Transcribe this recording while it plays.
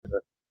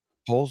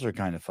Polls are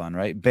kind of fun,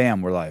 right?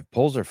 Bam, we're live.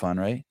 Polls are fun,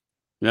 right?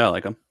 Yeah, I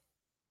like them.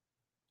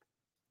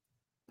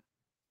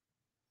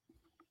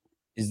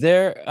 Is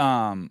there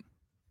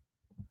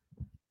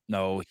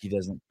no, he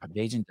doesn't.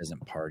 Agent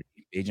doesn't party.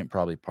 Agent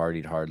probably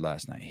partied hard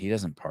last night. He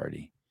doesn't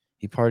party.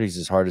 He parties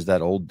as hard as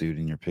that old dude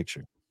in your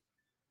picture.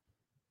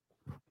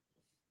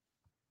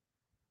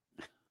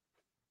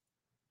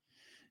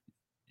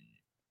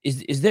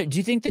 Is there, do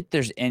you think that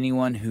there's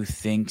anyone who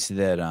thinks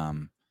that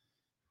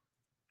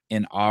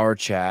in our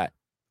chat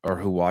or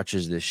who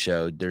watches this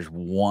show, there's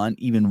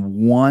even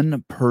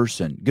one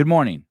person. Good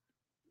morning.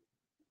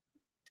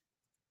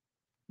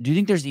 Do you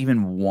think there's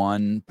even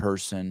one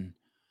person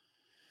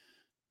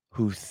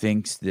who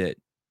thinks that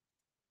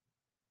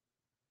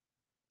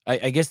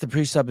I guess the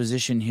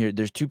presupposition here,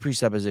 there's two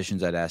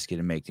presuppositions I'd ask you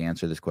to make to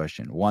answer this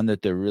question. One,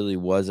 that there really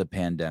was a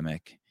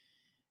pandemic,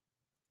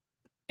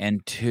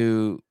 and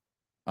two,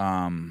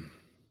 um,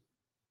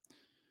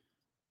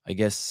 I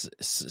guess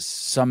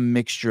some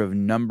mixture of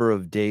number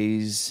of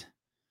days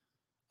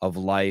of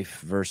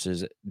life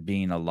versus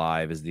being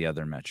alive is the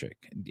other metric.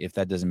 If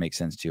that doesn't make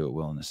sense to you, it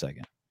will in a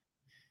second.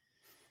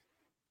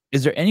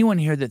 Is there anyone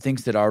here that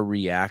thinks that our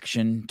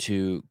reaction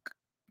to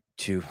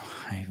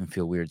I even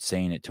feel weird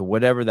saying it, to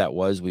whatever that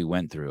was we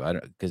went through? I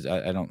don't, because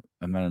I don't,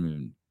 I'm not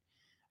even,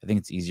 I think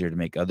it's easier to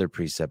make other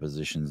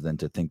presuppositions than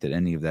to think that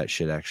any of that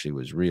shit actually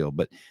was real.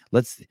 But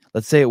let's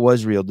say it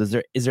was real.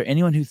 Is there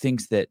anyone who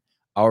thinks that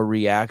our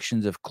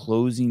reactions of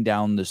closing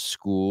down the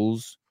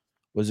schools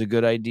was a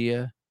good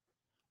idea,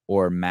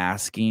 or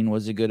masking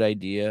was a good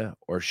idea,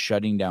 or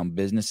shutting down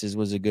businesses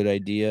was a good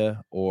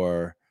idea,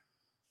 or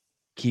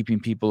keeping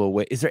people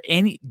away?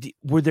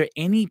 Were there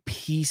any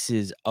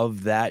pieces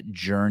of that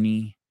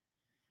journey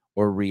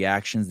or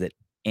reactions that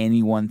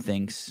anyone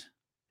thinks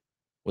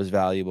was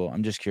valuable?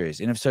 I'm just curious.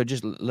 And if so,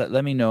 just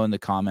let me know in the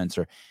comments.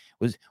 Or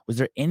was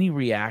there any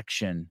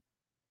reaction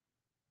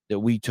that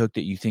we took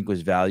that you think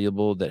was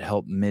valuable, that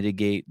helped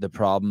mitigate the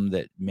problem,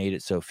 that made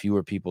it so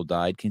fewer people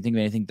died? Can you think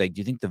of anything? Like,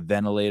 do you think the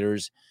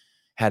ventilators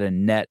had a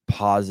net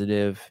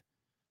positive?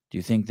 Do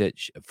you think that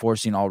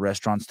forcing all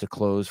restaurants to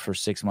close for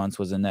 6 months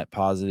was a net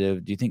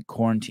positive? Do you think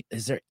quarantine,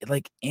 is there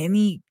like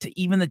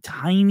even the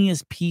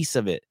tiniest piece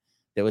of it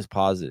that was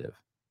positive?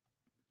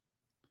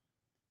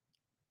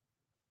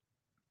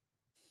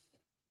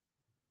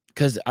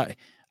 Because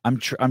I'm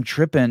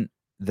tripping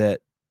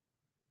that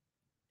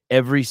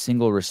every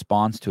single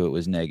response to it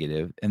was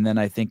negative. And then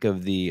I think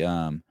of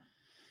the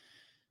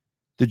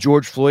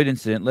George Floyd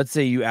incident. Let's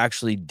say you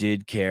actually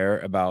did care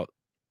about,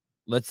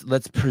 let's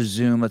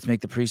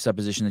make the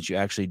presupposition that you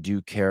actually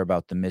do care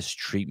about the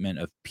mistreatment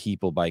of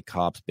people by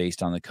cops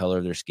based on the color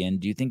of their skin.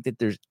 Do you think that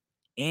there's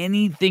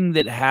anything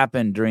that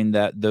happened during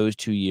those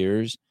 2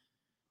 years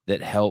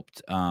that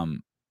helped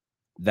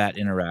that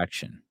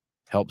interaction,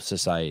 help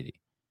society?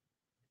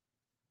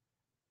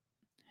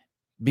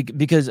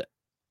 Because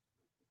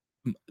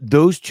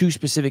those two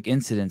specific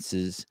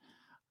incidences,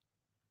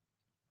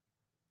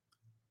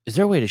 is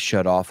there a way to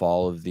shut off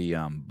all of the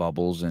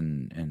bubbles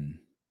and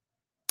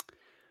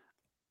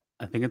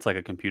I think it's like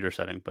a computer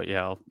setting, but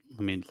yeah, let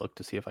me look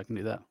to see if I can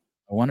do that.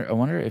 I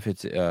wonder if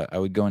it's I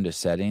would go into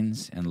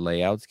settings and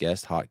layouts,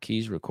 guest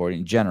hotkeys,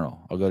 recording,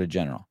 general. I'll go to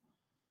general.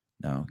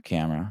 No,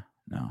 camera.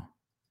 No.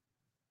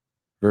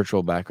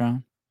 Virtual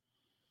background.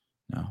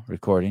 No.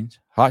 Recordings.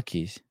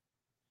 Hotkeys.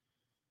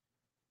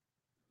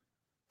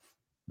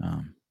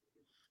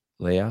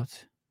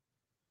 Layouts.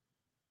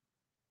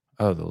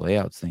 Oh, the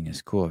layouts thing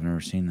is cool. I've never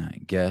seen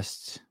that.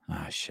 Guests.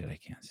 Ah, shit, I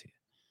can't see it.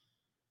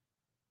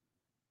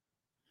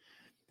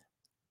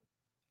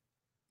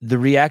 The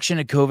reaction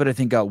to COVID, I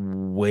think, got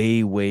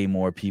way, way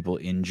more people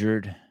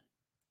injured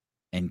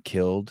and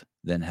killed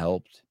than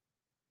helped.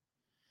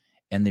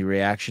 And the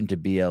reaction to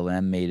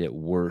BLM made it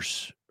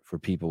worse for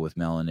people with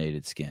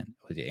melanated skin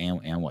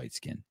and white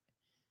skin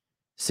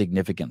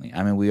significantly.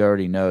 I mean, we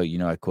already know,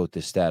 I quote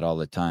this stat all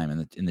the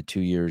time. In the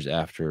 2 years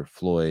after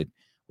Floyd,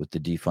 with the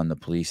defund the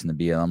police and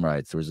the BLM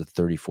riots, there was a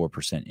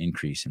 34%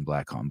 increase in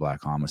black on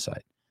black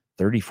homicide.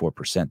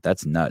 34%.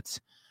 That's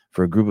nuts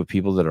for a group of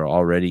people that are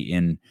already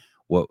in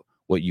what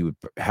you would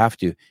have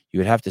to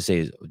say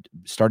is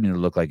starting to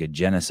look like a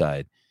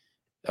genocide.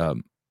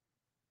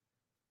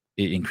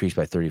 It increased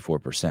by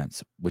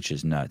 34%, which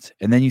is nuts.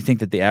 And then you think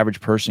that the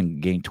average person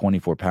gained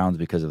 24 pounds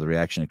because of the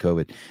reaction to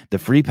COVID. The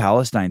Free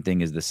Palestine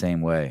thing is the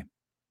same way.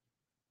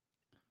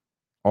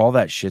 All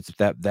that shit's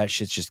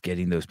just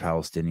getting those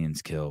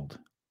Palestinians killed.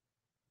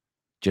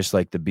 Just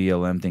like the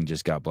BLM thing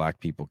just got black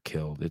people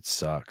killed. It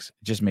sucks.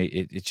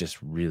 It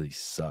just really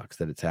sucks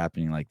that it's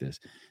happening like this.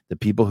 The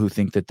people who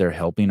think that they're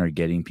helping are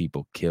getting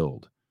people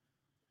killed.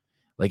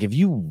 Like, if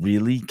you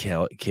really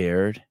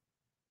cared,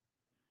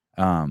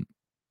 you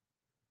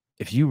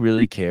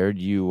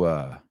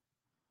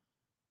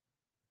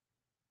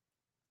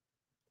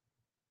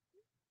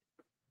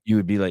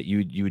would be like,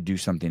 you would do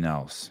something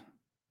else.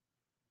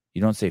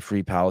 You don't say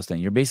Free Palestine.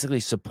 You're basically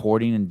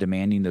supporting and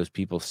demanding those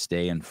people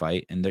stay and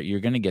fight, and you're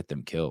going to get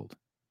them killed.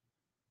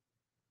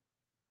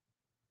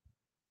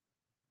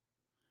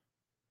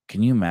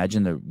 Can you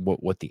imagine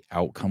what the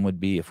outcome would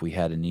be if we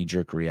had a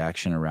knee-jerk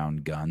reaction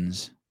around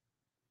guns?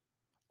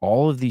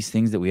 All of these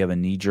things that we have a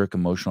knee-jerk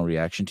emotional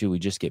reaction to, we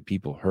just get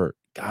people hurt.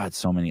 God,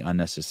 so many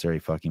unnecessary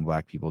fucking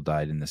black people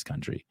died in this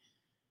country.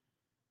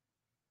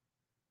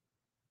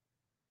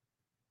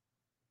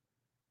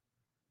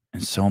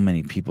 And so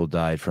many people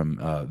died from,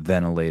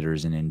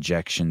 ventilators and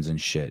injections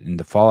and shit, and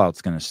the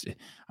fallout's gonna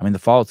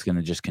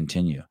just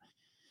continue.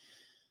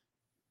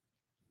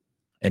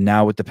 And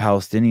now with the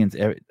Palestinians,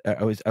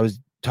 I was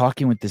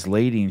talking with this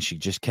lady, and she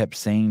just kept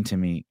saying to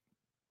me,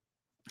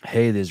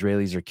 "Hey, the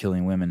Israelis are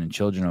killing women and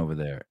children over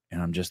there."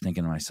 And I'm just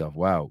thinking to myself,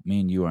 "Wow,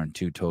 me and you are on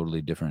 2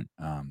 totally different,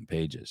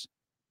 pages."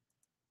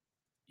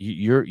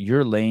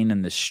 You're laying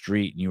in the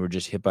street, and you were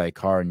just hit by a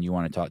car, and you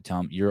wanna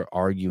tell me you're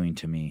arguing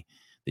to me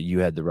that you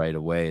had the right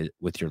of way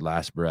with your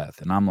last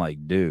breath, and I'm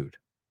like, "Dude,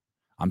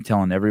 I'm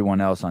telling everyone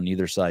else on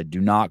either side,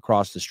 do not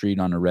cross the street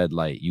on a red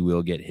light. You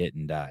will get hit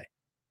and die."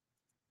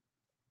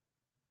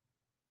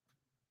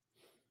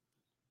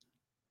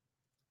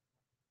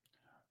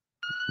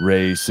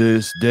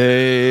 Racist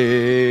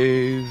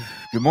Dave.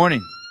 Good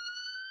morning.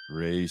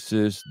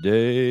 Racist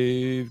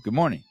Dave. Good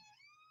morning.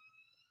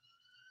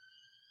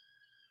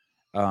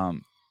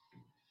 Um,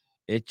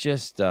 it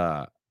just,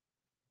 man,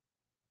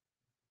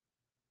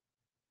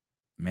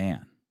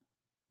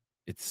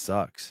 it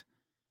sucks.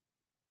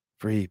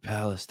 Free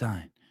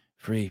Palestine.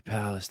 Free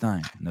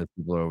Palestine. And those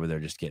people are over there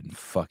just getting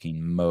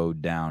fucking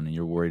mowed down, and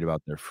you're worried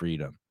about their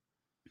freedom.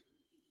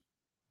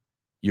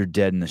 You're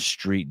dead in the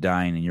street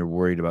dying, and you're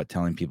worried about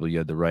telling people you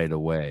had the right of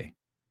way.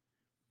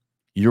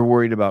 You're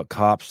worried about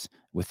cops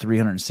with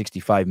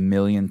 365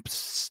 million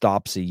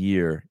stops a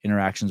year,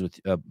 interactions with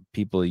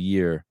people a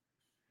year.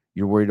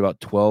 You're worried about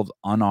 12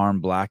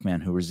 unarmed black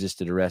men who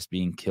resisted arrest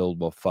being killed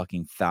while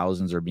fucking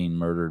thousands are being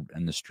murdered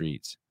in the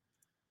streets.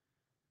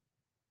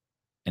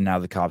 And now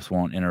the cops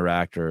won't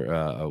interact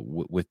or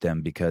with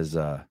them because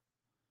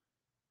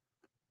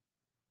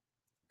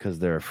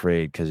they're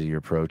afraid because of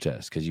your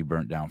protest, because you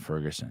burnt down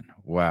Ferguson.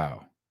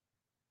 Wow.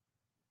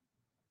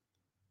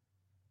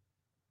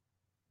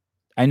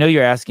 I know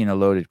you're asking a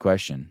loaded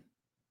question,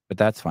 but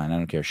that's fine. I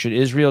don't care. Should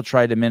Israel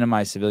try to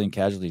minimize civilian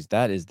casualties?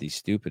 That is the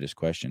stupidest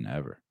question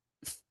ever.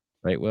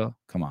 Right, Will?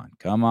 Come on.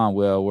 Come on,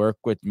 Will. Work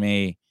with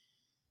me.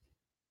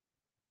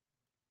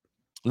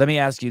 Let me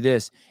ask you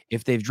this.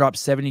 If they've dropped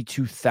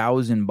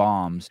 72,000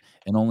 bombs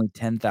and only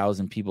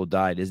 10,000 people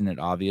died, isn't it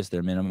obvious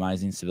they're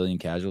minimizing civilian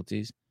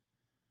casualties?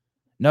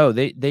 No,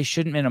 they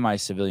shouldn't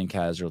minimize civilian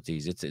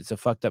casualties. It's a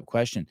fucked up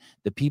question.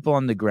 The people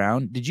on the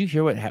ground, did you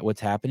hear what's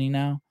happening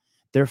now?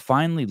 They're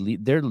finally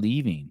they're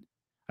leaving.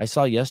 I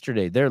saw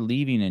yesterday, they're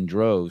leaving in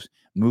droves,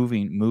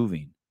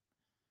 moving.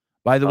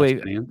 By the way,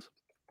 Palestinians?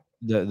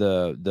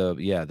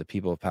 the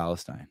people of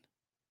Palestine.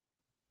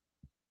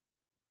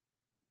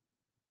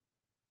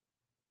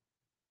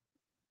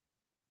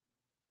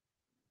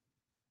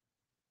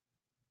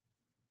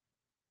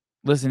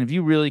 Listen, if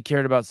you really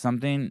cared about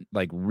something,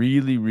 like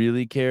really,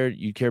 really cared,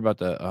 you'd care about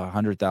the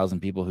 100,000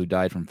 people who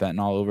died from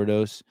fentanyl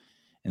overdose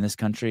in this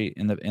country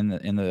in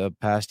the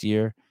past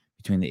year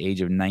between the age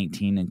of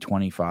 19 and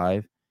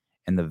 25,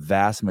 and the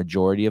vast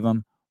majority of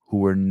them who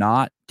were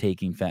not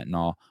taking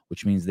fentanyl,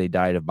 which means they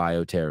died of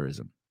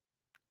bioterrorism.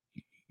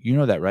 You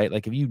know that, right?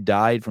 Like if you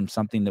died from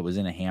something that was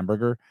in a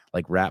hamburger,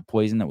 like rat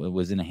poison that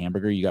was in a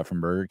hamburger you got from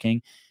Burger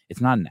King,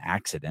 it's not an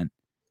accident.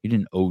 You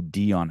didn't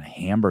OD on a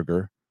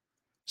hamburger. I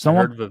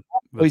Someone heard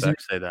poisoned.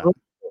 Vivek say that.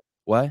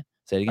 What?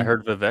 Say it I again?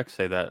 heard Vivek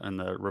say that in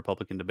the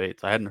Republican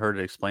debates. I hadn't heard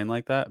it explained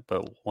like that,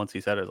 but once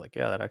he said it, I was like,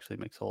 yeah, that actually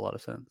makes a whole lot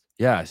of sense.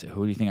 Yeah, I said,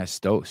 "Who do you think I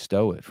stow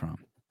it from?"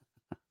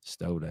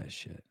 Stow that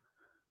shit.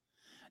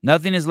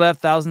 Nothing is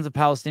left. Thousands of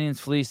Palestinians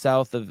flee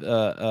south of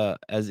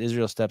as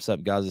Israel steps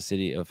up Gaza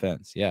City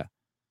offense. Yeah.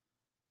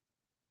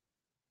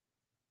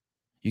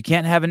 You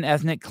can't have an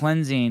ethnic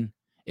cleansing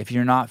if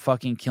you're not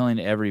fucking killing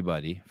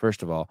everybody,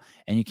 first of all,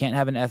 and you can't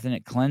have an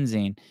ethnic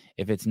cleansing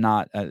if it's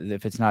not an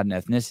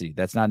ethnicity.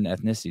 That's not an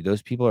ethnicity.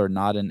 Those people are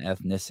not an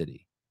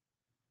ethnicity.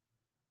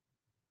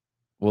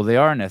 Well, they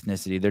are an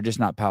ethnicity. They're just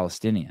not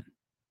Palestinian.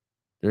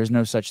 There is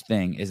no such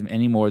thing as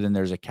any more than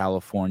there's a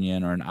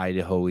Californian or an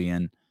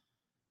Idahoan.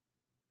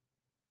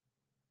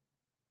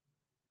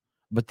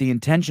 But the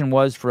intention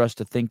was for us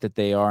to think that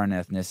they are an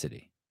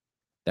ethnicity.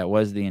 That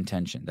was the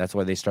intention. That's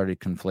why they started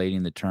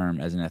conflating the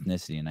term as an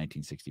ethnicity in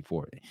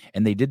 1964.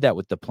 And they did that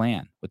with the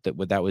plan.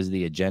 That was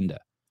the agenda.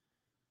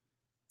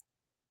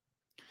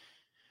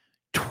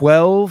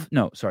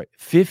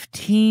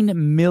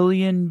 15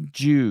 million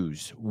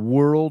Jews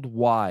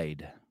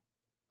worldwide.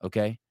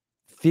 Okay?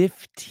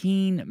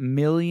 15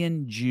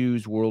 million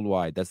Jews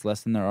worldwide. That's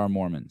less than there are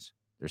Mormons.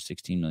 There's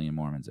 16 million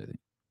Mormons, I think.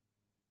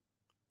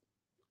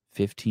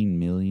 15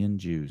 million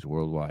Jews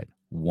worldwide.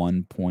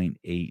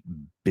 1.8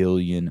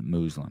 billion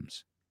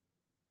Muslims.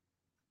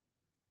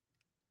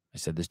 I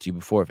said this to you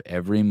before. If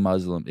every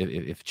Muslim,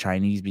 if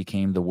Chinese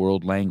became the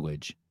world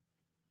language,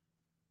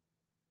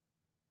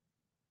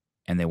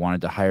 and they wanted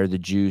to hire the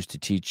Jews to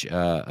teach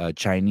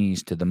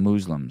Chinese to the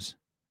Muslims,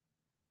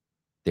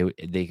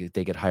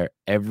 They could hire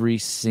every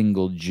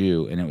single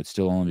Jew, and it would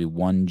still only be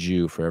one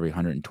Jew for every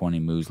 120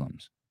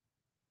 Muslims.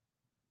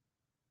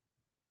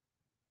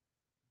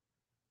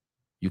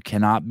 You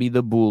cannot be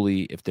the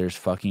bully if there's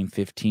fucking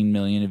 15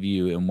 million of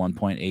you and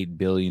 1.8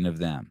 billion of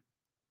them.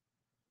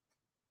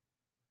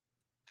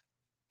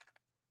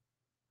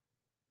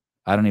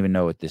 I don't even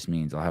know what this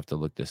means. I'll have to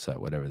look this up,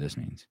 whatever this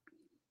means.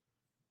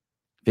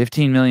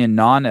 15 million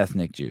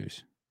non-ethnic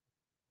Jews.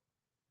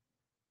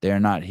 They're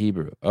not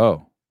Hebrew.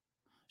 Oh,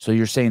 so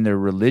you're saying they're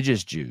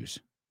religious Jews.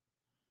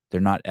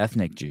 They're not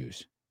ethnic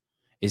Jews.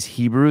 Is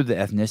Hebrew the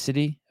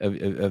ethnicity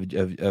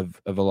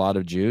of a lot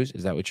of Jews?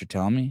 Is that what you're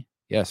telling me?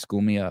 Yeah,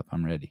 school me up.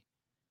 I'm ready.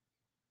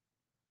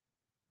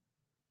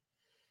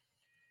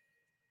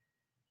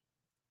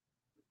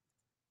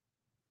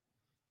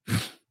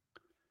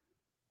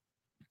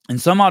 In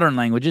some modern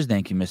languages,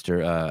 thank you,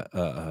 Mr.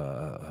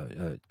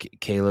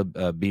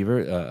 Caleb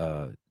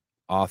Beaver,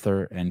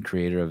 author and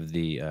creator of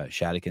the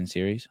Shatican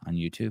series on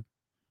YouTube.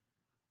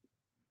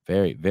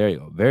 Very, very,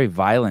 very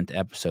violent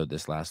episode,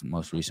 this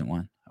most recent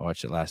one. I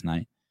watched it last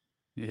night.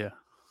 Yeah.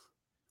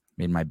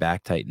 Made my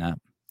back tighten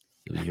up.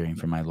 You'll be hearing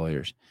from my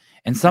lawyers.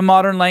 In some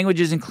modern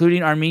languages,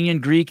 including Armenian,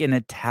 Greek, and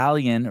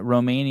Italian,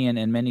 Romanian,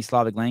 and many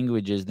Slavic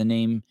languages, the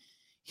name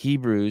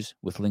Hebrews,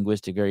 with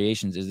linguistic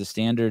variations, is the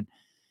standard.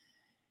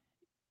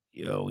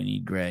 Yo, we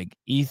need Greg.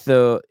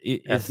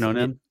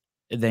 Ethnonym?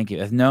 Thank you.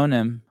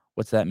 Ethnonym.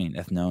 What's that mean?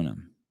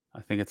 Ethnonym. I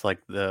think it's like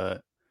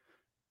the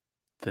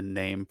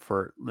name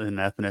for an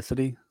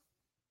ethnicity.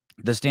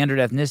 The standard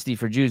ethnicity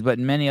for Jews, but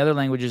in many other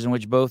languages in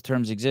which both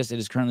terms exist, it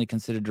is currently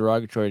considered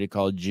derogatory to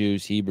call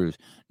Jews Hebrews.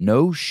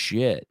 No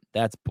shit.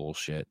 That's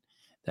bullshit.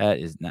 That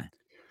is not.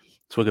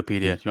 It's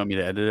Wikipedia. Do you want me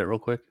to edit it real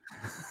quick?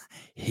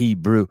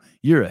 Hebrew.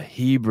 You're a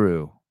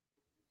Hebrew.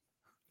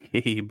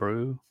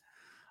 Hebrew.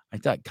 I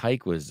thought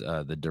kike was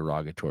the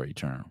derogatory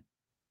term.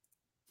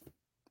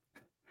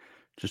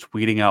 Just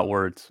weeding out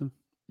words.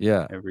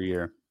 Yeah. Every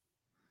year.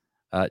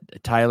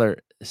 Tyler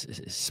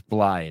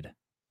Splide.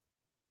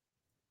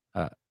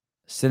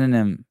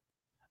 Synonym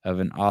of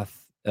an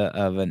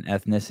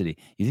ethnicity.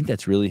 You think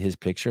that's really his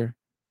picture?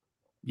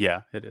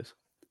 Yeah, it is.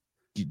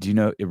 Do you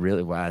know it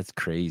really? Wow, that's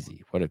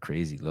crazy. What a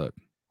crazy look.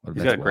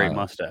 He's got a great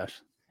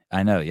mustache.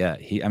 I know, yeah.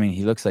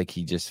 He looks like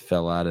he just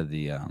fell out of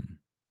the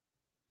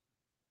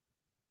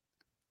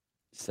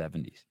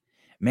 70s.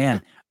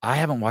 Man, I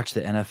haven't watched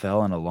the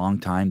NFL in a long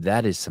time.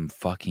 That is some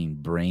fucking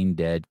brain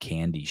dead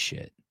candy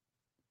shit.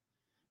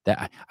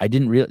 That I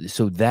didn't realize.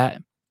 So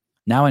that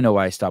now I know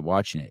why I stopped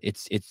watching it.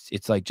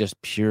 It's like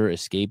just pure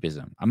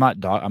escapism. I'm not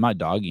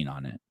dogging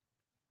on it.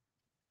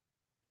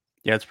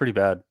 Yeah, it's pretty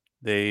bad.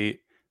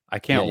 I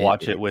can't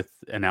watch it with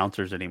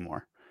announcers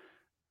anymore.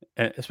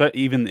 Especially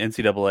even the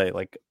NCAA,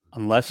 like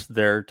unless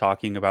they're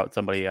talking about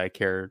somebody I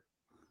care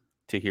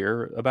to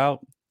hear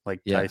about,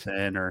 like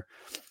Tyson or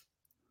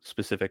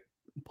specific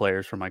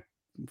players from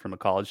a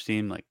college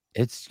team, like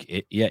it's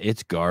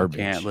garbage.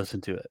 I can't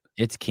listen to it.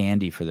 It's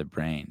candy for the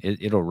brain.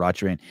 It'll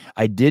rot your brain.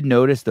 I did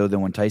notice though that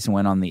when Tyson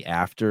went on the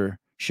after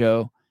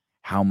show,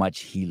 how much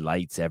he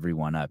lights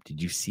everyone up.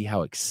 Did you see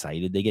how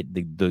excited they get?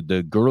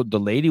 The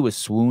lady was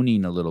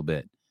swooning a little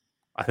bit.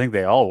 I think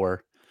they all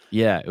were.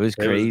 Yeah, it was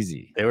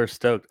crazy. They were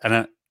stoked.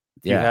 And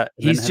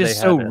he's just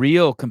so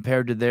real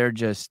compared to their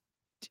just.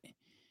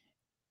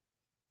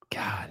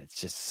 God, it's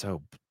just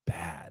so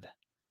bad.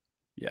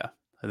 Yeah,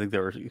 I think they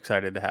were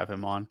excited to have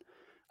him on.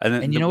 And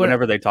then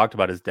whenever they talked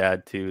about his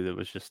dad too, it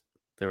was just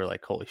they were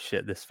like, "Holy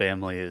shit, this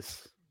family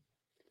is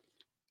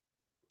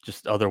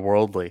just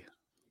otherworldly."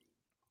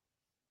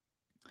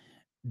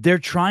 They're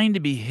trying to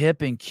be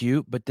hip and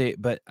cute, but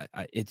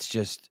it's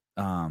just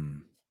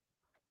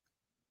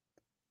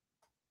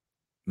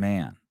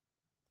man.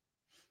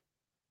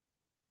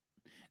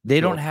 They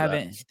don't have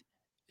it.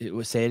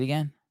 Say it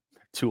again.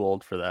 Too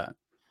old for that.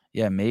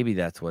 Yeah, maybe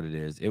that's what it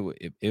is. It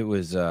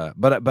was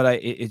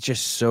but it's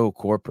just so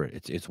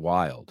corporate. It's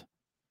wild.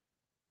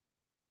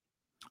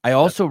 I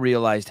also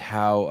realized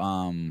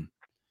how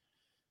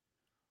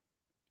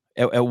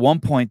at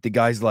one point the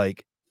guy's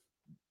like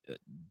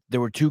there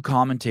were two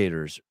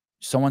commentators.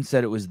 Someone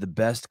said it was the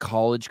best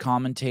college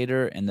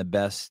commentator and the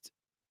best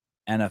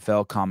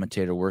NFL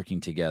commentator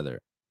working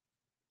together.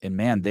 And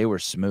man, they were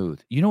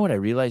smooth. You know what I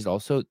realized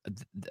also?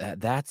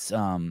 That's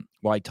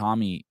why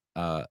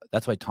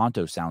that's why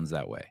Tonto sounds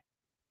that way.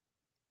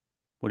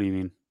 What do you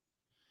mean?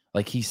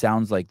 Like he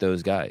sounds like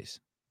those guys.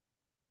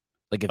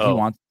 Like if he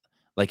wants,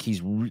 like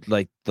he's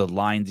like the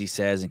lines he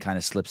says and kind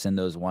of slips in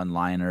those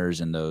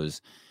one-liners and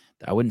those.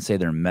 I wouldn't say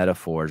they're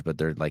metaphors, but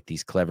they're like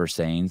these clever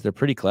sayings. They're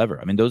pretty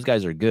clever. I mean, those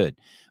guys are good.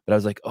 But I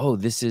was like, oh,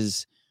 this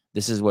is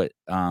what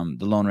the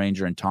Lone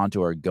Ranger and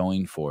Tonto are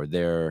going for.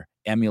 They're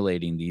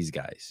emulating these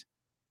guys.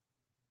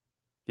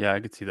 Yeah, I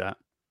could see that.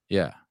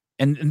 Yeah.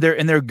 And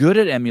they're good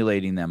at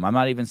emulating them. I'm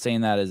not even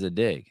saying that as a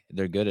dig.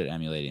 They're good at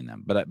emulating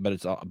them. But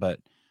it's all I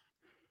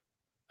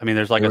mean,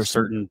 there's like a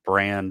certain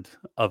brand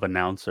of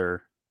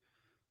announcer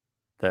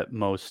that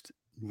most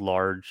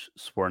large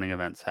sporting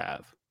events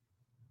have.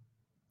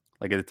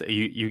 Like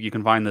you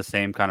can find the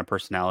same kind of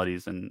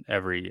personalities in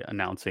every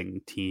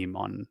announcing team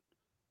on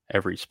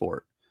every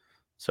sport.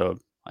 So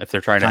if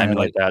they're trying to Kinda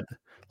emulate like that,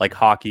 like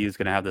hockey is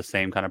going to have the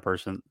same kind of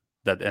person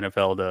that the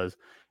NFL does.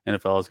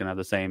 NFL is going to have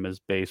the same as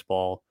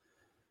baseball,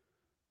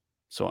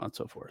 so on and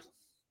so forth.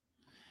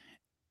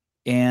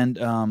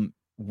 and,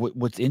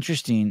 what's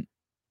interesting,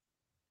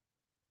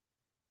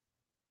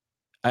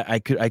 I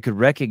could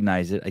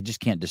recognize it, I just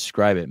can't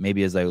describe it.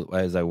 Maybe as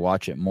I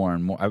watch it more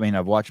and more. I mean,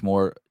 I've watched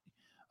more,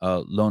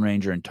 Lone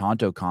Ranger and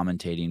Tonto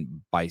commentating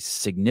by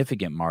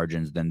significant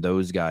margins than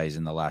those guys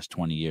in the last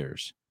 20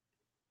 years,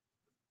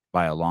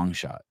 by a long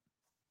shot.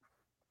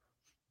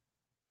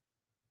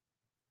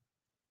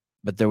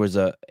 But there was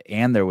a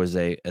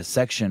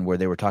section where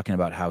they were talking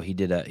about how he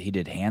did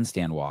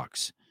handstand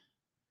walks,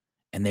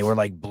 and they were,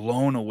 like,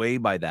 blown away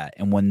by that,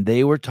 and when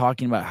they were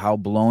talking about how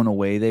blown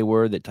away they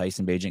were that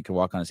Tyson Bagent could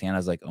walk on his hand, I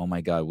was like, "Oh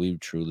my god, we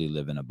truly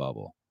live in a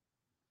bubble."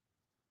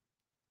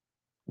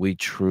 We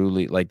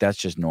truly, like, that's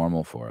just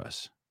normal for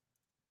us.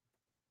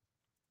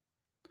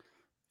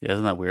 Yeah,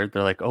 isn't that weird?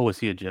 They're like, "Oh, is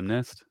he a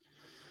gymnast?"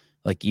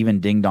 Like, even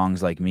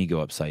ding-dongs like me go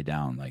upside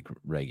down, like,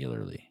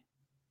 regularly.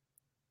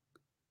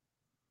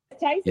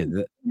 Yeah,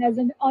 Tyson has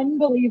an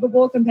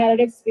unbelievable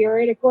competitive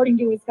spirit, according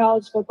to his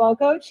college football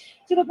coach,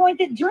 to the point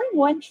that during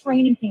one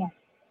training camp,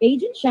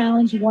 Agent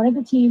challenged one of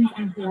the team's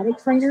athletic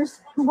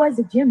trainers, who was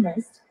a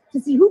gymnast,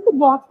 to see who could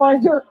walk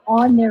farther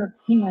on their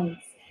hands.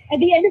 At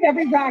the end of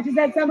every practice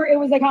that summer, it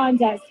was a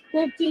contest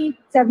 50,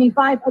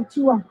 75, up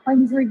to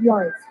 100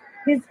 yards.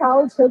 His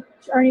college coach,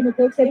 Ernie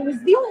McCook, said it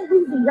was the only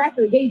losing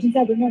record Agents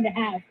ever known to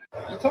have.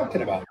 What are you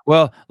talking about?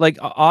 Well, like,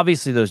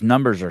 obviously, those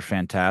numbers are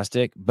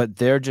fantastic, but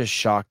they're just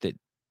shocked that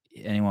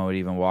anyone would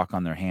even walk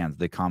on their hands.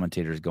 The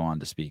commentators go on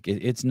to speak.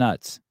 It's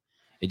nuts.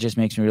 It just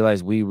makes me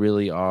realize we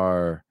really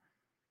are.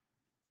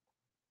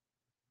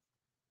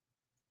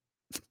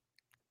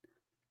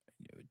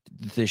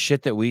 The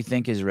shit that we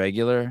think is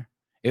regular.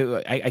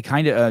 I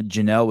kind of,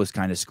 Janelle was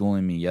kind of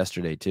schooling me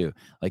yesterday too.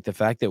 Like, the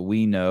fact that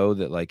we know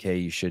that, like, hey,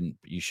 you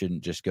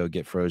shouldn't just go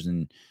get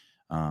frozen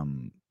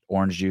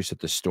orange juice at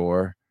the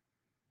store,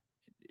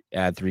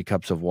 add 3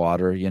 cups of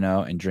water,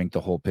 and drink the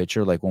whole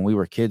pitcher. Like, when we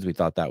were kids, we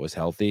thought that was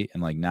healthy.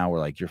 And, like, now we're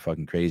like, you're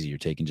fucking crazy. You're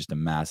taking just a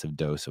massive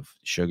dose of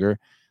sugar.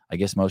 I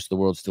guess most of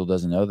the world still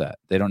doesn't know that.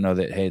 They don't know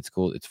that, hey, it's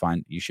cool. It's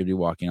fine. You should be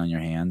walking on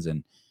your hands,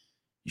 and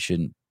you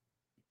shouldn't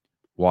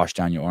wash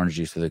down your orange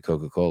juice with a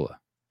Coca-Cola.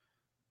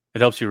 It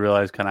helps you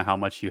realize kind of how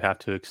much you have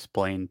to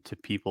explain to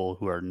people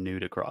who are new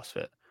to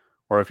CrossFit,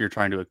 or if you're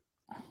trying to,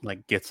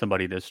 like, get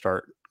somebody to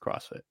start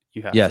CrossFit,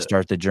 you have to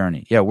start the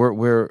journey. Yeah,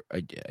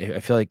 I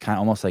feel like kind of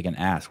almost like an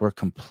ass. We're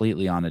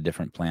completely on a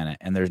different planet,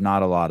 and there's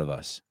not a lot of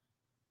us.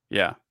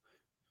 Yeah,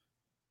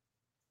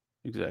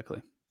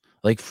 exactly.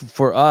 Like,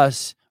 for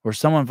us, or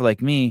someone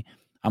like me,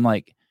 I'm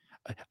like,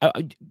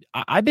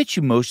 I bet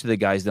you most of the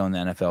guys though in the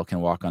NFL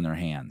can walk on their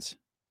hands.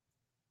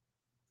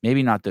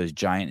 Maybe not those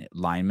giant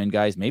lineman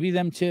guys, maybe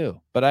them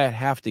too. But I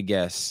have to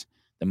guess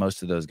that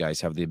most of those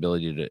guys have the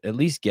ability to at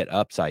least get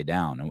upside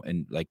down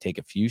and like take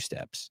a few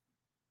steps.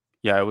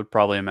 Yeah, I would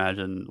probably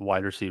imagine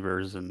wide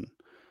receivers and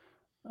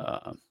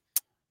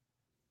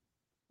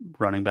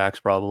running backs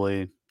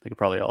probably. They could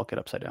probably all get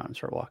upside down and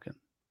start walking.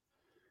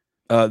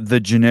 The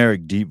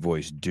generic deep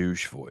voice,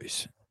 douche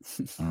voice.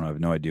 I don't know. I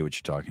have no idea what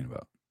you're talking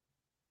about.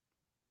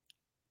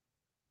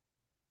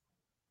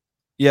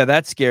 Yeah,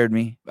 that scared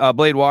me.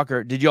 Blade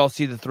Walker, did you all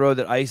see the throw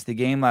that iced the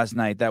game last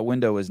night? That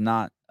window was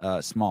not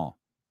small.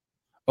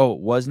 Oh, it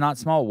was not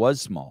small?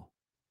 Was small.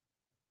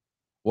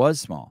 Was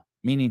small.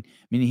 Meaning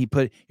he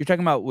put, you're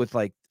talking about with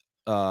like,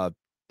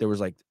 there was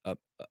like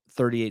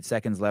 38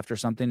 seconds left or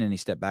something, and he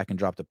stepped back and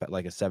dropped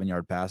like a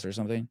 7-yard pass or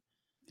something.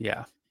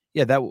 Yeah.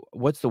 Yeah,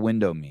 what's the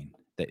window mean?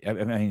 I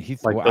mean,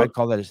 I'd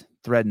call that as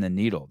threading the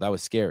needle. That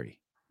was scary.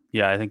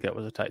 Yeah, I think that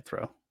was a tight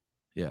throw.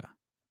 Yeah.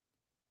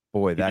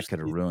 Boy, that could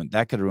have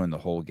ruined the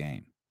whole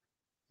game.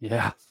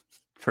 Yeah,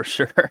 for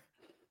sure.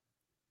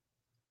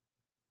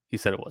 He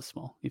said it was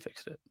small. He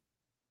fixed it.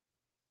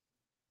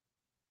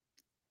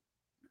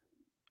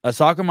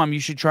 Soccer Mom, you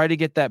should try to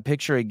get that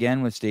picture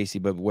again with Stacy,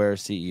 but wear a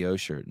CEO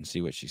shirt and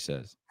see what she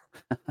says.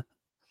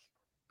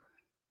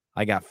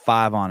 I got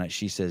 5 on it.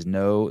 She says,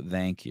 no,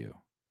 thank you.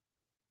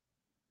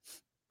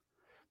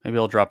 Maybe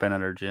I'll drop in at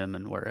her gym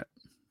and wear it.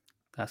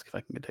 Ask if I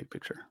can take a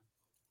picture.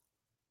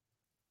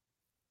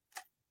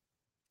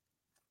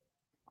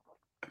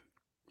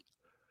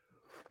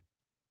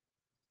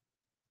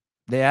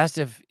 They asked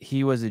if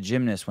he was a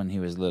gymnast when he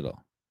was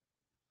little.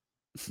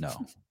 No.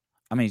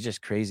 I mean, he's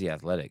just crazy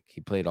athletic.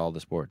 He played all the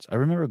sports. I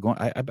remember going,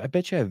 I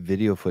bet you I have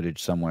video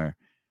footage somewhere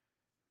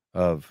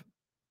of,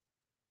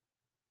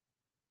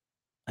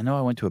 I know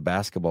I went to a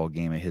basketball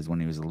game of his when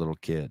he was a little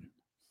kid.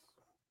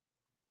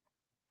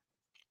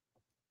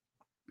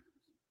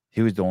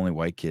 He was the only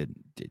white kid.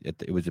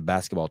 It was a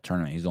basketball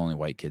tournament. He's the only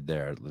white kid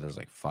there. There's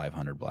like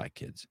 500 black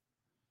kids.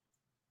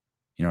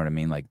 You know what I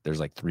mean? Like, there's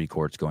like 3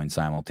 courts going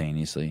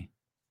simultaneously.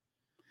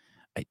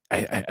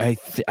 I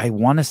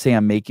want to say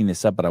I'm making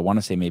this up, but I want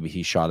to say maybe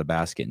he shot a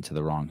basket into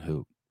the wrong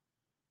hoop.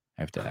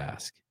 I have to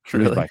ask.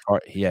 Really?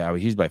 He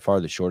was by far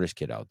the shortest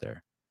kid out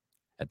there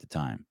at the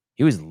time.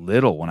 He was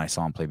little when I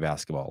saw him play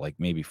basketball, like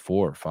maybe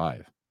 4 or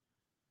 5.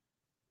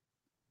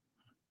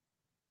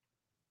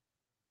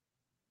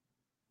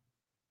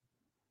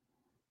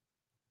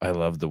 I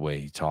love the way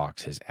he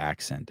talks, his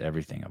accent,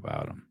 everything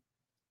about him.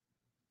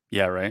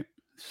 Yeah, right.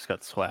 He's just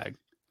got swag.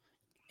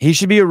 He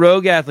should be a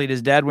Rogue athlete.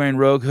 His dad wearing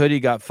Rogue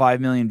hoodie got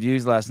 5 million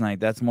views last night.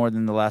 That's more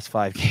than the last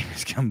 5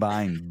 games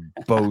combined.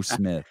 Bo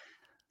Smith.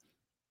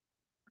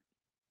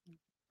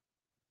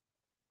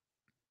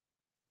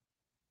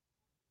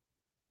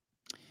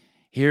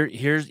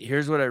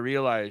 Here's what I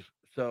realized.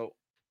 So,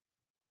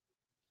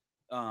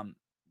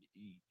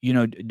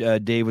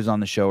 Dave was on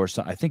the show, or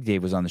I think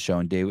Dave was on the show,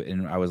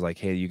 and I was like,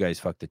 "Hey, you guys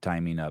fucked the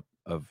timing up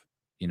of,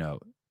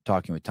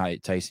 talking with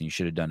Tyson. You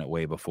should have done it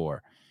way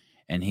before."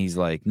 And he's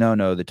like,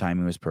 "No, the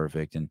timing was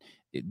perfect." And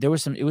it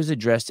was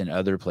addressed in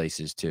other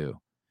places too,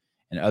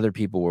 and other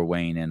people were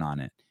weighing in on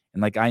it.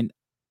 And like I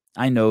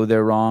know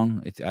they're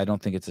wrong. I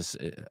don't think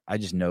I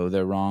just know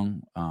they're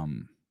wrong.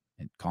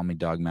 Call me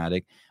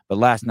dogmatic, but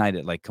last night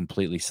it like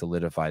completely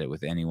solidified it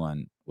with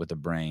anyone with a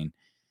brain.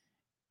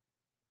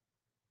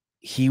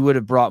 He would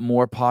have brought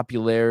more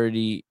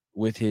popularity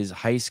with his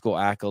high school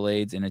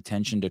accolades and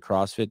attention to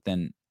CrossFit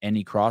than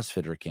any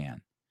CrossFitter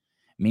can.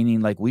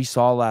 Meaning, like we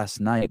saw last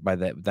night by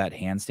that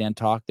handstand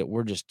talk, that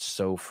we're just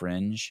so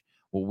fringe.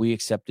 What we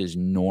accept as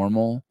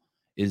normal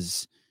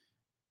is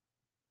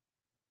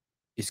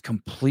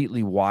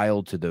completely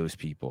wild to those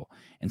people.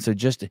 And so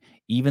just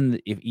even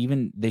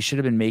they should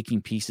have been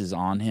making pieces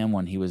on him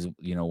when he was,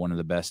 one of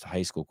the best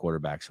high school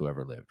quarterbacks who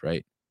ever lived,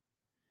 right?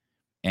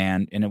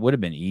 And it would have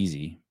been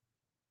easy.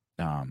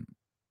 And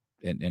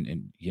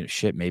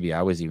shit, maybe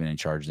I was even in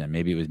charge then.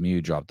 Maybe it was me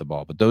who dropped the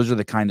ball. But those are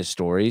the kind of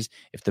stories.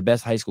 If the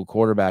best high school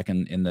quarterback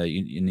in the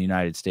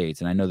United States,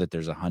 and I know that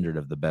there's 100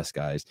 of the best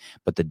guys,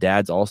 but the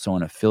dad's also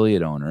an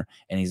affiliate owner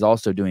and he's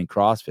also doing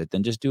CrossFit,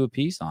 then just do a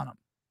piece on him.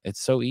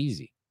 It's so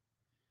easy.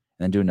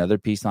 And then do another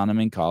piece on him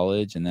in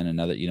college, and then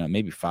another,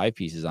 maybe 5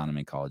 pieces on him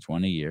in college,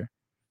 1 a year.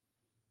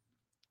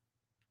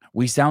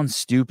 We sound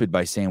stupid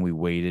by saying we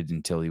waited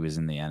until he was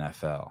in the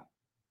NFL.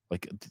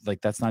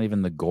 Like that's not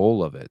even the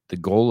goal of it. The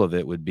goal of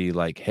it would be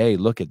like, hey,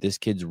 look at this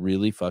kid's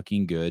really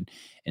fucking good.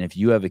 And if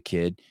you have a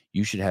kid,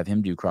 you should have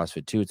him do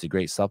CrossFit too. It's a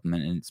great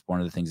supplement. And it's one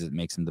of the things that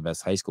makes him the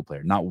best high school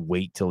player. Not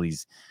wait till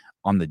he's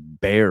on the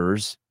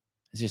Bears.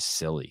 It's just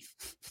silly.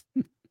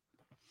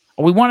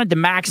 We wanted to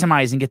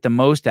maximize and get the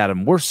most out of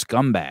him. We're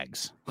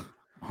scumbags.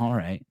 All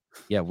right.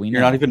 Yeah, we know.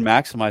 You're not even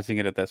maximizing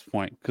it at this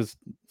point because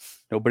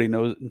nobody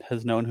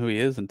has known who he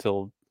is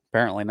until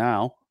apparently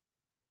now.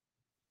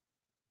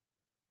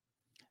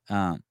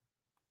 An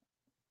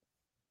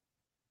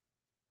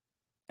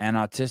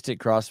autistic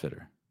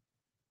CrossFitter.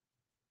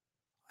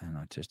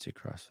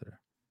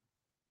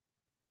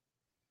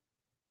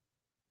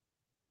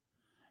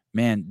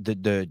 Man,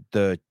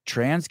 the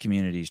trans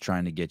community is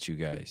trying to get you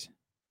guys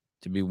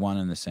to be one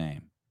and the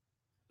same.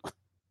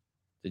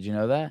 Did you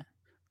know that?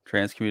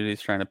 Trans community is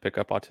trying to pick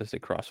up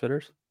autistic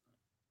CrossFitters?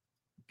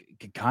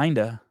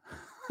 Kinda.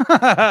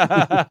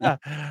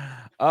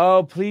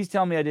 Oh, please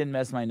tell me I didn't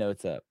mess my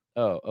notes up.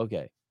 Oh,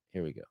 okay.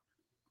 Here we go.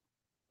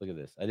 Look at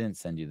this. I didn't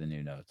send you the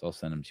new notes. I'll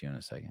send them to you in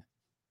a second.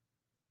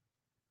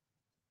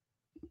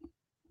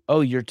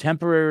 Oh, you're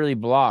temporarily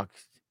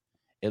blocked.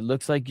 It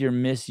looks like you're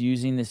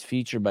misusing this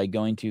feature by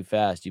going too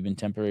fast. You've been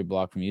temporarily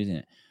blocked from using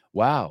it.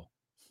 Wow.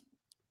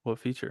 What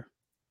feature?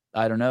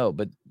 I don't know,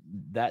 but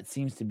that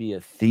seems to be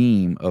a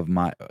theme of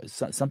my...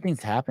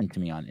 something's happened to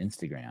me on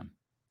Instagram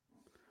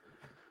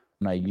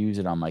when I use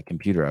it on my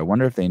computer. I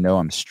wonder if they know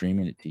I'm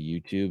streaming it to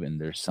YouTube and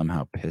they're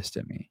somehow pissed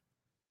at me.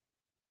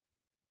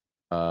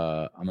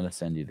 I'm going to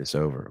send you this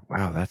over.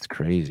 Wow, that's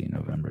crazy.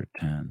 November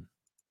 10,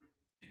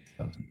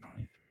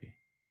 2023.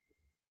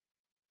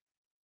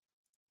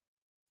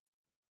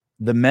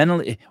 The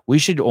mentally, we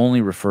should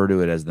only refer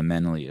to it as the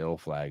mentally ill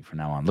flag from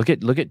now on. Look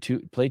at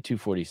play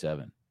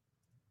 247.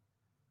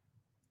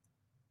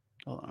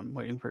 Oh, I'm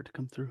waiting for it to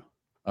come through.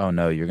 Oh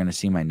no, you're going to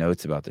see my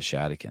notes about the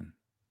Shatican.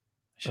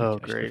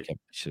 Great. I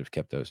should have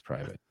kept those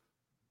private.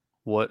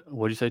 What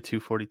did you say?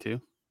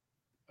 242?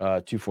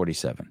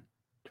 247.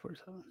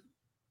 247.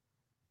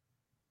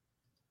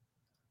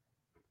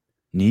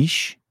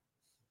 Niche.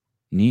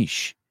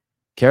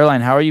 Caroline,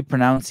 how are you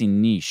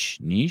pronouncing niche?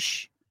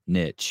 Niche.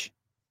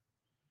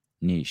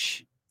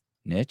 We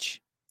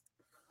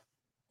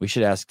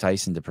should ask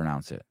Tyson to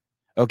pronounce it.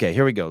 Okay,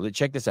 here we go.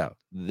 Check this out.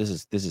 This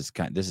is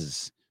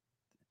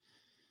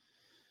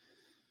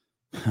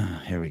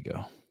here we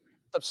go.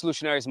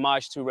 Absolutionaries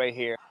Maj 2 right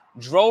here.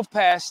 Drove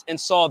past and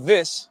saw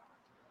this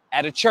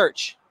at a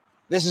church.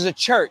 This is a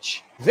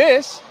church.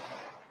 This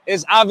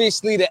is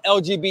obviously the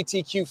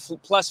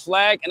LGBTQ plus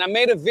flag, and I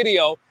made a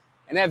video,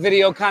 and that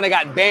video kind of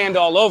got banned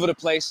all over the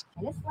place.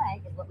 And this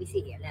flag is what we see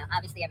here. Now,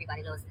 obviously,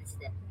 everybody knows this is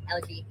the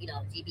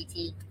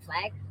LGBT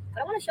flag,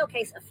 but I want to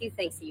showcase a few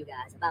things to you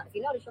guys about. If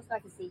you notice, you'll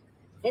start to see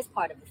this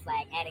part of the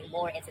flag adding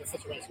more into the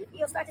situation.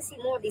 You'll start to see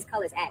more of these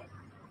colors added.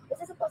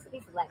 This is supposed to be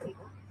for black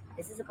people.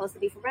 This is supposed to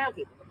be for brown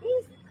people.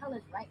 These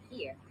colors right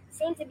here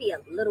seem to be a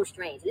little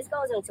strange. And this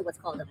goes into what's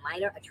called a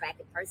minor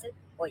attracted person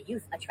or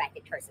youth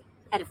attracted person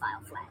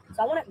pedophile flag.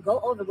 So I want to go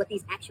over what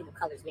these actual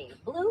colors mean.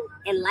 Blue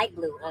and light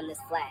blue on this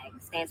flag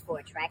stands for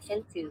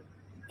attraction to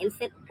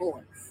infant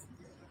boys.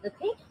 The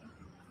pink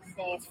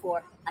stands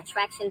for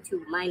attraction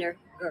to minor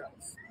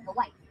girls.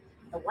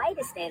 The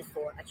white stands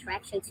for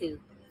attraction to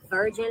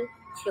virgin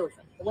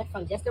children. It went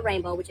from just a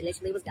rainbow, which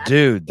initially was God.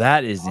 Dude,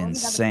 that is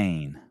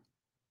insane.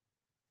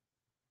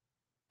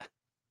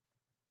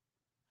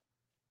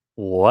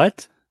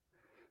 What?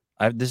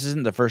 This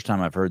isn't the first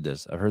time I've heard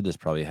this. I've heard this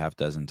probably a half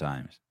dozen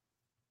times.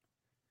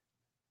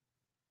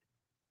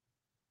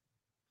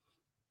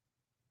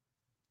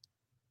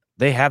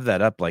 They have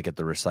that up like at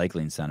the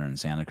recycling center in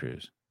Santa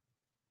Cruz.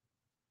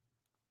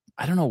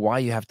 I don't know why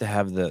you have to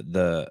have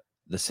the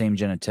same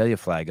genitalia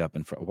flag up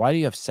in front. Why do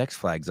you have sex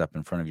flags up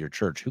in front of your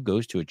church? Who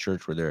goes to a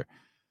church where they're...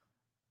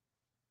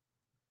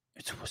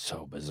 It's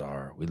so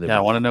bizarre. I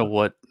want to know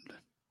what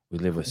we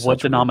live with. What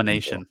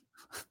denomination?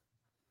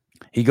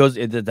 He goes.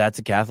 That's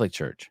a Catholic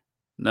church.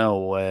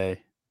 No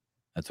way.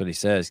 That's what he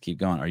says. Keep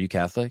going. Are you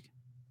Catholic?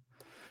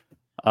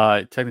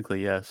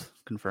 Technically, yes.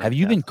 Confirmed. Have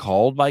you been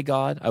called by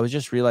God? I was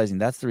just realizing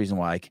that's the reason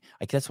why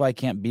that's why I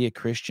can't be a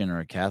Christian or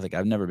a Catholic.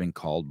 I've never been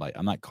called by.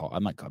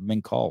 I've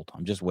been called.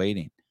 I'm just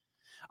waiting.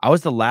 I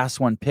was the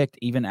last one picked,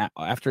 even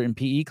after in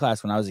PE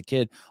class when I was a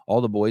kid. All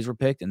the boys were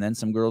picked, and then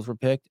some girls were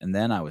picked, and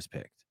then I was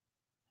picked.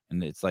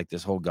 And it's like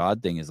this whole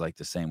God thing is like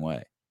the same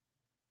way.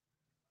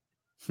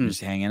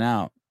 Just hanging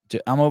out.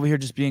 I'm over here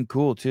just being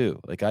cool too.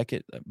 Like I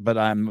could, but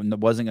I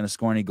wasn't going to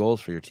score any goals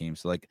for your team.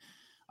 So like,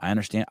 I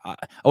understand. I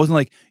wasn't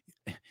like,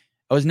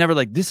 I was never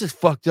like, this is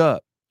fucked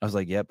up. I was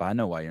like, yep, I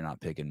know why you're not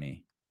picking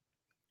me.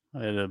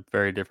 I had a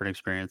very different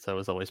experience. I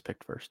was always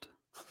picked first.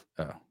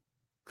 Oh.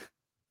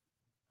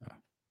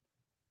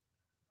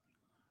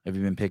 Have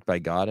you been picked by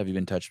God? Have you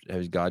been touched?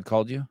 Has God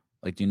called you?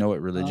 Like, do you know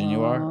what religion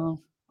you are?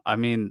 I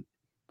mean,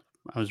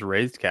 I was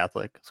raised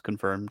Catholic. It's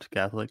confirmed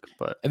Catholic,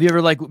 but have you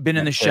ever like been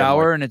in the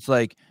shower and it's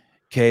like,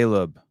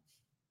 Caleb,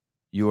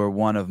 you are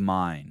one of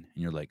mine,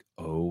 and you're like,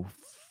 oh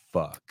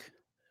fuck.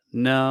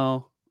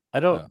 No, I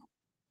don't.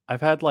 I've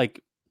had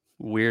like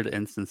weird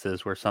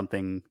instances where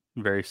something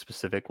very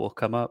specific will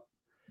come up,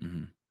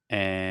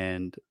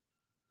 and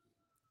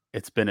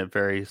it's been at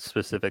very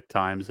specific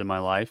times in my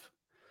life,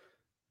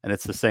 and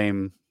it's the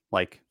same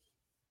like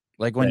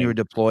when you were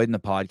deployed and the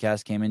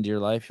podcast came into your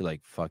life, you're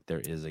like, fuck, there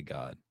is a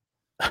God.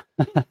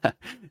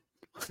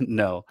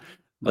 No,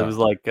 it was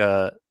like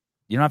you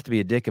don't have to be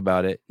a dick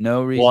about it.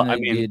 No reason to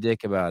be a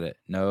dick about it.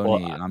 No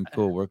need. I'm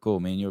cool. We're cool.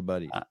 Me and your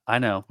buddies. I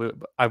know.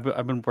 I've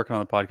been working on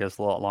the podcast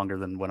a lot longer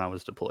than when I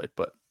was deployed,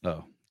 but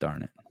oh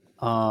darn it.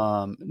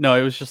 No,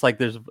 it was just like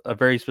there's a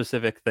very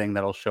specific thing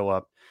that'll show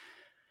up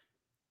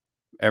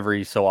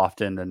every so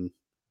often, and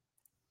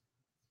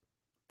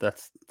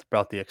that's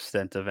about the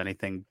extent of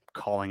anything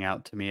calling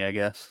out to me, I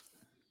guess.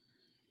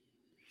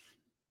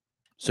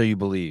 So you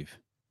believe.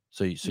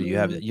 So you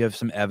have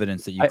some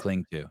evidence that you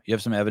cling to. You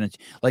have some evidence.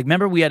 Like,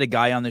 remember we had a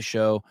guy on the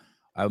show,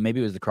 maybe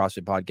it was the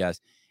CrossFit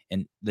podcast,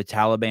 and the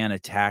Taliban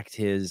attacked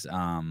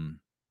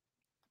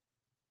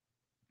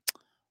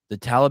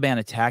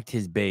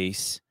his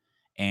base,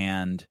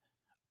 and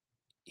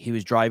he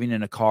was driving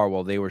in a car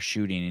while they were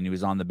shooting, and he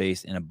was on the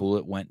base, and a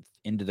bullet went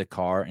into the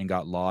car and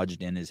got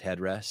lodged in his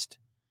headrest.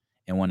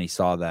 And when he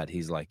saw that,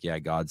 he's like, "Yeah,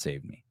 God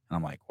saved me." And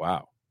I'm like,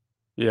 "Wow."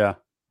 Yeah.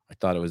 I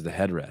thought it was the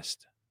headrest.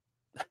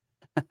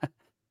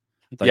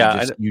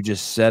 Yeah, you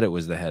just said it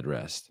was the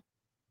headrest.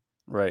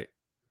 Right.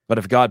 But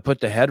if God put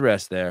the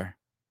headrest there,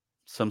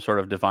 some sort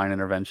of divine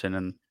intervention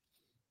in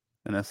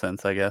a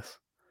sense, I guess.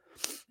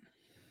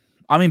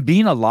 I mean,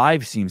 being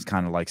alive seems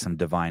kind of like some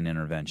divine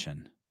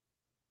intervention.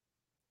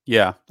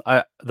 Yeah.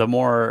 The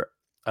more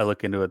I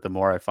look into it, the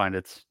more I find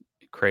it's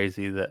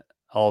crazy that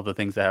all the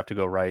things that have to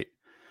go right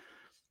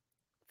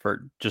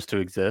for just to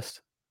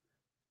exist,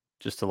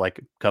 just to like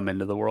come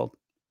into the world.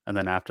 And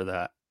then after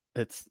that,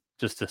 it's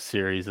just a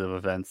series of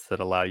events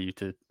that allow you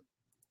to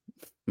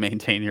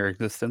maintain your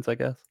existence, I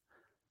guess.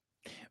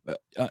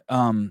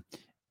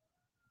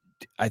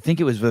 I think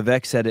it was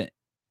Vivek said it.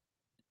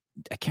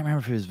 I can't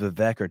remember if it was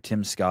Vivek or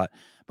Tim Scott,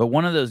 but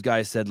one of those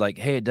guys said like,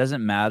 "Hey, it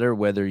doesn't matter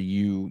whether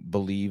you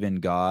believe in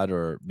God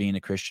or being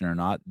a Christian or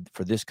not.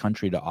 For this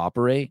country to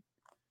operate,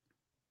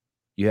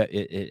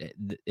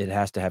 it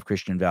has to have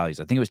Christian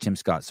values." I think it was Tim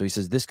Scott. So he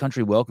says this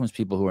country welcomes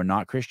people who are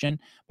not Christian,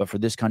 but for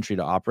this country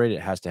to operate,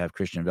 it has to have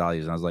Christian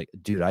values. And I was like,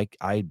 dude,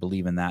 I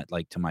believe in that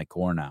like to my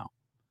core now.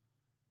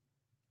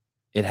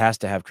 It has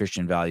to have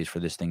Christian values for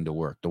this thing to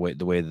work. The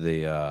way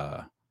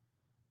the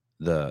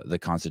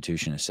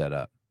Constitution is set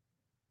up.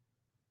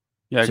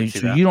 Yeah,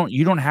 so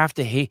you don't have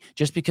to hate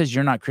just because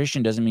you're not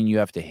Christian doesn't mean you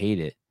have to hate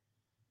it.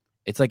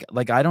 It's like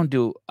I don't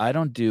do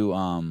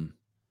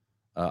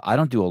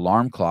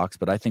alarm clocks,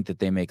 but I think that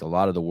they make a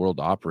lot of the world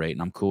operate,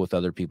 and I'm cool with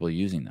other people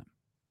using them.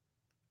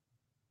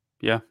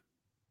 Yeah.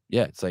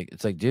 Yeah. It's like,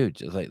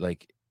 dude, it's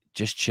like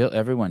just chill.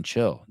 Everyone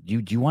chill.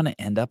 Do you want to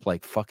end up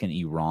like fucking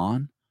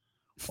Iran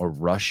or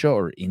Russia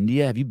or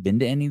India? Have you been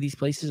to any of these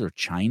places or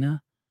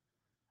China?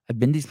 I've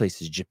been to these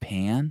places.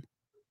 Japan.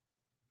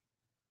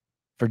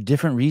 For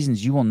different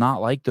reasons, you will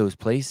not like those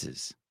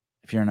places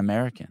if you're an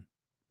American.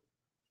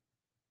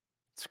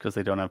 It's because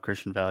they don't have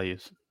Christian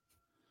values.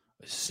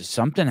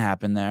 Something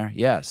happened there.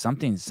 Yeah,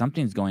 something's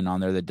going on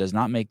there that does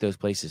not make those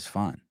places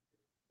fun.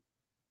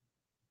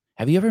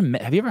 Have you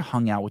ever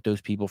hung out with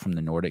those people from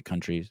the Nordic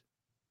countries?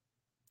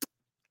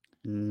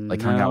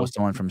 Like hung out with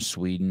someone from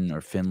Sweden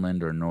or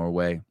Finland or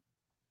Norway?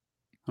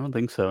 I don't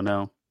think so,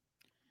 no.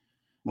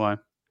 Why?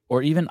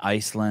 Or even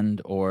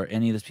Iceland or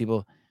any of those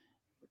people.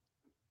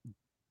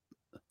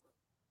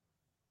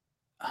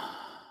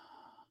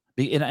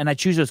 And I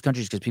choose those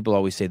countries because people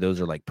always say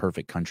those are like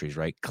perfect countries,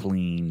 right?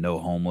 Clean, no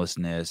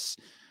homelessness,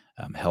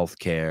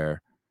 healthcare,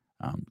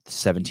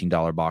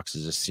 $17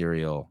 boxes of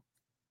cereal.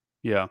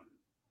 Yeah.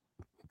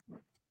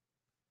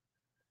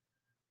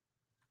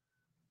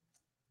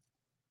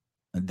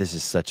 This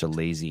is such a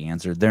lazy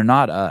answer. They're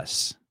not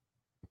us.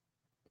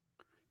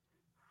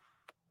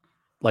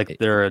 Like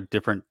they're a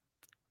different.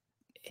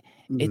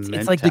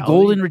 It's like the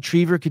golden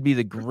retriever could be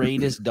the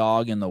greatest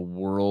dog in the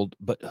world,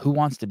 but who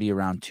wants to be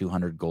around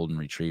 200 golden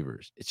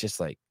retrievers? It's just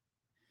like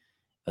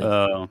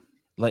at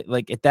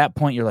that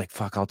point you're like,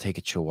 fuck, I'll take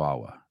a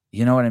Chihuahua.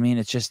 You know what I mean?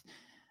 It's just,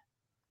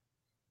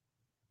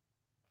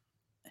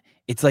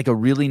 it's like a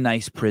really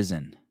nice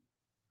prison.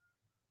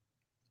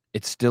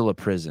 It's still a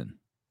prison.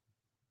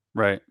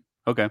 Right.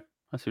 Okay.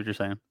 I see what you're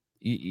saying.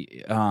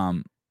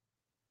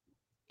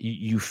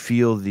 You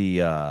feel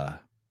the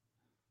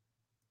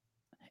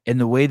and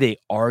the way they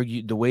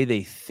argue, the way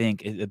they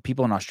think.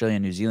 People in Australia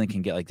and New Zealand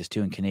can get like this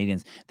too, and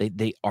Canadians,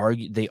 they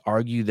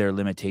argue their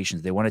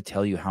limitations. They want to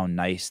tell you how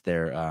nice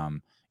their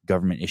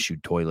government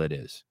issued toilet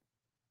is.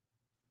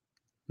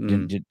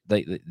 They're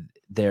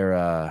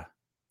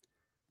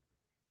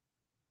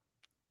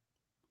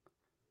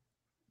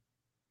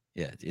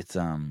yeah, it's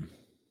man,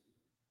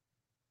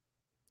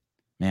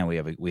 we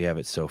have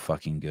it so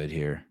fucking good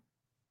here.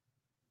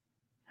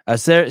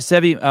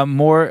 Sebi,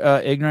 more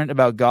ignorant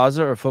about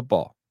Gaza or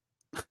football?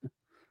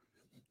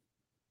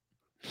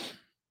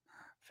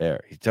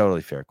 Fair,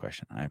 totally fair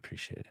question. I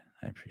appreciate it.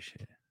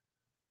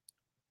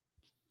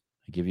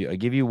 I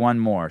give you one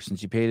more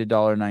since you paid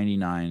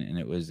 $1.99 and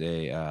it was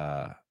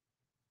a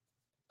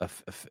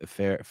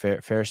fair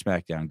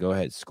smackdown. Go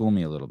ahead, school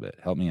me a little bit.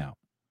 Help me out.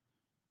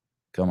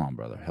 Come on,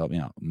 brother, help me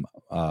out.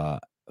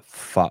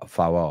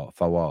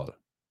 Fawal.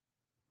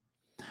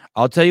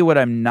 I'll tell you what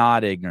I'm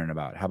not ignorant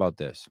about. How about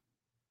this?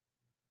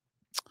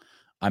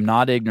 I'm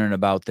not ignorant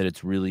about that.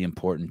 It's really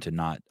important to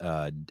not,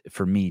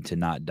 for me to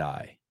not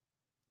die.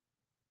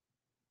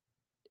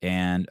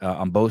 And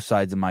on both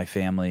sides of my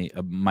family,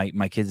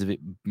 my kids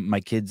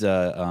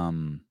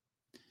on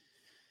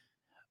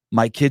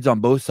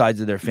both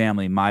sides of their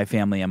family, my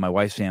family and my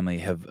wife's family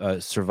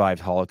have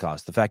survived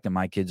Holocaust. The fact that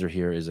my kids are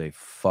here is a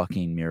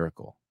fucking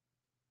miracle.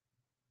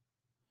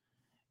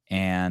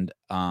 And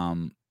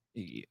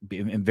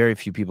very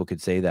few people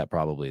could say that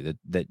probably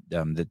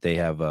that they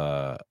have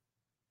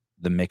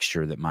the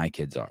mixture that my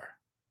kids are,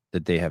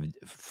 that they have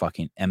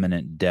fucking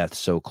imminent death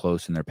so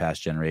close in their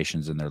past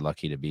generations and they're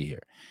lucky to be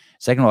here.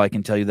 Second of all, I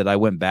can tell you that I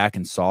went back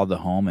and saw the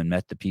home and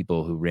met the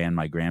people who ran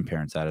my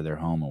grandparents out of their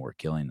home and were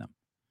killing them,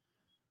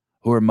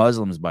 who are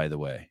Muslims, by the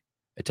way,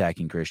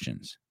 attacking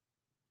Christians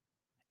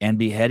and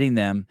beheading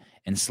them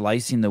and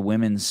slicing the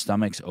women's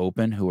stomachs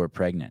open who were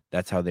pregnant.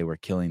 That's how they were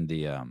killing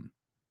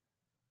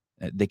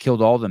they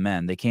killed all the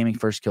men. They came and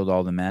first killed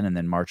all the men and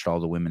then marched all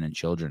the women and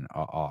children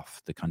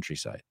off the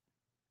countryside.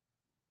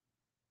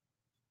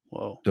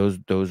 Whoa.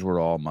 Those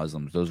were all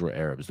Muslims. Those were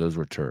Arabs. Those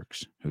were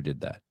Turks who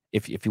did that.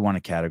 If you want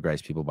to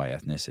categorize people by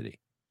ethnicity.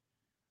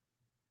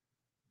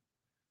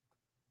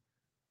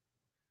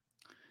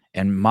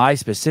 And my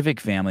specific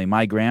family,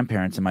 my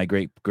grandparents and my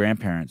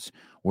great-grandparents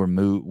were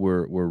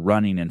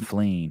running and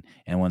fleeing.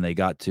 And when they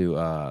got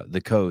to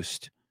the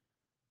coast,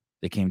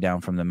 they came down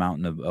from the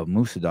mountain of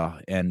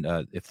Musadah. And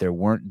if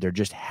there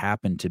just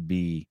happened to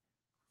be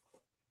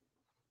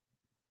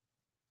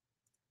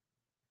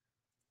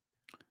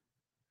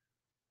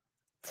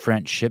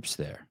French ships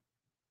there.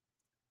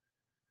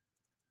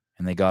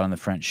 And they got on the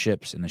French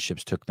ships, and the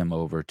ships took them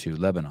over to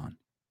Lebanon,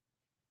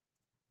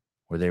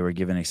 where they were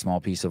given a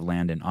small piece of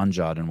land in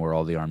Anjad and where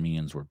all the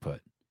Armenians were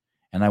put.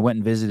 And I went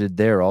and visited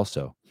there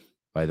also,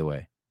 by the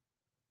way.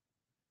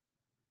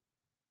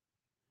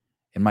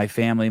 In my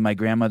family, my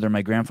grandmother and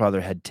my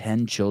grandfather had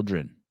 10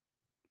 children,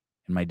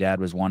 and my dad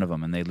was one of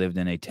them, and they lived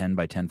in a 10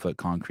 by 10 foot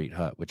concrete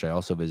hut, which I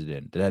also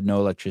visited. That had no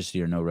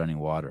electricity or no running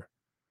water.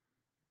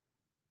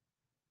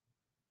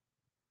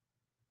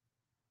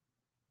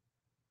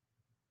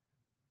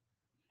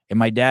 And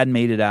my dad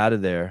made it out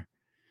of there.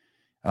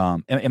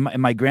 And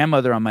my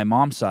grandmother on my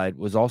mom's side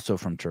was also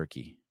from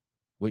Turkey.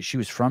 She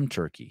was from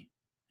Turkey,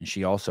 and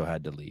she also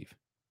had to leave.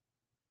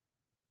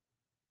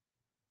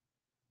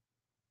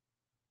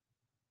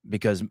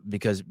 Because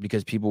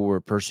people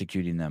were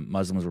persecuting them.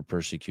 Muslims were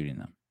persecuting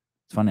them.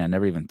 It's funny, I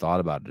never even thought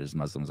about it as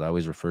Muslims. I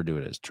always referred to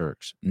it as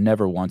Turks.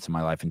 Never once in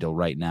my life until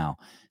right now,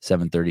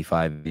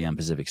 7:35 p.m.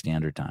 Pacific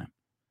Standard Time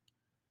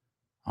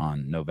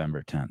on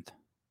November 10th.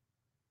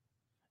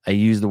 I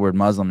use the word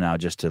Muslim now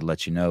just to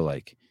let you know,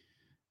 like,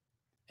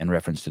 in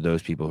reference to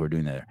those people who are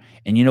doing that.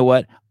 And you know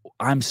what?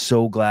 I'm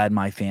so glad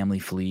my family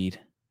fled.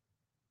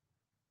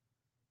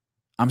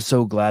 I'm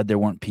so glad there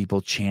weren't people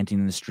chanting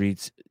in the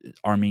streets,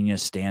 Armenia,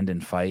 stand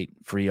and fight,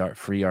 free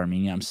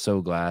Armenia. I'm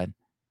so glad.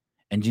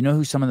 And do you know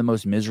who some of the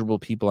most miserable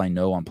people I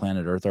know on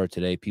planet Earth are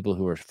today? People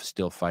who are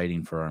still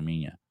fighting for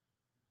Armenia.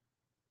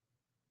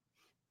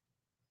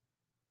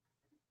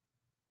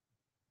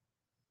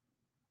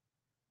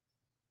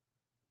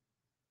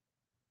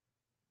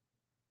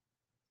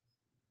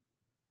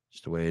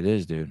 Just the way it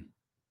is, dude.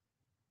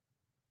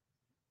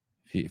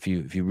 If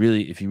you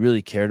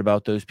really cared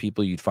about those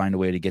people, you'd find a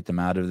way to get them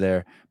out of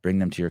there, bring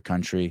them to your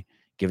country,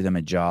 give them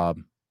a job.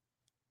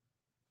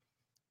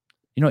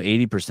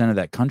 80% of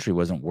that country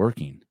wasn't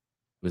working;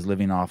 it was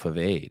living off of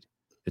aid.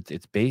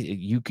 It's basic.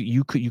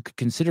 You could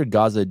consider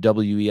Gaza a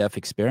WEF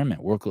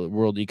experiment,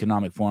 World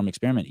Economic Forum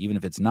experiment. Even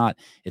if it's not,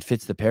 it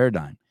fits the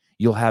paradigm.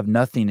 You'll have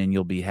nothing and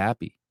you'll be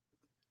happy.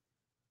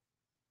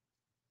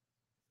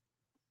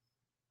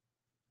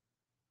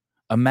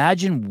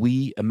 Imagine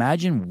we,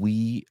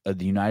 the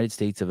United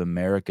States of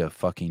America,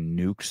 fucking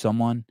nuke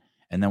someone,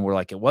 and then we're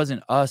like, it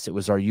wasn't us, it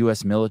was our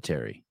U.S.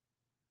 military.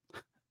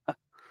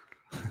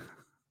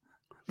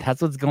 That's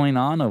what's going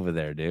on over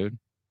there, dude.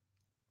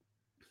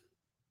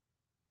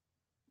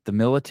 The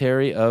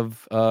military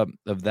of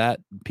that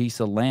piece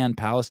of land,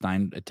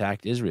 Palestine,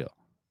 attacked Israel.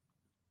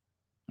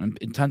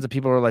 And tons of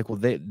people are like, well,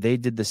 they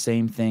did the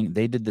same thing.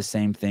 They did the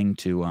same thing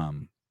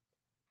to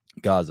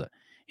Gaza.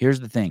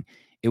 Here's the thing.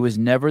 It was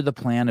never the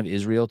plan of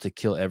Israel to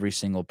kill every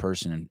single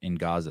person in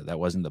Gaza. That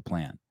wasn't the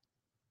plan.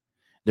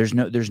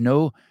 There's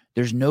no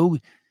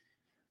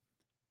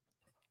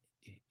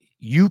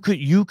you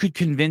could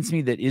convince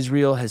me that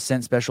Israel has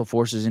sent special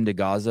forces into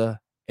Gaza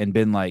and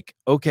been like,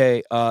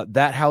 okay,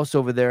 that house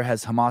over there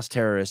has Hamas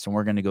terrorists and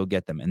we're going to go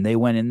get them. And they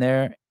went in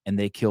there and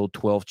they killed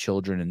 12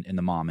 children and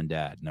the mom and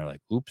dad. And they're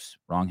like, oops,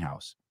 wrong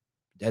house.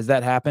 Has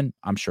that happened?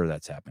 I'm sure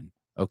that's happened.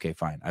 Okay,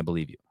 fine. I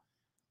believe you.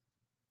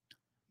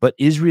 But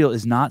Israel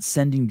is not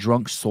sending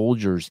drunk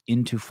soldiers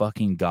into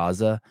fucking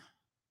Gaza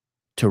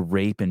to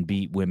rape and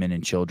beat women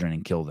and children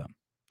and kill them.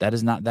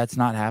 That's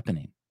not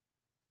happening.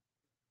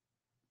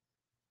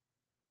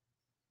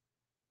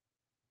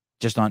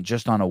 Just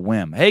on a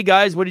whim. Hey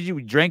guys, what did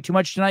you drank too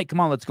much tonight? Come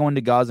on, let's go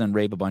into Gaza and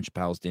rape a bunch of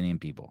Palestinian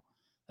people.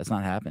 That's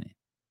not happening.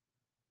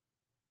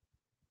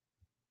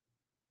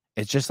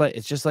 It's just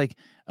like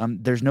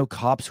there's no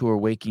cops who are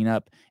waking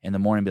up in the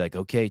morning and be like,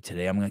 okay,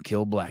 today I'm gonna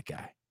kill a black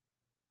guy.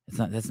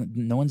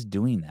 No one's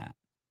doing that.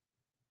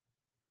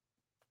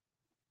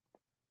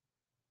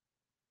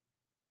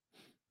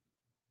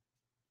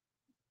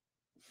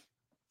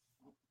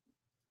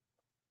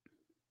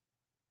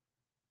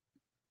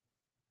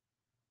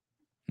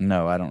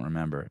 No, I don't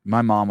remember.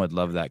 My mom would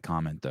love that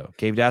comment, though.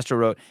 Cave Astro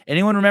wrote,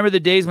 anyone remember the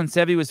days when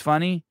Sevi was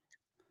funny?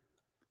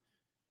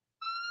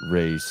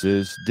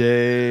 Racist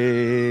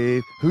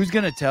Dave. Who's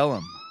going to tell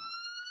him?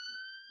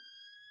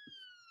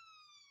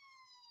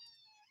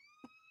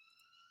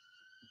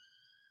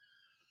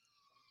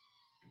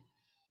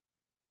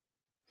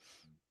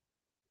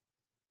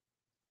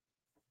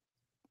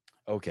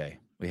 Okay,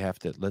 we have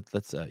to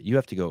let's you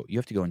have to go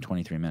in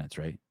 23 minutes,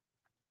 right?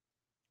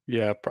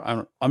 Yeah,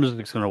 I'm just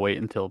going to wait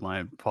until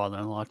my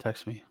father-in-law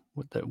texts me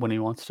when he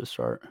wants to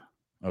start.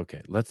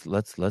 Okay, let's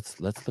look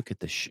at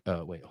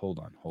the wait, hold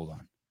on. I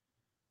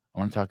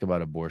want to talk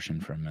about abortion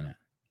for a minute.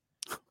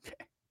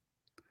 Okay.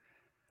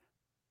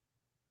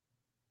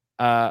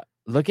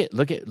 Look at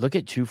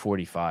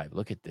 245.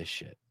 Look at this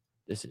shit.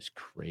 This is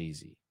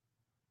crazy.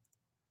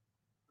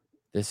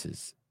 This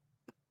is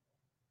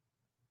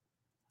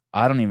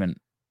I've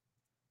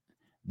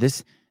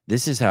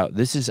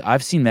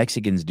seen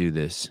Mexicans do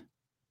this.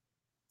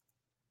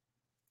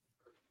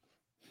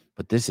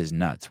 But this is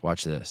nuts.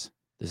 Watch this.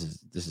 This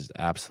is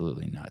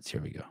absolutely nuts.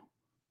 Here we go.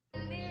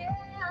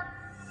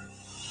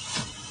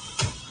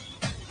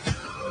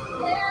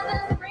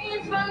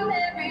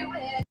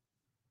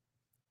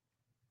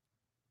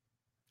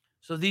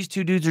 So these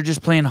two dudes are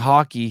just playing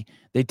hockey.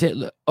 They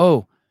don't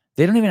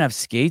even have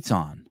skates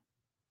on.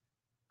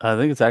 I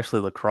think it's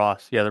actually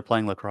lacrosse. Yeah, they're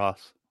playing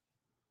lacrosse.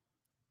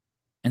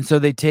 And so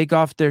they take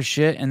off their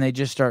shit and they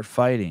just start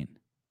fighting.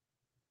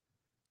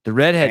 The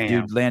redhead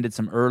dude landed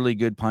some early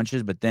good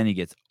punches, but then he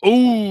gets,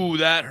 oh,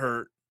 that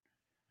hurt.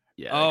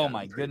 Yeah. Oh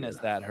my goodness,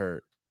 that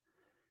hurt.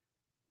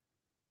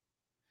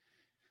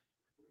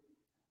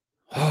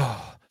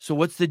 So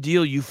what's the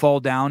deal? You fall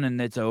down and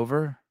it's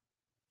over?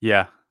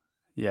 Yeah.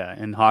 Yeah.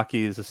 And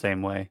hockey is the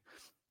same way.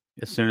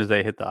 As soon as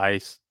they hit the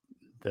ice,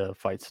 the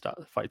fight's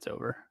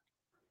over.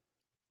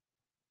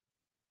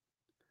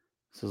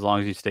 So as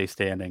long as you stay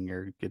standing,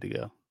 you're good to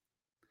go.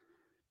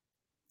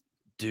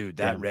 Dude,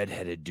 that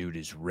redheaded dude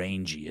is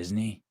rangy, isn't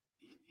he?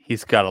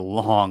 He's got a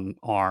long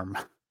arm.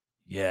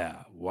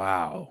 Yeah.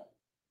 Wow.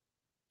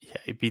 Yeah,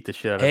 he beat the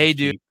shit out of him. Hey,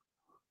 dude,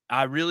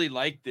 I really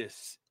like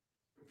this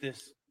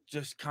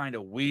just kind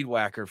of weed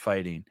whacker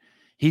fighting.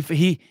 He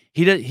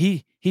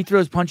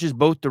throws punches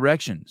both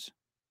directions.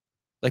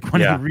 Like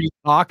when he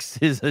recocks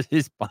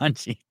his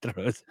punch, he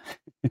throws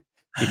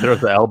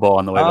the elbow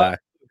on the way back.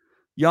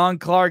 Jan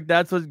Clark,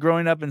 that's what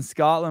growing up in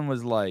Scotland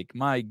was like.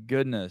 My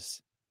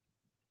goodness.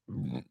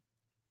 I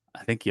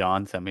think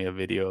Jan sent me a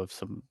video of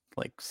some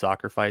like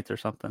soccer fights or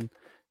something,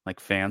 like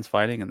fans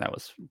fighting, and that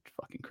was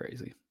fucking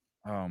crazy.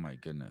 Oh my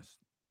goodness.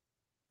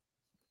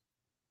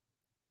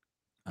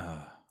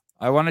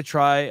 I want to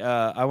try.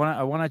 I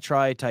want to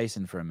try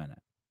Tyson for a minute.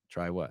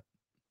 Try what?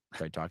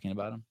 Try talking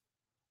about him.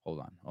 Hold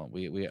on. Oh,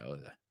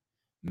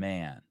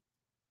 man.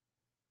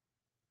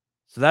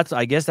 So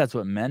I guess that's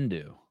what men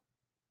do.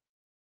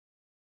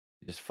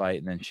 Just fight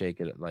and then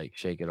shake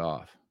it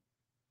off.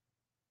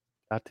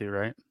 Got to,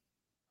 right?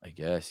 I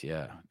guess,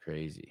 yeah.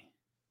 Crazy.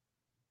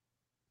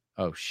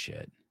 Oh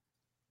shit.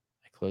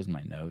 I closed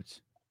my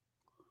notes.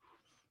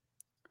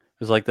 It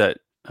was like that.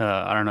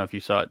 I don't know if you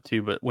saw it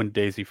too, but when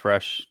Daisy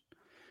Fresh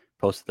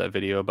posted that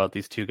video about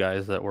these two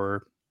guys that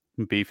were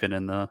beefing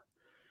in their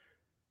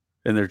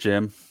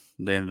gym,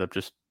 they ended up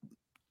just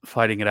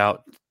fighting it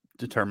out,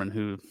 determine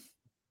who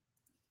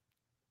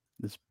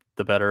is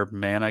the better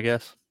man, I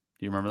guess.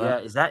 Do you remember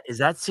that? Yeah, is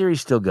that series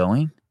still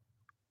going?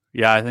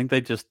 Yeah, I think they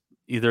just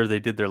either they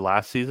did their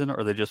last season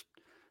or they just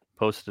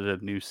posted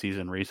a new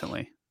season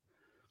recently.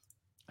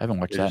 I haven't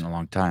watched that in a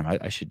long time.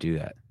 I should do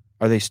that.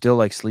 Are they still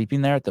like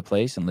sleeping there at the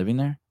place and living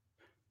there?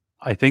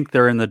 I think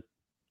they're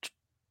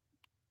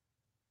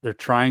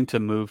trying to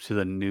move to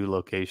the new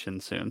location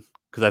soon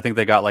because I think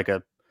they got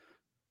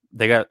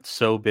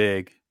so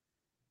big.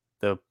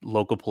 The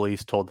local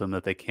police told them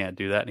that they can't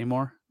do that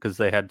anymore because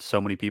they had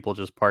so many people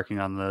just parking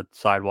on the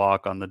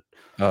sidewalk on the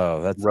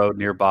road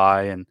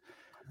nearby, and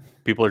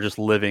people are just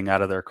living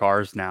out of their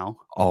cars now.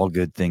 All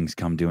good things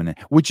come to an end,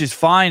 which is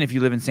fine if you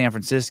live in San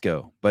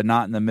Francisco, but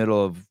not in the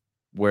middle of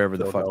wherever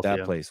the fuck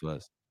that place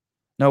was.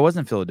 No, it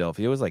wasn't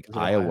Philadelphia. It was like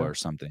Iowa or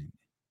something.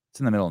 It's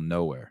in the middle of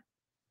nowhere.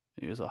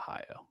 It was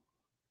Ohio.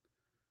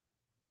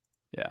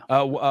 Yeah.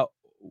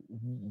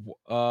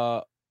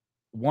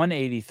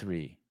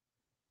 183.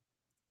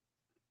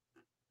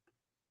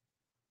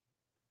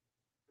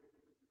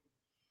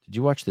 Did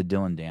you watch the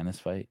Dylan Dennis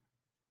fight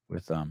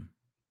with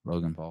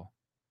Logan Paul?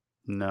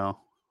 No.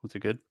 Was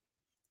it good?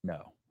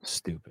 No.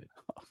 Stupid.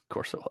 Of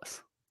course it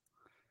was.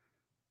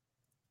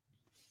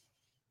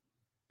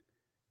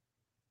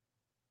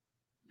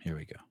 Here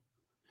we go.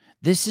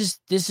 This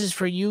is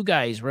for you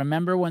guys.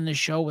 Remember when the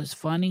show was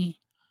funny?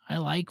 I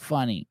like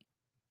funny.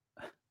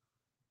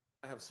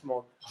 I have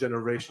small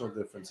generational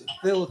differences.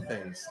 Little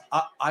things.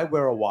 I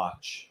wear a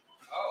watch.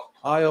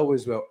 I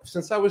always wear.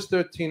 Since I was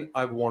 13,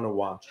 I've worn a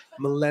watch.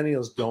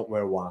 Millennials don't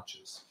wear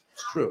watches.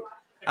 It's true.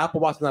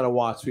 Apple Watch is not a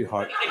watch,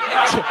 sweetheart.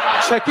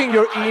 Checking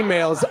your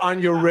emails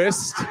on your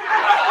wrist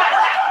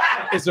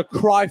is a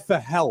cry for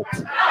help.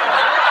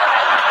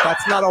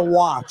 That's not a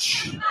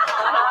watch.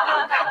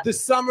 The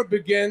summer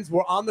begins.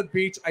 We're on the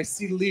beach. I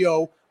see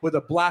Leo with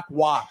a black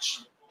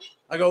watch.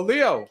 I go,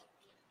 Leo,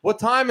 what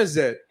time is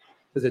it?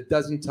 Because it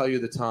doesn't tell you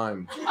the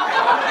time.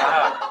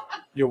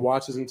 Your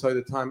watch doesn't tell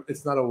you the time.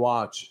 It's not a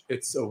watch.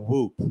 It's a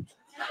Whoop.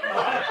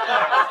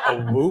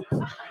 A Whoop?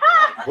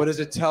 What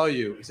does it tell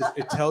you? It says,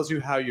 it tells you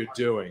how you're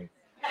doing.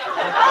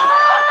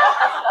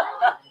 I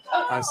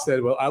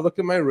said, well, I look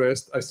at my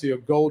wrist. I see a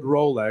gold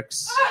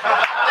Rolex.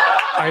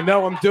 I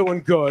know I'm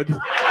doing good.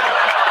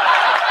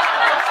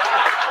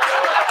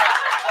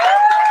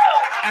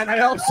 And I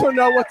also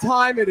know what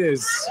time it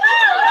is.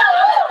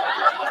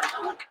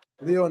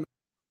 Leo.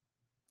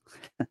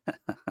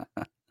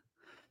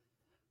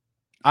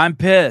 I'm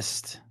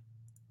pissed.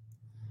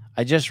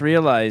 I just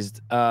realized.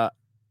 Damn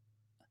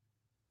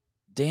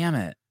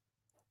it.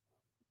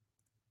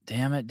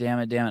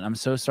 I'm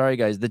so sorry,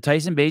 guys. The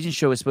Tyson Bagent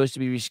show is supposed to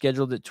be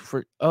rescheduled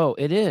for. Oh,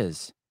 it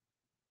is.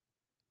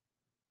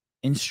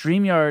 In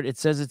StreamYard, it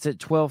says it's at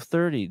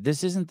 12:30.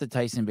 This isn't the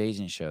Tyson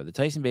Bagent show. The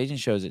Tyson Bagent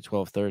show is at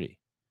 12:30.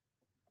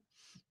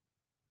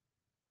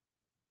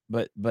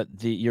 But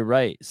you're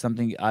right.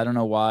 Something, I don't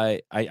know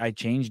why I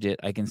changed it.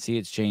 I can see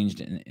it's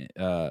changed.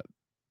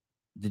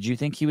 Did you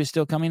think he was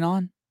still coming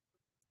on?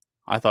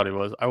 I thought he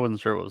was. I wasn't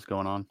sure what was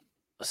going on.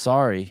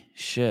 Sorry,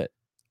 shit.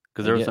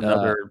 Because there was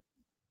another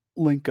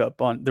link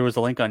up on. There was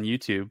a link on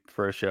YouTube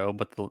for a show,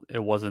 but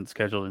it wasn't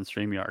scheduled in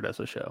StreamYard as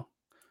a show,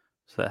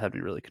 so that had me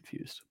really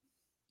confused.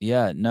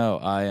 Yeah, no,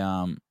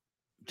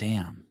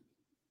 damn.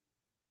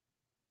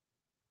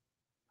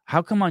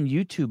 How come on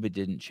YouTube it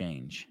didn't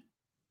change?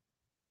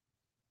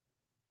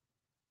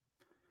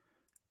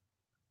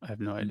 I have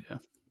no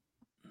idea.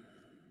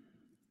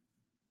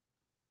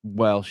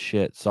 Well,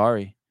 shit.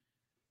 Sorry.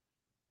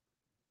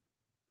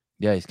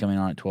 Yeah, he's coming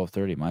on at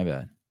 12:30. My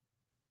bad.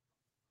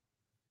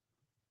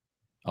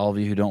 All of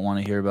you who don't want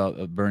to hear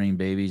about burning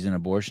babies and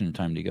abortion,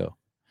 time to go.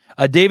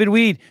 David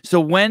Weed. So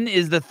when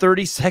is the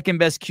 32nd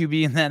best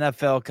QB in the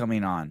NFL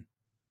coming on?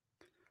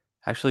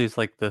 Actually, it's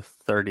like the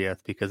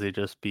 30th because they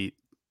just beat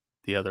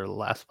the other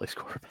last place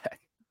quarterback.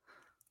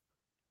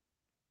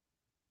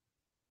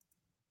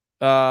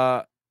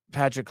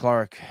 Patrick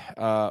Clark.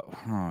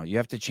 You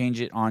have to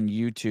change it on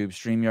YouTube.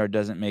 StreamYard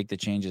doesn't make the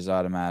changes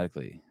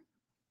automatically.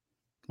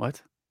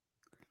 What?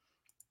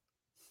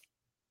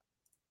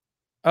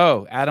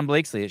 Oh, Adam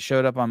Blakesley. It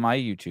showed up on my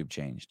YouTube.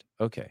 Changed.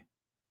 Okay.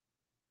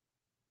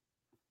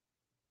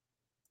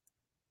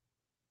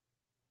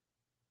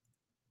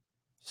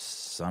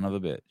 Son of a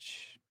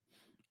bitch.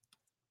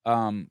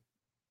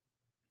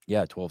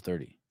 Yeah,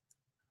 12:30.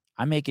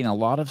 I'm making a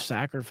lot of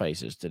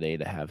sacrifices today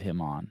to have him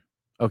on.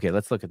 Okay,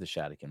 let's look at the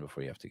Shatican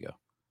before you have to go.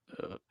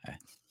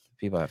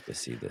 People have to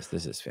see this.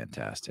 This is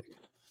fantastic.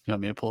 You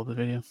want me to pull up the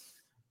video?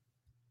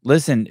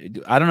 Listen,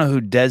 I don't know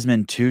who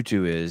Desmond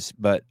Tutu is,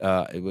 but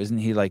wasn't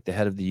he like the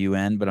head of the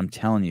UN? But I'm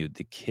telling you,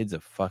 the kid's a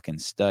fucking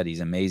stud.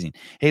 He's amazing.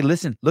 Hey,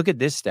 listen, look at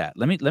this stat.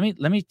 Let me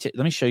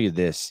show you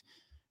this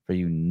for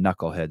you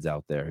knuckleheads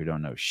out there who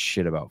don't know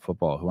shit about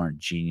football, who aren't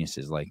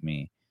geniuses like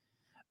me.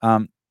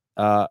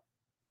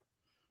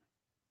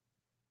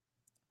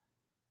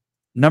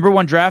 Number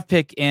 1 draft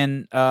pick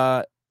in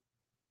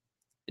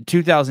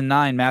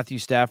 2009, Matthew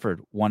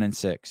Stafford,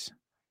 1-6.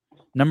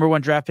 Number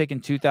 1 draft pick in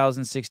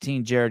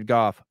 2016, Jared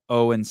Goff,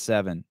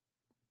 0-7.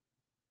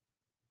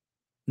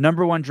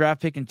 Number 1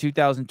 draft pick in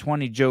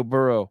 2020, Joe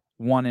Burrow,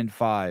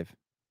 1-5.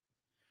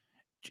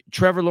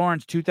 Trevor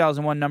Lawrence,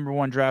 2001 number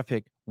 1 draft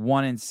pick,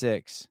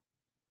 1-6.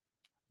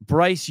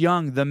 Bryce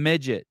Young, the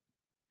midget.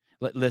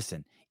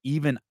 Listen,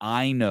 even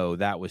I know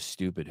that was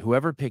stupid.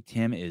 Whoever picked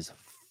him is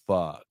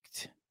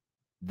fucked.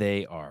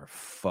 They are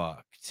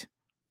fucked.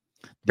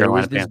 There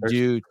was this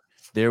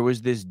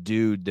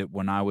dude that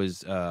when I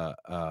was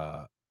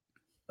I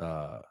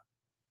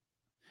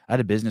had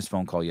a business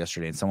phone call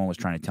yesterday and someone was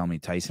trying to tell me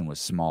Tyson was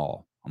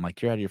small. I'm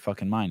like, you're out of your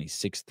fucking mind. He's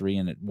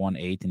 6'3" and at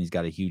 1/8 and he's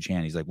got a huge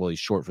hand. He's like, well, he's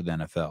short for the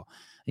NFL.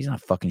 He's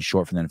not fucking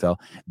short for the NFL.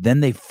 Then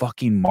they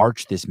fucking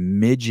marched this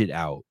midget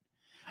out.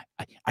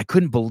 I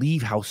couldn't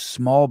believe how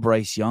small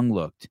Bryce Young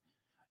looked.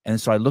 And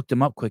so I looked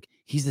him up quick.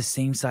 He's the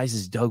same size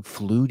as Doug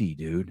Flutie,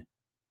 dude.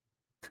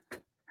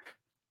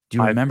 Do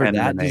you remember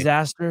that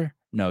disaster?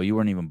 No, you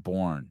weren't even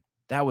born.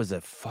 That was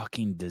a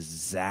fucking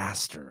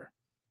disaster.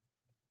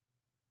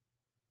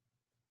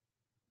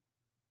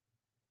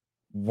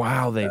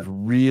 Wow, they've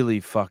really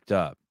fucked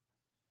up.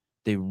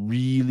 They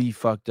really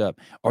fucked up.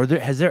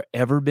 Has there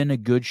ever been a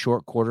good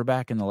short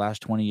quarterback in the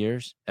last 20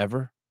 years?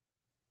 Ever?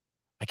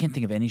 I can't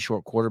think of any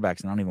short quarterbacks,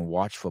 and I don't even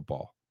watch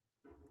football.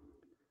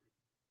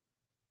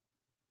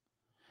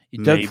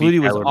 Doug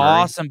Flutie was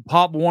awesome.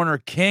 Pop Warner,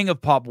 king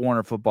of Pop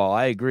Warner football.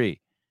 I agree.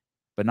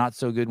 But not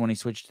so good when he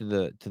switched to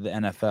the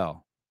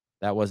NFL.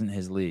 That wasn't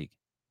his league.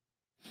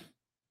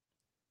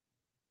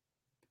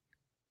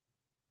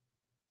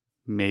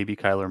 Maybe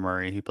Kyler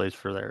Murray. He plays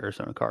for the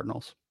Arizona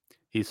Cardinals.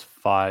 He's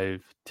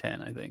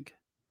 5'10", I think.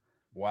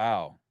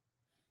 Wow.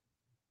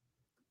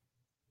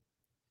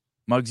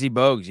 Muggsy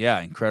Bogues,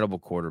 yeah, incredible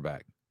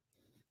quarterback.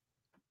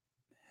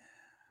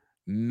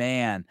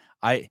 Man,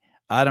 I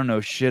don't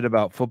know shit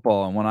about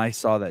football, and when I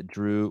saw that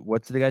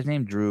what's the guy's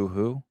name? Drew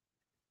who?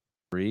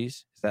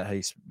 Brees? Is that how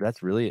you?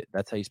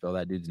 That's how you spell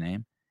that dude's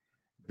name?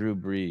 Drew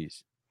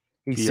Brees.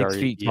 He's 6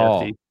 feet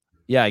tall.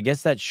 Yeah, I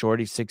guess that's short.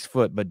 He's 6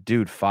 foot, but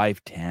dude,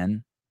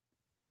 5'10".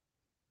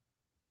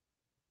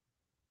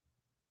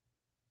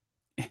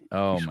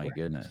 Oh my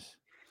goodness.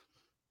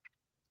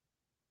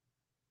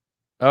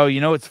 Oh,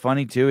 you know what's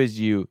funny too is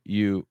you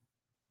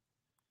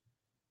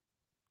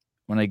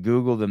when I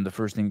Googled him, the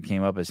first thing that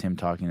came up is him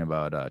talking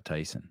about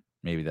Tyson.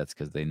 Maybe that's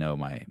because they know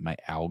my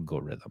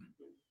algorithm.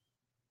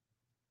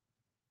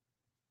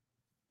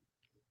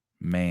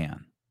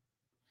 Man.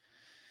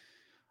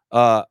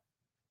 Sevi,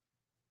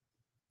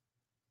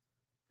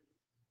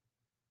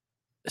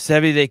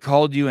 they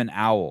called you an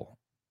owl.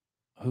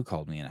 Who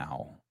called me an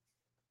owl?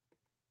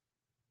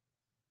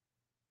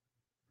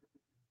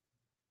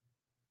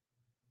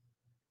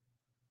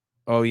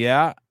 Oh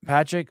yeah,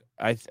 Patrick.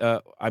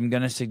 I'm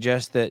gonna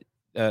suggest that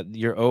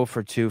you're 0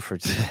 for 2 for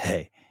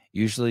today.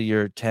 Usually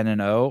you're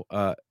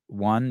 10-0.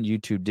 One,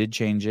 YouTube did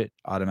change it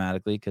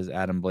automatically because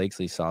Adam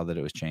Blakesley saw that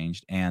it was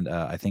changed, and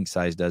I think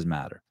size does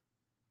matter.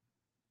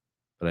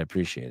 But I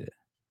appreciate it.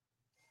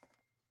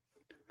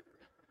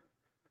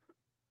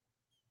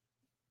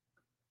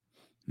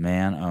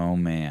 Man, oh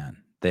man,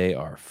 they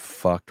are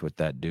fucked with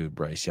that dude,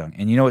 Bryce Young.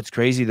 And you know what's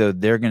crazy though?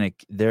 They're gonna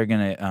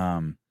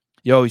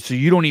yo, so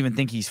you don't even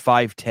think he's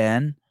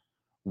 5'10"?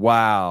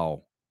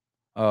 Wow.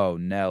 Oh,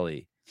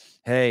 Nelly.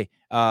 Hey,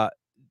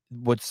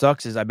 what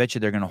sucks is I bet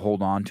you they're gonna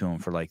hold on to him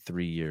for like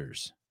 3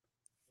 years.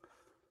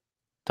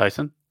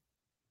 Tyson?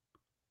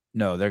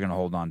 No, they're gonna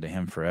hold on to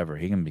him forever.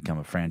 He can become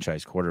a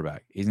franchise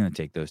quarterback. He's gonna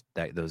take those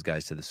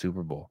guys to the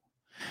Super Bowl.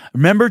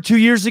 Remember 2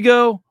 years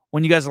ago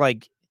when you guys were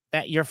like,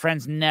 that your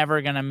friend's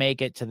never gonna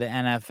make it to the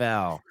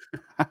NFL.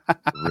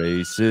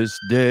 Racist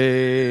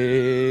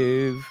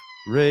Dave.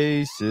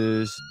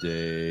 Racist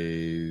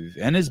Dave.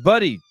 And his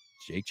buddy,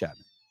 Jake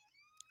Chapman.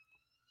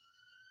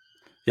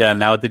 Yeah,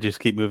 now they just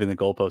keep moving the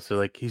goalposts. They're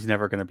like, he's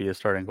never going to be a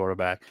starting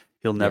quarterback.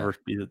 He'll never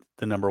be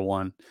the number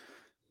one.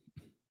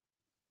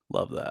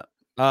 Love that.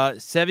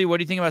 Sevi, what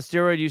do you think about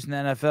steroid use in the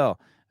NFL?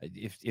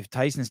 If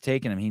Tyson's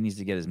taking him, he needs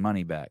to get his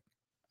money back.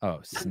 Oh,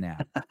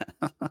 snap.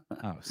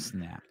 Oh,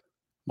 snap.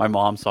 My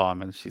mom saw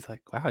him, and she's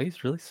like, wow,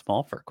 he's really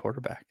small for a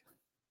quarterback.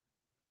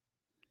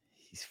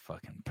 He's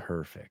fucking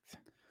perfect.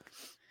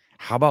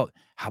 How about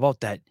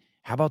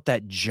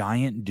that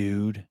giant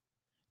dude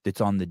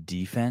that's on the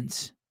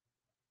defense?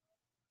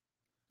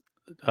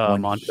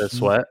 Montez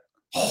Sweat.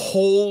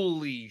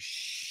 Holy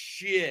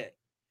shit.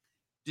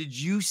 Did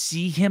you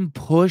see him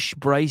push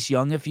Bryce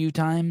Young a few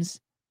times?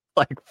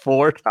 Like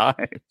 4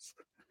 times.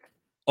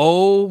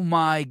 Oh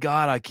my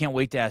God. I can't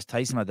wait to ask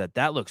Tyson about that.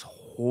 That looks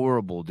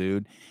horrible,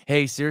 dude.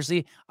 Hey,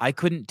 seriously, I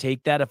couldn't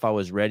take that if I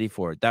was ready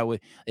for it. That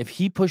would, if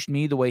he pushed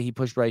me the way he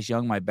pushed Bryce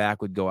Young, my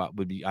back would go out,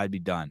 I'd be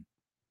done.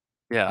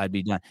 Yeah. I'd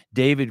be done.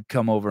 David would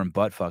come over and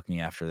butt fuck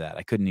me after that.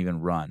 I couldn't even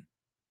run.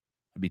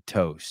 I'd be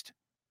toast.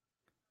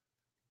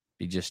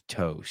 Be just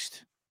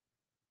toast.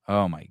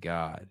 Oh my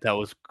God. That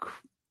was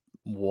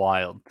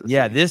wild.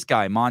 Yeah, see. this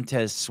guy,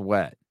 Montez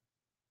Sweat.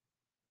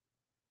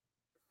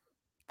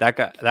 That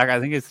guy, I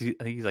think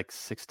he's like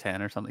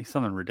 6'10" or something. He's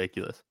something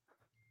ridiculous.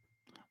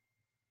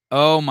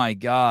 Oh my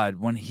God.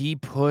 When he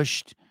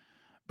pushed,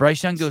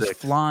 Bryce Young goes 6.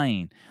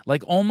 flying.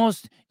 Like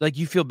almost like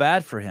you feel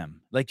bad for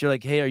him. Like you're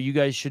like, hey, you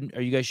guys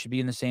should be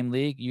in the same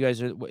league? You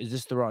guys are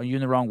you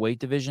in the wrong weight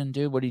division,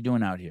 dude? What are you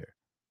doing out here?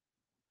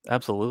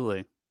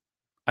 Absolutely.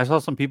 I saw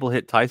some people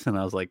hit Tyson.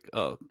 I was like,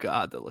 oh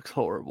God, that looks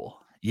horrible.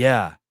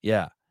 Yeah,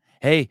 yeah.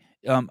 Hey,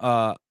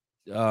 one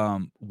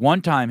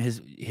time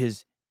he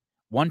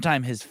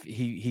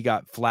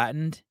got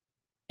flattened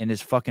and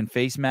his fucking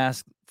face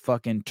mask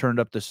fucking turned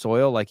up the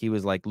soil like he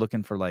was like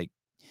looking for like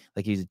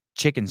he's a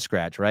chicken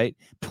scratch, right?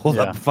 Pulled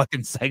up a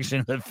fucking section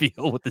of the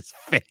field with his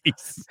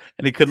face.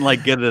 And he couldn't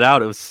like get it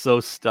out. It was so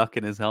stuck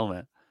in his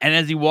helmet. And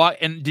as he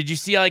walked, and did you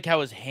see like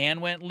how his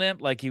hand went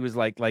limp? Like he was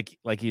like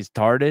he's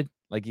tarded,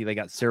 like he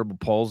got cerebral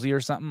palsy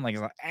or something. Like,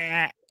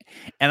 ah.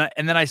 And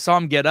then I saw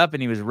him get up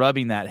and he was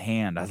rubbing that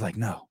hand. I was like,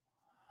 no.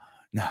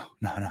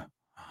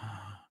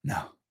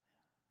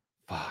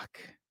 Fuck.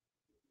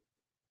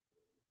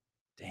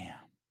 Damn.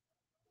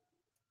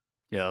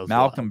 Yeah,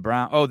 Malcolm wild.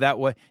 Brown. Oh, that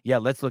way. Yeah,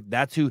 let's look.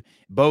 That's who.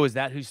 Bo, is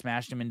that who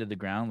smashed him into the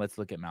ground? Let's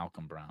look at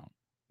Malcolm Brown.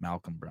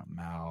 Malcolm Brown.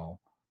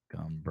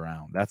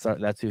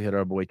 That's who hit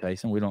our boy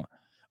Tyson. We don't.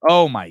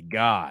 Oh my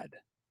God.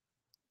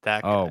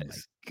 That oh guy's... my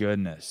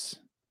goodness.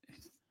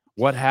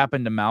 What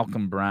happened to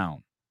Malcolm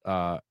Brown?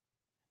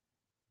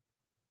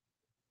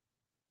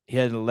 He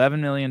had an $11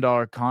 million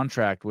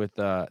contract with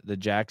the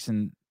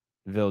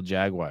Jacksonville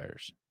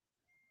Jaguars.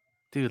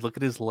 Dude, look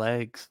at his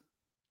legs.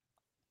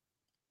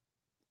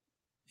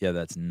 Yeah,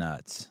 that's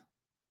nuts.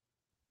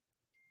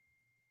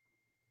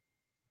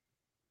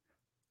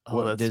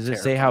 Oh, that's does it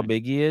say how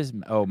big he is?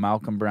 Oh,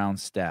 Malcolm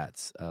Brown's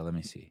stats. Let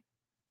me see.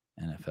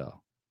 NFL.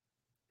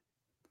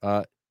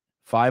 5'11",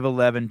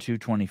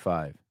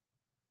 225.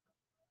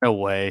 No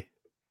way.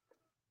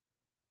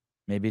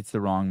 Maybe it's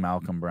the wrong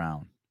Malcolm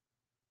Brown.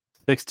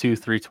 6'2",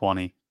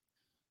 320.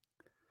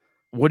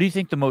 What do you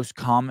think the most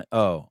common?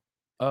 Oh.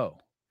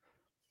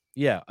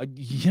 Yeah,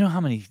 you know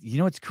how many? You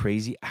know what's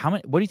crazy?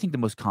 What do you think the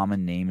most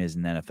common name is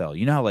in the NFL?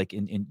 You know how like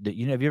have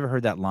you ever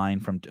heard that line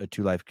from a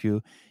 2 Live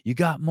Crew? You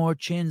got more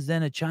chins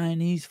than a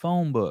Chinese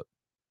phone book,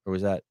 or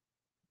was that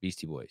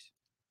Beastie Boys?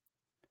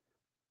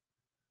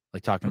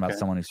 Like talking about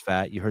someone who's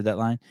fat. You heard that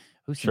line?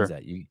 Who sings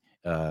that? You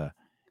got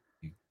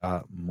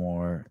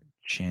more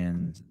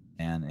chins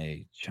than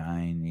a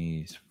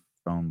Chinese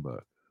phone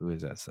book. Who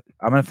is that?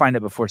 I'm gonna find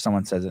it before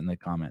someone says it in the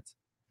comments.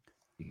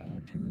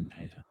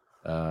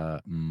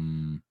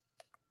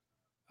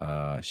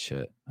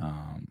 Shit.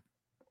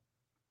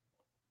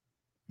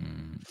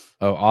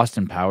 Oh,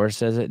 Austin Powers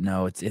says it.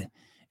 No, is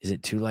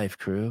it 2 Live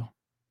Crew?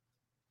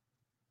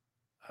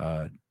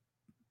 Oh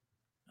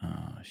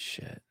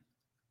shit.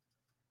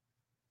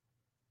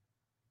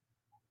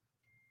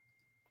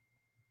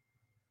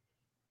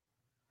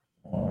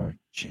 More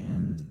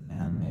chins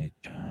than a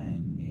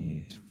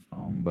Chinese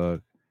phone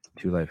book.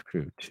 2 Live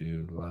Crew.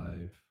 2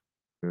 Live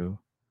Crew.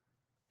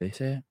 They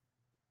say it?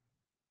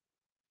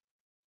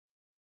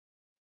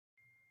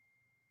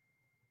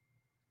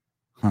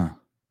 Huh.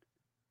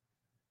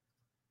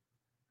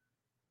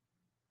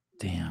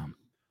 Damn.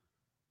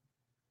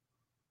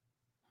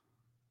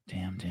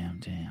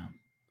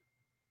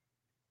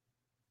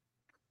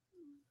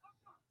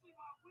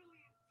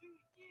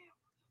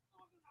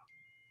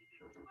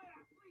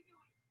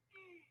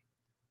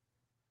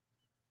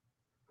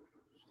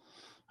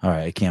 All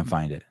right, I can't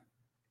find it.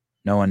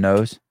 No one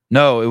knows?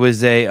 No, it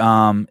was a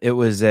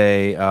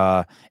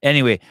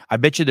anyway, I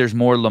bet you there's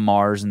more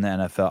Lamars in the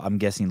NFL. I'm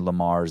guessing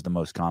Lamar is the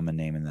most common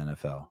name in the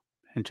NFL.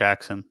 And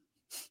Jackson.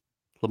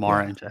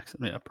 Lamar and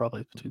Jackson. Yeah,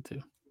 probably between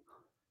two.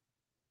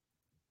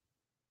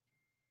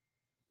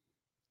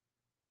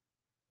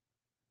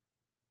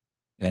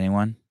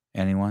 Anyone?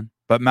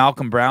 But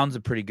Malcolm Brown's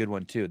a pretty good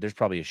one too. There's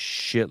probably a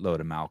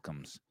shitload of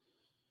Malcolms.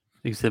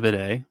 Exhibit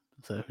A.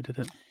 Is that who did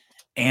it?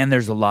 And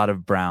there's a lot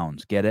of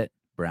Browns. Get it?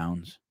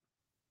 Browns.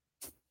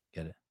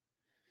 Get it?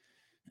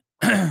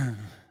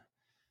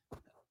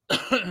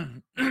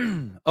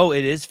 Oh,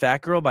 it is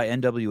Fat Girl by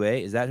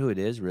NWA. Is that who it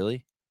is?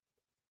 Really?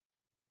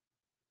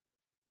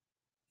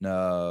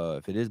 No,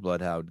 if it is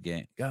Bloodhound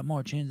Gang, got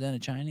more chins than a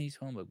Chinese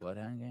phone book.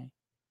 Bloodhound Gang.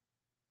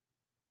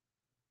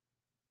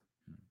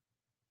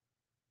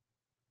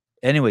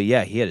 Anyway,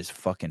 yeah, he had his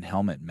fucking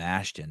helmet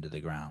mashed into the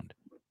ground.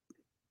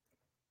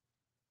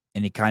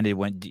 And he kind of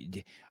went.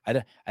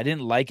 I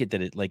didn't like it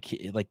that it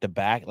like the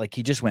back, like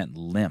he just went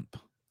limp.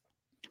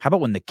 How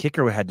about when the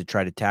kicker had to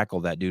try to tackle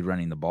that dude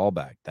running the ball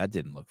back? That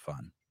didn't look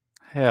fun.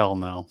 Hell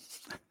no.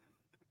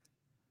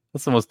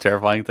 That's the most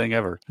terrifying thing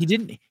ever. He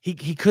didn't.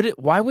 He couldn't.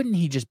 Why wouldn't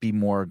he just be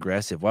more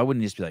aggressive? Why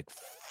wouldn't he just be like,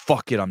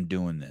 "Fuck it, I'm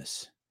doing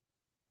this"?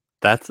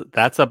 That's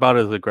about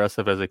as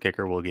aggressive as a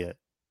kicker will get.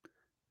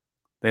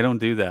 They don't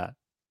do that.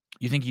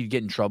 You think you'd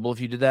get in trouble if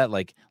you did that?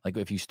 Like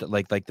if you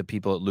like the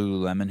people at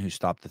Lululemon who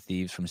stopped the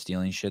thieves from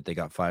stealing shit, they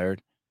got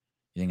fired.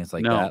 You think it's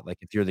like that? Like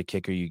if you're the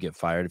kicker, you get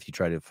fired if you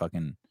try to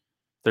fucking.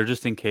 They're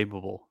just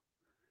incapable.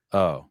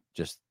 Oh,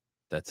 just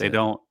that's they it.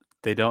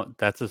 They don't.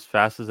 That's as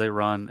fast as they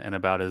run and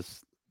about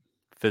as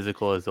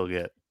physical as they'll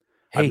get.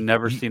 Hey, I've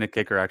never seen a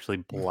kicker actually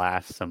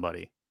blast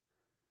somebody.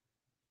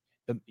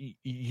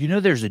 You know,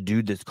 there's a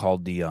dude that's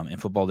called in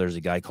football. There's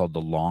a guy called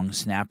the long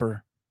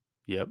snapper.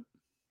 Yep.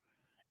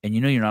 And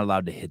you know you're not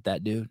allowed to hit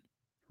that dude.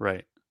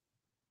 Right.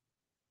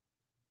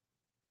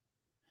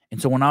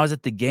 And so when I was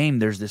at the game,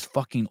 there's this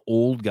fucking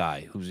old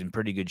guy who's in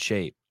pretty good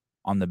shape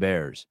on the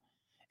Bears.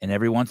 And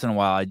every once in a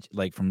while,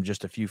 from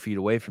just a few feet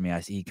away from me, I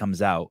see he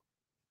comes out.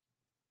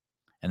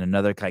 And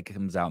another guy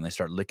comes out and they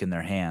start licking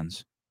their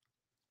hands.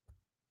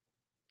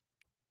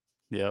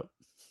 Yep.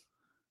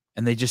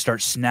 And they just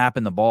start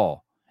snapping the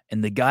ball.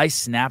 And the guy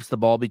snaps the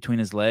ball between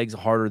his legs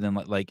harder than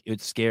like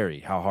it's scary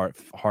how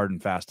hard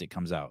and fast it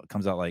comes out. It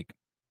comes out like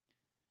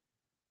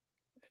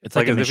it's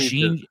like a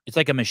machine. It's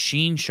like a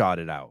machine shot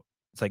it out.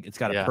 It's like it's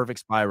got a perfect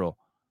spiral.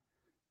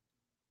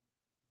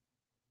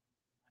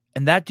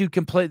 And that dude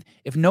can play.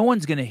 If no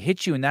one's gonna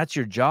hit you and that's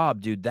your job,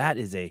 dude,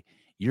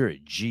 you're a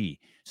G.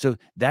 So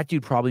that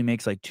dude probably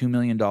makes like $2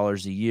 million a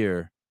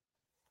year,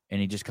 and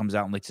he just comes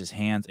out and licks his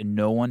hands, and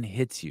no one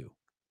hits you.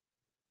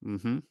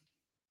 Mm-hmm.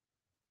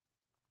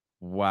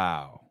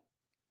 Wow.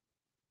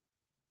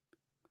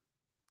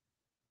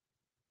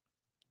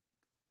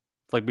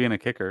 It's like being a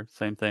kicker,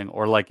 same thing.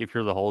 Or like if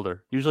you're the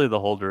holder. Usually the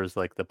holder is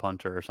like the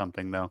punter or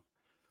something, though.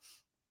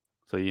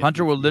 So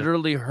punter will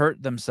literally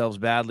hurt themselves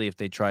badly if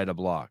they try to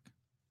block.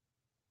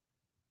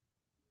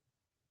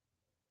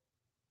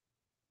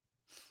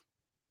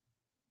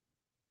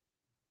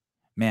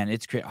 Man,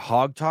 it's great.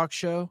 Hog Talk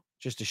show?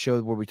 Just a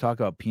show where we talk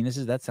about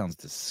penises? That sounds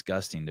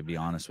disgusting, to be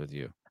honest with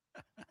you.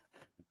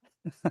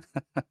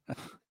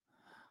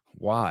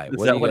 Why?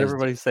 Is that what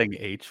everybody's saying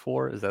H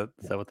for? Is that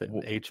what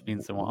the H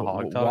means they want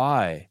hog talk?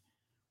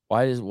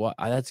 Why?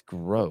 That's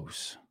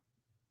gross.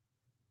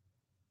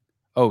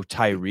 Oh,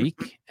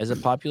 Tyreek as a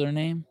popular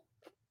name?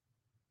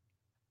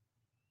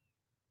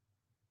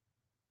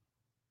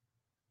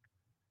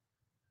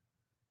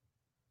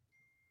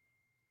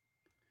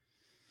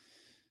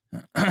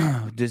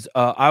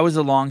 I was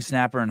a long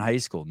snapper in high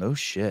school. No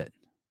shit.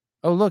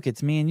 Oh, look,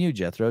 it's me and you,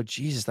 Jethro.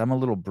 Jesus, I'm a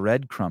little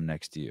breadcrumb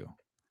next to you.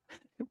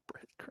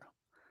 Breadcrumb.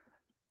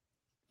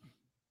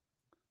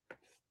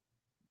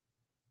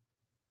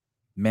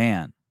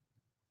 Man.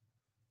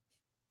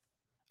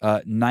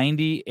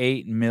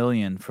 98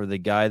 million for the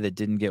guy that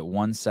didn't get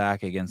one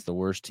sack against the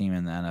worst team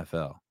in the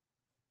NFL.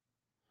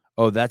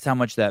 Oh, that's how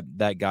much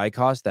that guy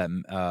cost,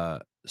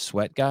 that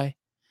Sweat guy?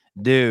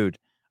 Dude,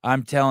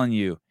 I'm telling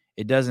you,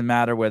 it doesn't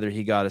matter whether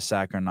he got a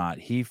sack or not.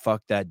 He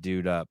fucked that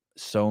dude up.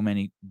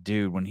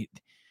 Dude, when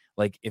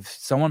if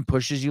someone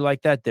pushes you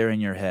like that, they're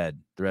in your head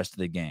the rest of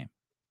the game.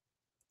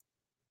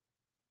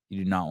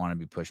 You do not want to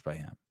be pushed by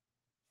him.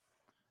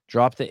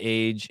 Drop the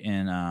age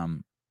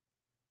and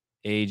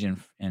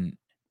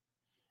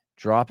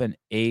drop an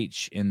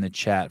H in the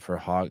chat for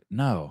hog.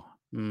 No.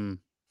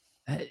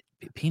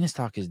 Penis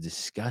talk is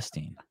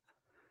disgusting.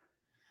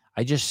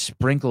 I just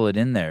sprinkle it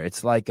in there.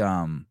 It's like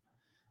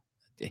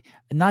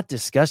not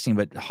disgusting,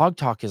 but hog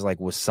talk is like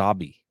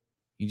wasabi.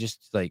 You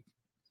just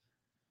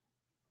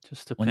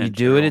when you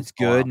do it, it's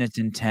good and it's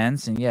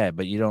intense, and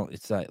but you don't.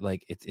 It's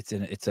like it's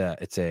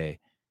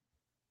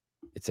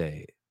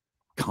a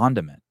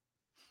condiment.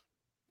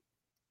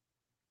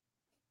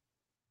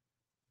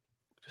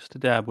 Just a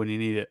dab when you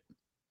need it.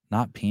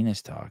 Not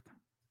penis talk.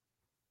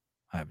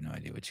 I have no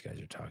idea what you guys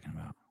are talking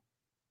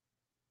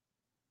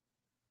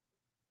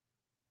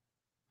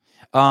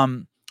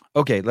about.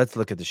 Okay, let's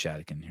look at the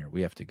Shatican here.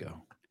 We have to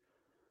go.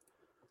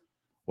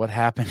 What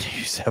happened to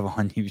you,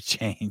 Sevon? You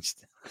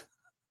changed.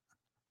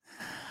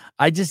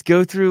 I just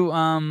go through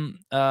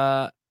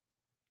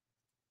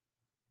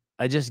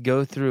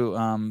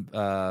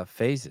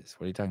phases.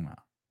 What are you talking about?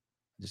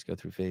 I just go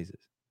through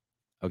phases.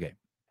 Okay.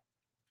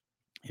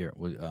 Here,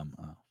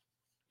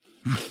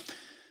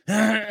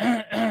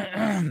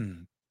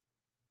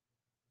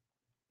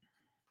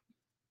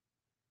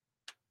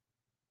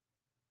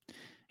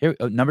 Here,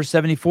 number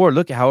 74.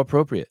 Look at how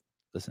appropriate.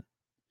 Listen.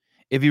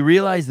 If you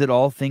realize that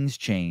all things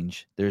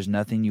change, there's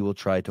nothing you will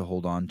try to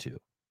hold on to.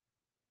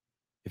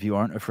 If you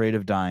aren't afraid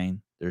of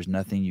dying, there's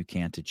nothing you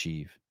can't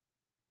achieve.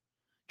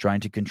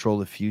 Trying to control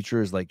the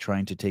future is like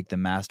trying to take the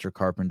master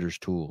carpenter's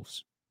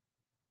tools.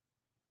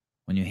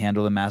 When you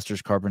handle the master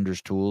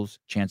carpenter's tools,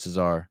 chances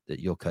are that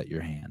you'll cut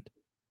your hand.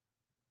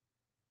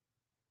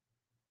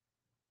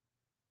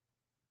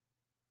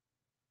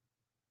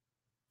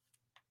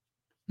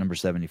 Number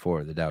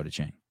 74, the Tao Te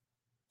Ching.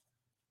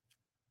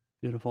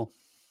 Beautiful.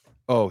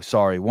 Oh,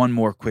 sorry. One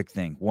more quick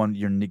thing.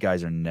 You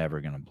guys are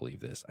never going to believe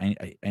this. I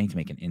need to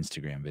make an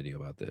Instagram video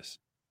about this.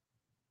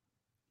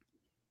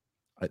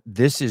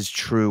 This is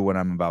true what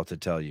I'm about to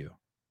tell you.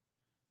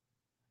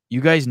 You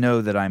guys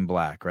know that I'm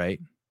black, right?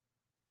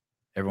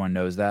 Everyone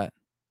knows that.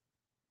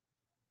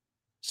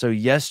 So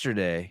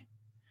yesterday,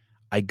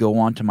 I go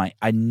on to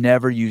I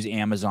never use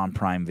Amazon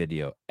Prime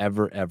Video.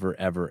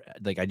 Ever.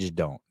 Like, I just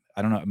don't.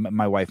 I don't know.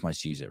 My wife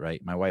must use it,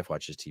 right? My wife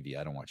watches TV.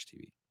 I don't watch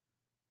TV.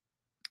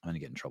 I'm going to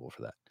get in trouble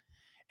for that.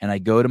 And I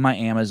go to my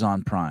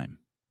Amazon Prime.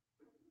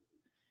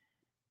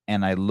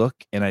 And I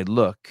look, and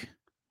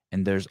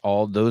those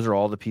are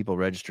all the people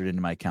registered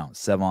into my account.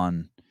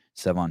 Sevon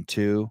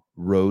 2,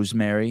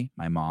 Rosemary,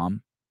 my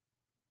mom.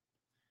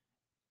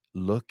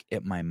 Look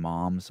at my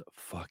mom's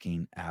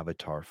fucking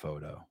avatar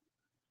photo.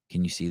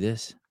 Can you see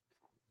this?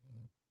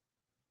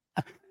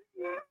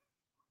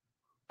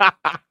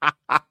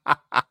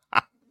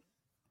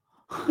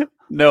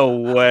 No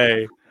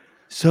way.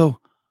 So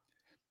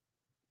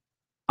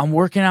I'm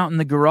working out in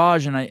the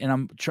garage, and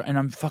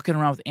I'm fucking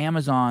around with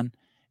Amazon,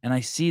 and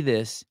I see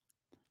this,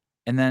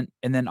 and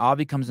then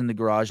Avi comes in the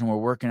garage, and we're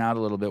working out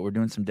a little bit. We're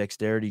doing some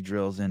dexterity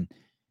drills, and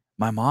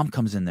my mom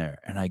comes in there,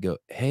 and I go,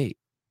 "Hey,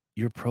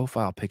 your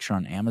profile picture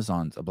on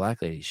Amazon's a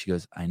black lady." She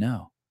goes, "I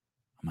know."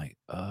 I'm like,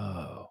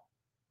 "Oh,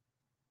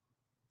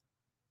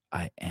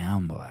 I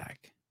am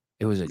black."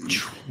 It was a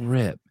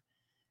trip.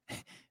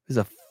 It was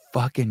a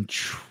fucking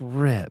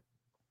trip.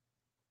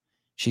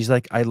 She's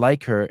like, "I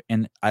like her,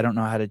 and I don't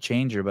know how to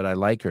change her, but I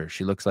like her.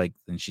 She looks like,"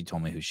 and she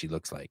told me who she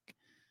looks like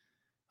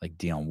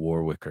Dionne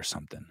Warwick or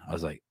something. I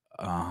was like,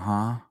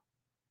 "Uh-huh."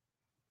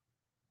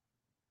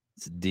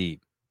 It's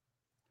deep.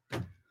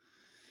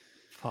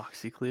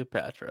 Foxy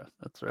Cleopatra.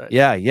 That's right.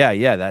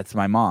 Yeah. That's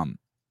my mom.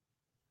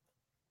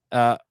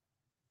 What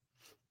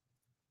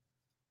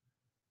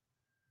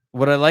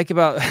I like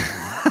about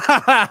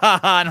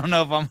I don't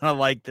know if I'm gonna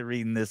like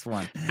reading this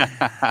one.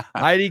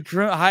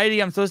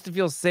 Heidi, I'm supposed to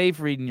feel safe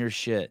reading your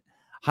shit.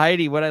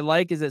 Heidi, what I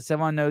like is that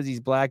someone knows he's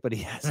black, but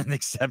he hasn't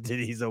accepted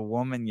he's a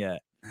woman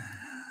yet.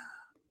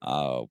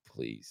 Oh,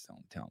 please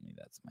don't tell me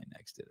that's my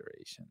next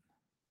iteration.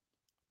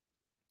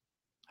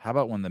 How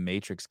about when the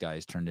Matrix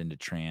guys turned into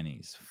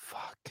trannies?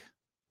 Fuck.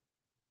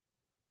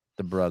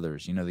 The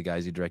brothers, the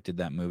guys who directed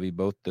that movie,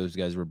 both those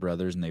guys were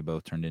brothers, and they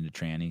both turned into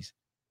trannies.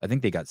 I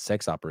think they got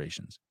sex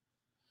operations.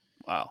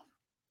 Wow.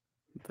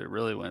 They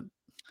really went.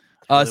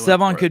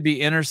 Sevon could be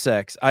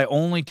intersex. I've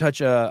only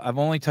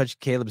touched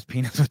Caleb's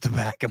penis with the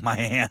back of my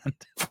hand.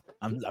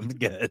 I'm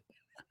good.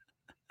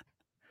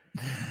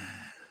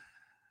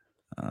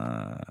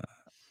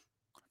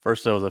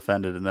 First I was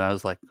offended, and then I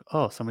was like,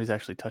 "Oh, somebody's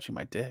actually touching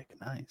my dick.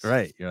 Nice."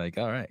 Right. You're like,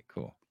 "All right,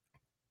 cool."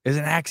 It was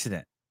an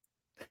accident.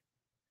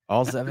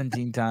 All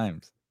 17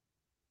 times.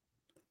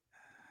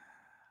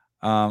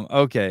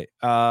 Okay.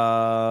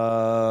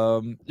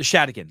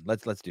 Shatican.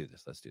 Let's do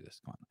this.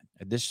 Come on.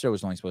 This show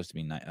is only supposed to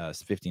be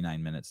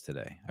 59 minutes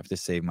today. I have to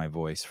save my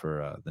voice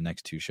for the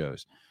next two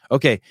shows.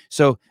 Okay,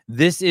 so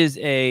this is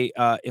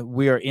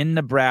we are in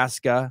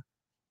Nebraska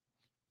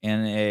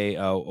in a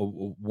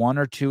 1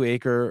 or 2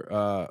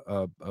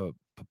 acre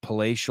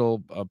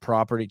palatial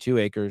property, 2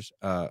 acres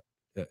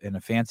in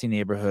a fancy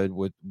neighborhood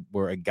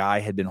where a guy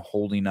had been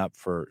holding up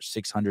for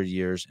 600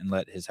 years and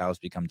let his house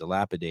become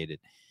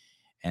dilapidated.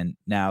 And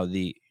now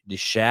the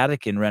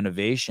Shatican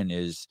renovation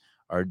is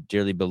our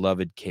dearly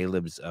beloved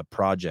Caleb's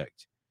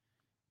project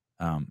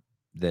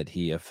that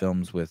he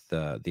films with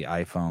the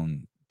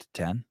iPhone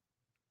 10.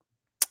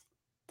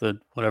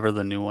 Whatever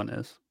the new one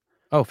is.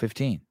 Oh,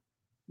 15.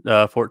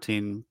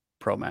 14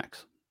 Pro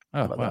Max.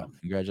 Oh, wow. That?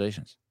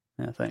 Congratulations.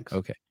 Yeah, thanks.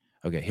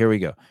 Okay, here we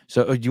go.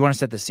 So do you want to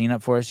set the scene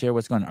up for us here?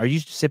 What's going on? Are you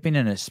sipping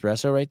an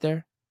espresso right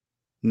there?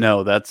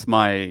 No, that's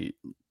my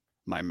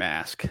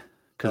mask.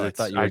 Because I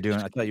thought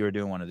you were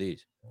doing one of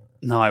these.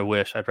 No, I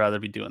wish. I'd rather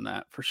be doing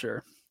that for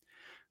sure.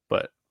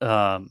 But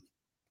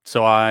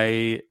so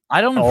I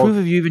don't approve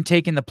of you even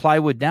taking the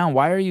plywood down.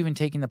 Why are you even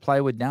taking the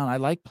plywood down? I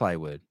like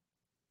plywood.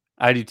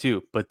 I do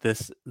too. But you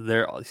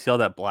see all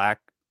that black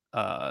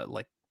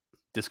like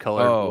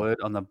discolored wood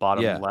on the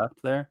bottom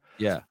left there?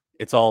 Yeah.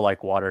 It's all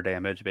like water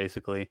damage,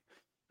 basically.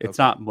 It's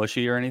not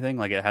mushy or anything.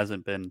 Like, it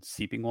hasn't been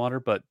seeping water,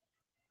 but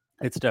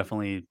it's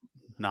definitely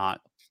not.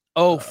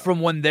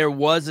 From when there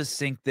was a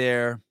sink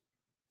there.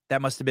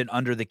 That must have been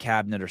under the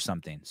cabinet or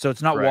something. So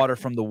it's not water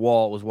from the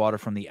wall. It was water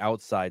from the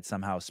outside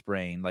somehow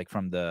spraying, like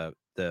from the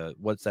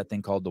what's that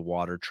thing called? The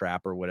water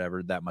trap or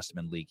whatever. That must have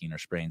been leaking or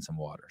spraying some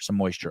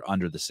moisture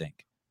under the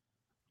sink.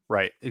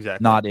 Right,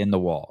 exactly. Not in the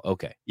wall.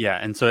 Okay. Yeah,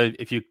 and so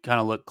if you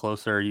kind of look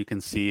closer, you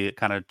can see it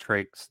kind of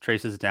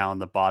traces down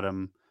the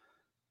bottom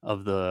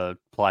of the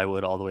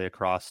plywood all the way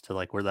across to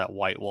like where that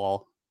white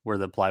wall, where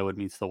the plywood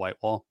meets the white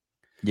wall.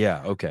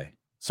 Yeah, okay.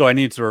 So I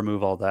need to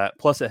remove all that.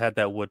 Plus, it had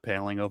that wood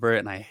paneling over it,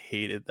 and I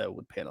hated that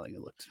wood paneling.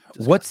 It looked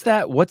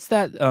disgusting. What's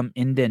that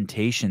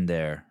indentation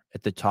there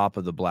at the top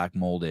of the black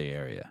moldy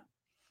area?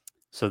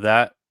 So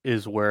that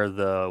is where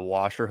the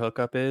washer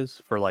hookup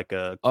is for like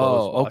a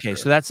clothes washer. Okay.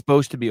 So that's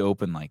supposed to be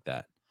open like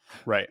that.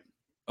 Right.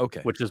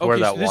 Okay. Which is where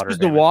that so this water is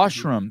the damage-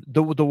 washroom.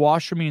 The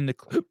washer meaning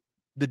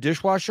the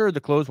dishwasher or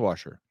the clothes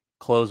washer?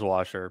 Clothes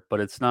washer, but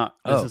it's not.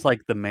 This Oh. is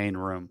like the main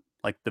room,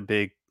 like the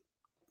big.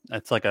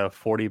 It's like a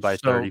 40 by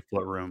 30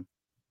 foot room.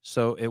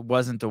 So it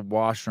wasn't the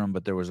washroom,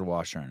 but there was a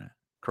washer in it.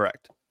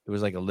 Correct. It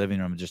was like a living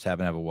room. It just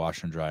happened to have a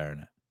washer and dryer in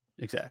it.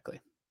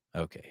 Exactly.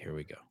 Okay, here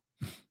we go.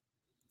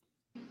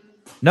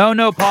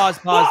 No, pause.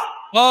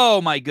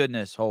 Oh my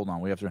goodness! Hold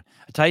on, we have to.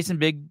 Tyson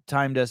big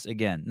timed us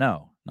again.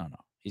 No.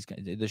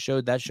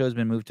 That show's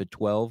been moved to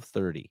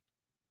 12:30.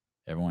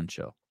 Everyone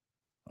chill.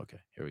 Okay,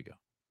 here we go.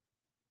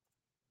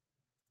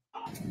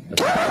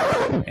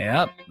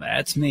 Yep,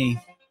 that's me.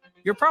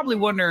 You're probably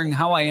wondering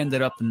how I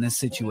ended up in this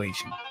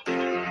situation.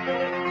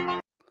 I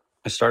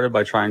started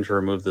by trying to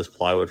remove this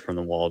plywood from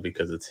the wall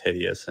because it's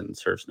hideous and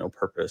serves no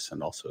purpose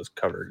and also is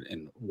covered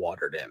in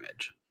water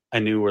damage. I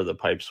knew where the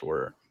pipes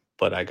were,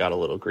 but I got a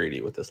little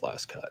greedy with this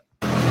last cut.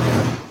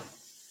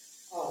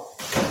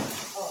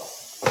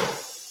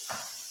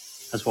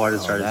 As water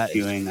started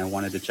spewing, I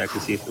wanted to check to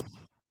see if it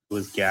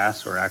was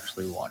gas or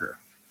actually water.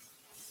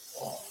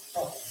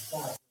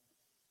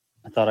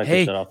 I thought I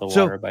could shut off the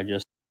water by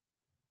just...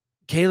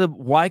 Caleb,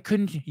 why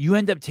couldn't you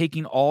end up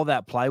taking all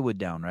that plywood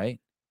down, right?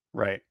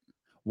 Right.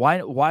 Why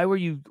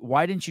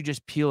didn't you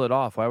just peel it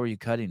off? Why were you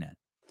cutting it?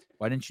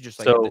 Why didn't you just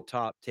at the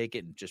top take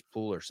it and just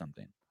pull or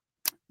something?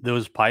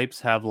 Those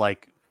pipes have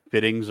like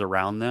fittings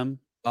around them.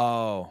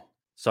 Oh.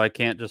 So I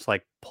can't just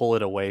like pull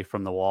it away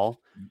from the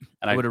wall.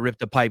 And I would have ripped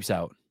the pipes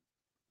out.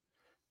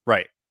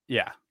 Right.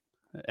 Yeah.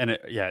 And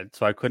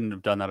so I couldn't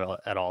have done that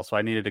at all. So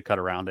I needed to cut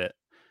around it.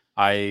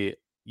 I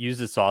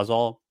used a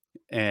Sawzall,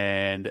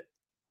 and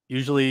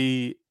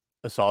usually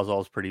a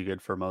Sawzall is pretty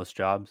good for most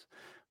jobs.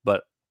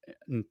 But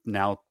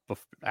now,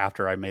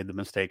 after I made the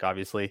mistake,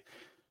 obviously,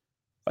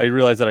 I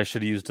realized that I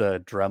should have used a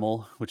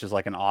Dremel, which is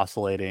like an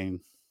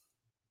oscillating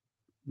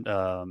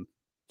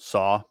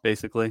saw,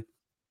 basically.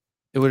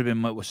 It would have been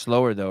much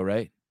slower, though,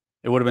 right?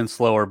 It would have been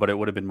slower, but it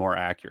would have been more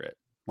accurate.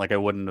 Like I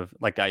wouldn't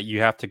have, you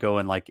have to go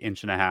in like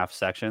 1.5-inch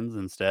sections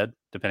instead,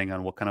 depending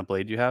on what kind of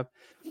blade you have.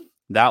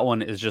 That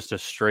one is just a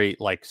straight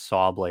like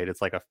saw blade.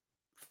 It's like a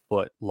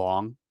foot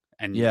long,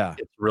 and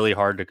it's really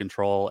hard to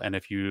control. And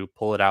if you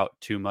pull it out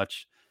too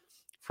much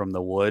from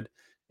the wood,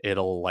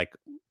 it'll like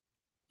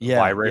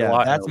vibrate a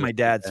lot. That's my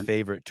dad's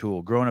favorite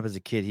tool. Growing up as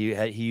a kid,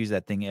 he used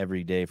that thing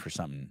every day for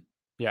something.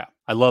 Yeah,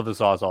 I love the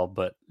Sawzall,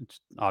 but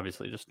it's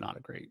obviously just not a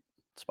great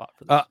spot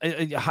for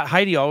this.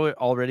 Heidi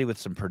already with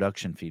some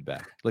production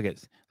feedback. Look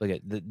at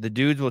the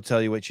dudes will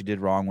tell you what you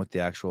did wrong with the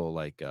actual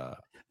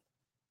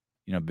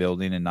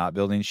building and not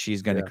building.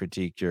 She's going to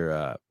critique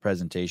your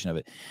presentation of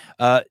it.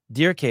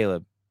 Dear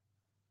Caleb,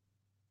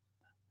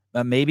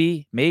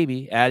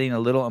 maybe adding a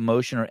little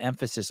emotion or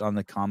emphasis on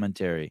the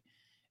commentary.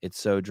 It's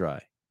so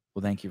dry.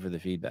 Well, thank you for the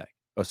feedback.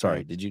 Oh,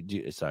 sorry.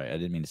 Sorry, I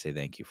didn't mean to say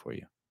thank you for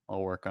you.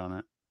 I'll work on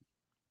it.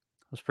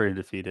 I was pretty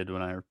defeated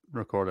when I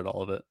recorded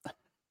all of it.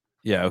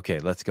 Yeah, okay,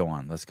 let's go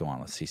on. Let's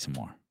see some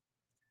more.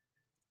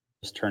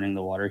 Just turning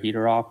the water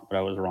heater off, but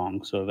I was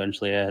wrong. So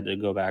eventually I had to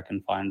go back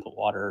and find the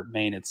water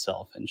main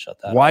itself and shut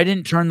that Why off.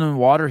 didn't turn the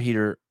water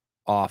heater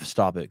off,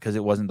 stop it? Because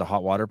it wasn't the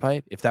hot water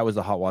pipe? If that was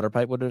the hot water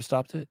pipe, would it have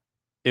stopped it?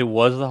 It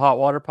was the hot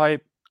water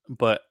pipe,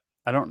 but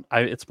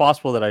it's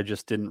possible that I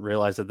just didn't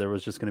realize that there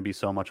was just going to be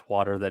so much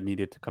water that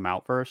needed to come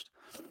out first.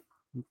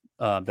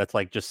 That's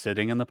like just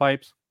sitting in the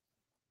pipes.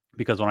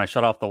 Because when I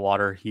shut off the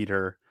water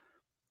heater,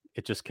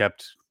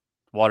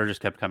 water just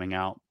kept coming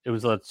out. It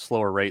was a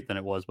slower rate than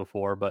it was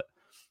before, but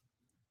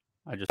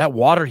that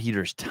water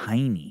heater's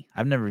tiny.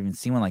 I've never even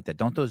seen one like that.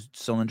 Don't those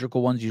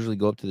cylindrical ones usually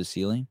go up to the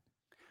ceiling?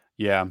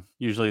 Yeah,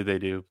 usually they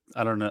do.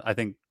 I don't know. I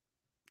think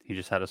he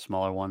just had a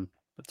smaller one.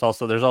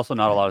 There's also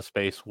not a lot of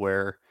space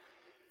where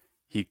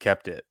he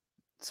kept it.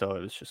 So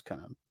it was just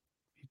kind of,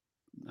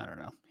 I don't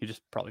know. He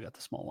just probably got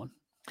the small one.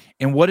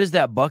 And what is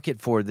that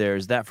bucket for there?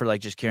 Is that for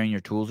like just carrying your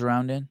tools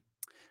around in?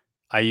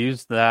 I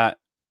used that.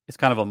 It's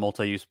kind of a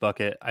multi-use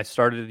bucket. I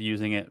started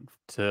using it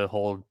to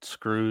hold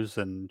screws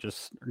and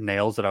just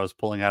nails that I was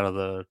pulling out of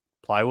the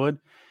plywood.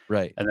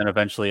 Right. And then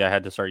eventually I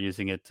had to start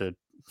using it to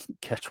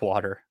catch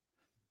water.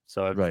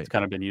 So it's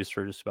kind of been used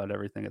for just about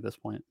everything at this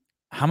point.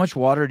 How much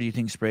water do you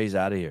think sprays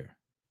out of here?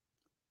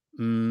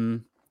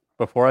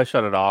 Before I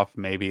shut it off,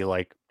 maybe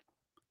like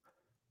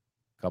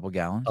a couple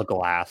gallons? A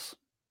glass.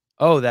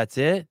 Oh, that's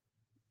it?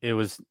 It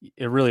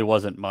really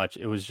wasn't much.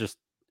 It was just,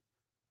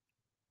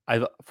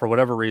 for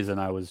whatever reason,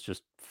 I was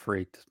just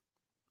freaked.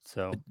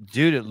 So,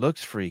 dude, it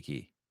looks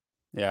freaky.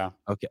 Yeah.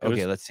 Okay.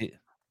 Let's see.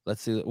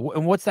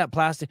 And what's that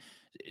plastic?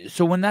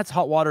 So when that's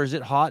hot water, is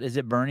it hot? Is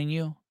it burning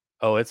you?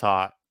 Oh, it's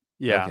hot.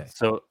 Yeah. Okay.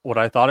 So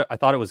I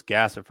thought it was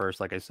gas at first,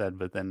 like I said,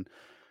 but then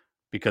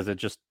because it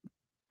just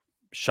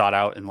shot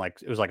out and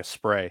it was like a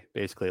spray,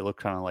 basically, it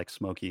looked kind of like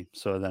smoky.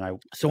 So then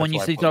So when you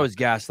say you thought it was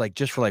gas, like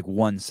just for like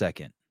 1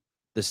 second,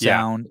 the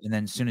sound, and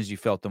then as soon as you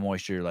felt the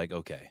moisture, you're like,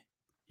 okay.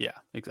 Yeah,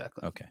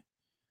 exactly. Okay.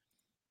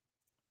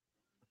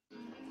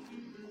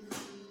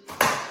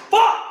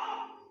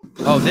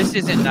 Oh, this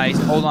isn't nice.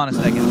 Hold on a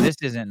second. This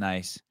isn't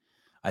nice.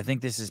 I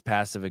think this is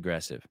passive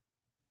aggressive.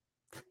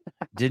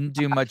 Didn't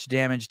do much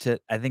damage to.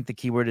 I think the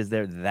keyword is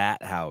there.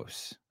 That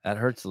house that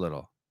hurts a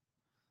little.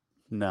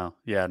 No,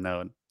 yeah,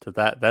 no.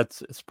 To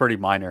it's pretty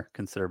minor,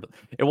 considerably.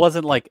 It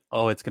wasn't like,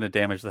 oh, it's going to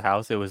damage the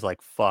house. It was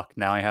like, fuck.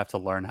 Now I have to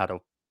learn how to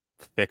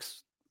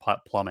fix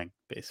plumbing,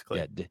 basically.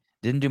 Yeah,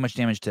 didn't do much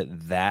damage to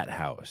that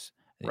house.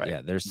 Right.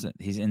 Yeah,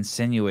 he's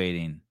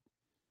insinuating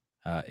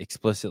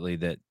explicitly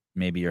that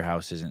maybe your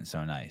house isn't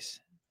so nice.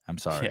 I'm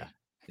sorry. Yeah,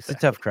 it's a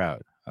tough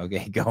crowd.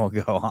 Okay, go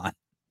on.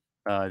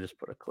 I just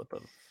put a clip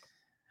of.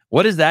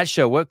 What is that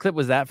show? What clip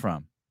was that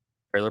from?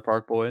 Trailer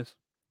Park Boys.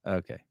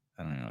 Okay,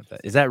 I don't know what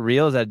that is. That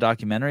real? Is that a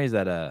documentary? Is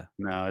that a?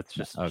 No, it's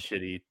just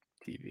shitty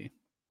TV.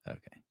 Okay.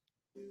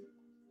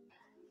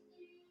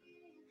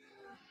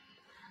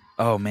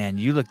 Oh man,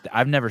 you look.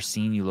 I've never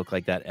seen you look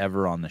like that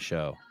ever on the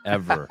show.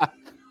 Ever.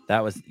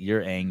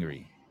 You're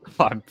angry.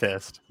 I'm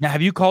pissed. Now,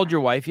 have you called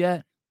your wife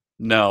yet?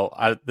 No,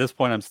 at this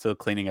point, I'm still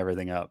cleaning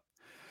everything up.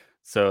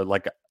 So,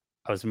 like,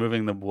 I was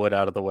moving the wood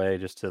out of the way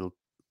just to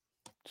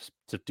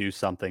do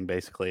something,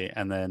 basically.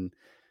 And then,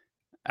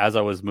 as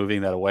I was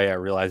moving that away, I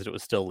realized it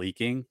was still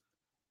leaking.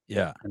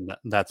 Yeah, and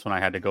that's when I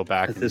had to go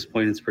back. At this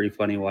point, it's pretty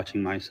funny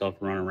watching myself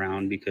run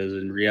around because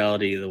in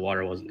reality, the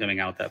water wasn't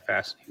coming out that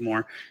fast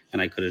anymore, and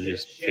I could have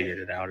just figured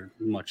it out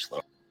much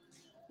slower.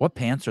 What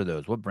pants are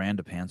those? What brand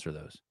of pants are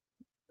those?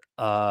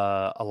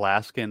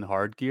 Alaskan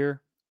Hard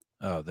Gear.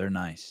 Oh, they're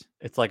nice.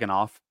 It's like an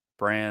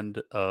off-brand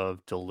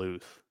of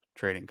Duluth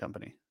Trading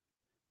Company.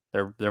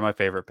 They're my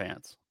favorite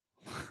pants.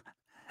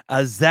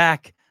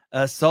 Zach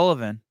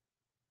Sullivan.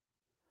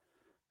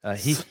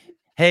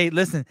 Hey,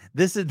 listen.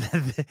 This is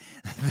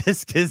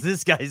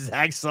this guy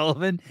Zach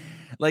Sullivan.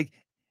 Like,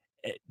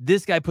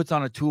 this guy puts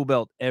on a tool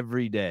belt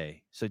every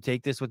day. So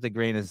take this with a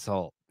grain of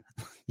salt.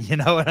 You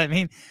know what I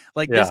mean?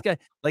 Like this guy,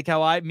 like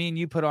how me and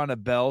you put on a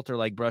belt or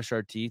like brush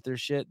our teeth or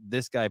shit.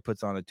 This guy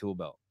puts on a tool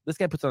belt. This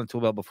guy puts on a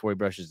tool belt before he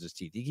brushes his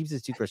teeth. He keeps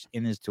his toothbrush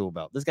in his tool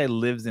belt. This guy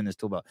lives in his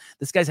tool belt.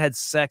 This guy's had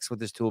sex with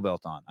his tool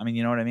belt on. I mean,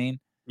 you know what I mean?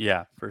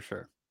 Yeah, for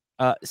sure.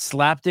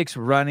 Slapdick's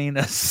running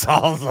a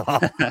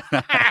Sawzall.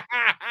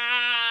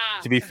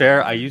 To be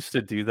fair, I used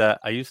to do that.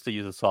 I used to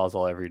use a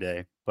Sawzall every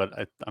day,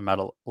 but I'm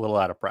a little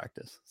out of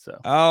practice. So.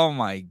 Oh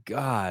my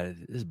God,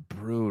 this is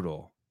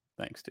brutal.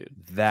 Thanks, dude.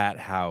 That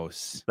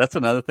house. That's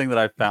another thing that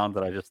I found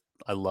that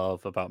I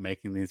love about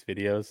making these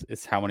videos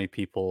is how many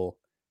people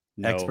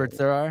know. Experts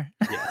there are.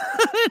 Yeah.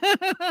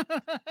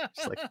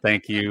 Just like,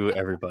 thank you,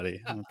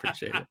 everybody. I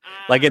appreciate it.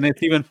 Like, and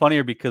it's even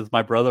funnier because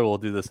my brother will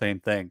do the same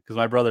thing. Because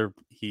my brother,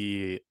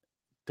 he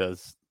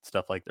does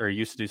stuff like, or he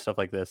used to do stuff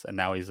like this, and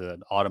now he's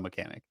an auto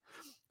mechanic.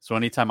 So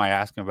anytime I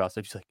ask him about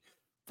stuff, he's like,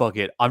 "Fuck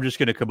it, I'm just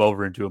gonna come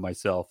over and do it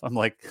myself." I'm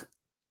like,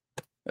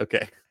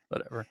 "Okay,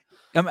 whatever."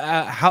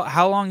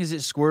 How long is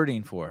it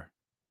squirting for?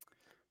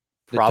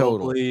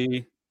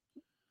 Probably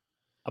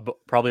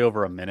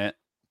over a minute.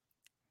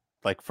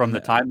 Like from the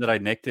time that I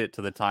nicked it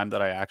to the time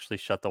that I actually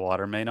shut the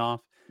water main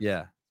off.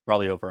 Yeah,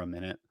 probably over a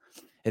minute.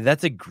 Hey,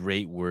 that's a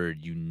great word.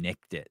 You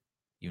nicked it.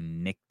 You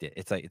nicked it.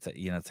 It's like it's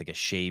like a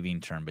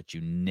shaving term, but you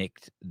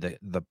nicked the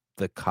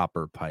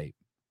copper pipe.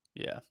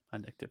 Yeah, I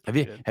nicked it.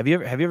 Have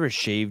you ever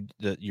shaved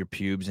your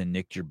pubes and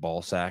nicked your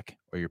ball sack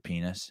or your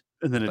penis?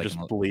 And then it just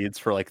bleeds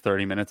for like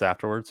 30 minutes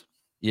afterwards.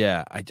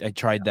 Yeah, I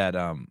tried that.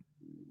 I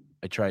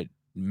tried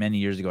many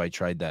years ago. I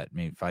tried that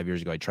maybe 5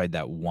 years ago. I tried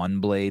that one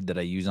blade that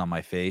I use on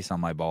my face, on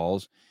my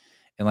balls.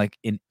 And like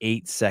in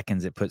 8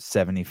 seconds, it put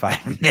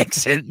 75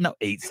 nicks in. No,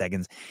 8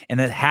 seconds.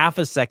 And at half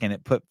a second,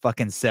 it put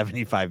fucking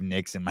 75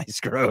 nicks in my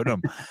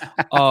scrotum.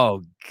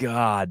 Oh,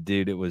 God,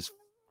 dude. It was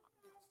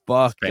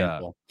fucked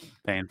up.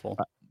 Painful.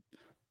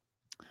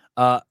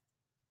 It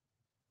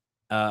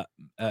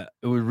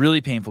was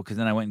really painful because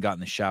then I went and got in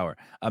the shower.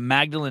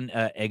 Magdalene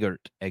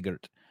Eggert.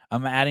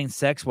 I'm adding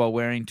sex while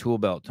wearing tool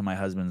belt to my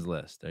husband's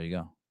list. There you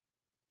go.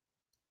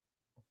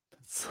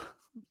 That's a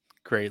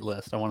great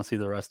list. I want to see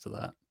the rest of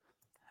that.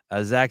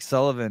 Zach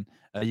Sullivan,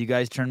 you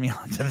guys turned me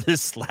on to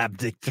this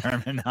slapdick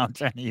term, and now I'm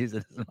trying to use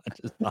it as much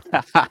as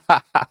possible.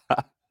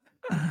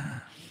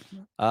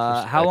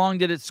 How long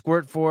did it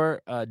squirt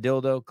for?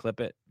 Dildo, clip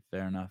it.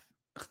 Fair enough.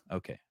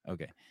 Okay.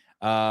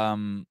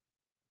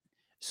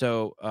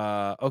 So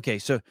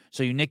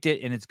you nicked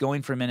it, and it's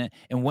going for a minute.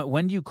 And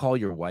when do you call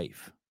your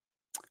wife?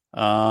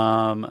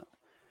 Probably.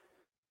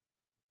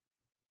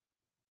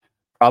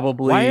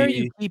 Why are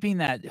you keeping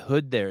that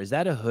hood there? Is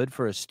that a hood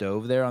for a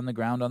stove there on the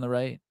ground on the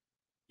right?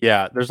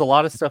 Yeah, there's a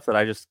lot of stuff that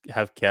I just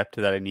have kept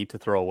that I need to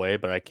throw away,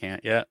 but I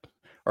can't yet.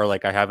 Or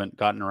like I haven't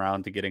gotten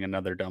around to getting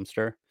another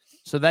dumpster.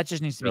 So that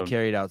just needs to be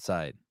carried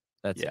outside.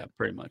 That's it.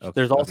 Pretty much. Okay.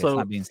 There's also it's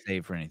not being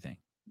saved for anything.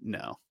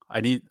 No.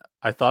 I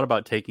thought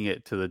about taking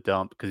it to the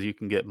dump because you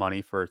can get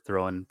money for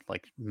throwing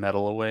like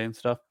metal away and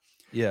stuff.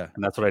 Yeah.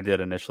 And that's what I did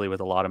initially with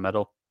a lot of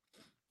metal.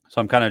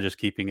 So I'm kind of just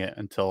keeping it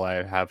until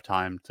I have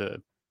time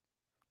to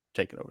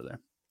take it over there.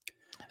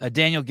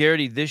 Daniel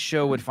Garrity, this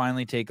show would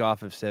finally take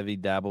off if Sevi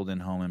dabbled in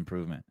home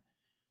improvement.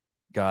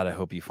 God, I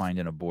hope you find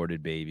an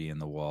aborted baby in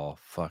the wall.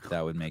 Fuck,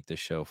 that would make the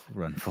show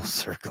run full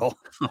circle.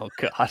 Oh,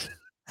 God.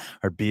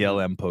 Or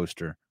BLM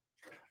poster.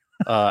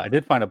 I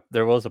did find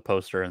there was a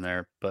poster in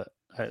there, but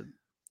I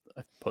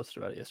posted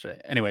about it yesterday.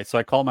 Anyway, so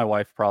I called my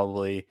wife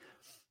probably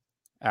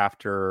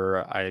after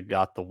I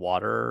got the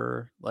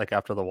water, like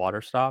after the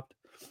water stopped.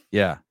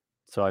 Yeah.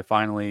 So I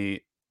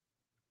finally,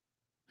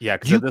 yeah.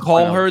 Do you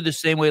call her the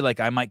same way like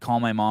I might call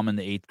my mom in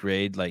the 8th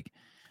grade, like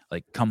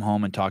come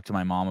home and talk to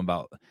my mom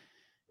about,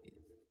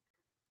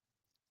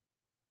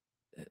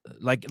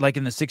 like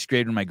in the 6th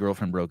grade when my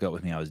girlfriend broke up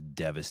with me, I was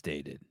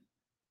devastated.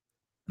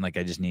 And like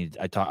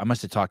I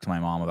must have talked to my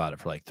mom about it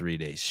for like 3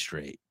 days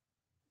straight.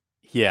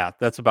 Yeah,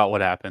 that's about what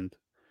happened.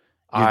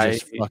 You're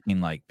just fucking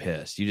like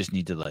pissed. You just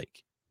need to like.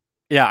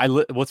 Yeah,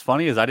 what's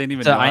funny is I didn't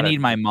even know. I need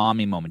my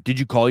mommy moment. Did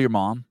you call your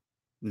mom?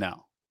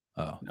 No.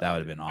 Oh, that would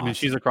have been awesome. I mean,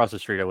 she's across the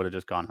street. I would have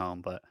just gone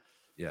home, but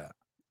yeah.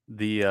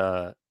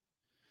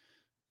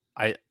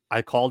 I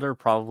called her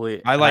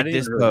probably. I like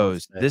this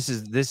pose. This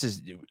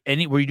is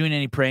were you doing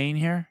any praying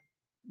here?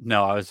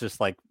 No, I was just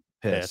like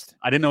pissed.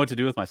 I didn't know what to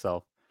do with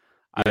myself.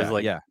 I was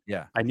like,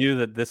 yeah. I knew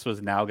that this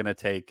was now going to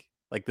take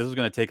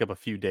up a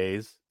few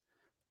days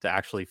to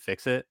actually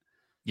fix it.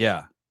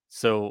 Yeah.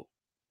 So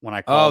when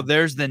I called,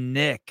 there's the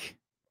nick.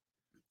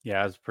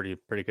 Yeah, it was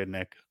pretty good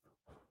nick.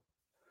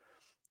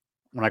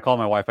 When I called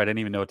my wife, I didn't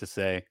even know what to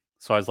say.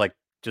 So I was like,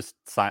 just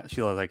silent.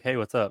 She was like, "Hey,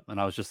 what's up?"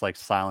 And I was just like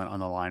silent on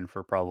the line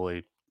for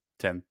probably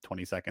 10,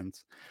 20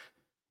 seconds.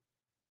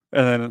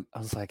 And then I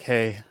was like,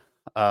 "Hey,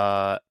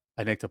 I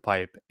nicked a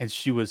pipe." And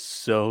she was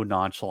so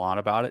nonchalant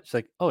about it. She's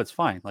like, "Oh, it's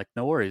fine. Like,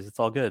 no worries. It's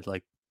all good.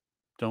 Like,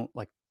 don't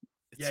like."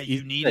 Yeah,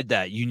 you needed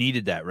that. You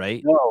needed that,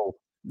 right?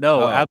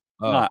 No, absolutely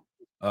not.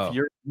 Oh.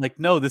 You're like,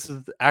 no, this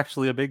is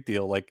actually a big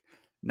deal. Like,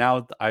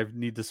 now I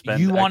need to spend.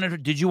 Did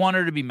you want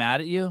her to be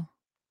mad at you?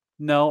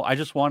 No, I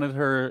just wanted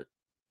her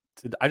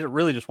to. I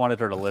really just wanted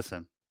her to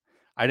listen.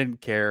 I didn't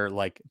care.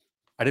 Like,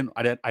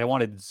 I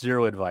wanted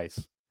zero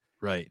advice.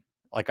 Right.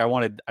 Like, I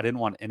didn't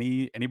want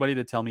anybody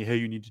to tell me, hey,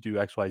 you need to do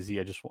X, Y, Z.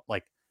 I just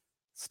like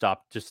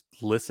stop. Just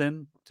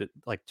listen to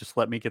just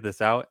let me get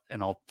this out,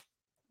 and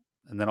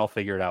then I'll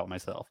figure it out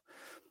myself.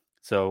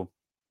 So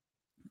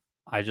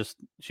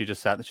she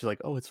just sat there. She's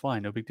like, oh, it's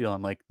fine. No big deal.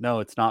 I'm like, no,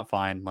 it's not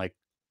fine. Like,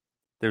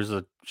 there's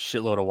a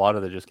shitload of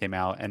water that just came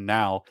out. And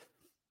now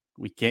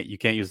you can't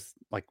use,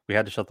 like, we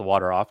had to shut the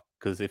water off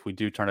because if we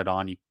do turn it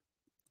on,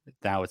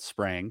 now it's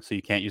spraying. So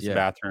you can't use the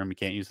bathroom. You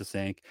can't use the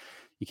sink.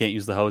 You can't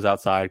use the hose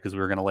outside because we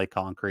were going to lay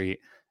concrete.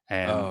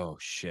 And oh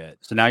shit.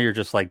 So now you're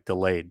just like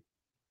delayed.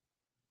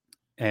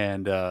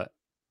 And,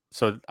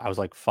 so I was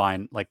like,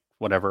 fine, like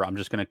whatever. I'm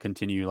just going to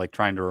continue like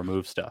trying to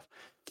remove stuff.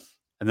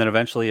 And then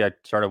eventually I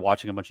started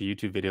watching a bunch of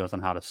YouTube videos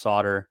on how to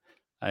solder.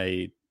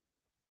 I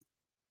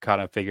kind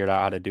of figured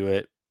out how to do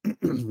it.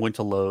 Went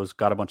to Lowe's,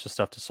 got a bunch of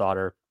stuff to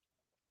solder.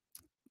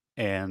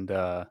 And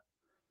it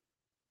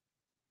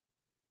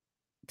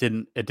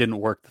didn't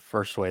work the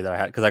first way that I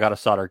had because I got a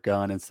solder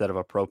gun instead of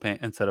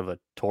a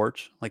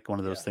torch, like one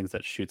of those things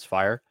that shoots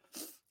fire.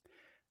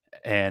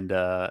 And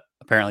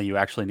apparently you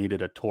actually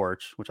needed a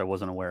torch, which I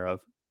wasn't aware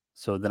of.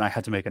 So then I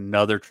had to make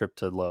another trip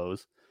to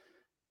Lowe's.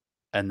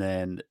 And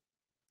then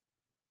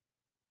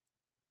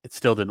it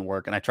still didn't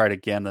work. And I tried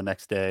again the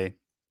next day.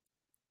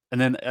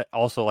 And then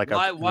also like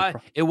why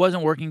it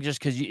wasn't working just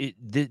because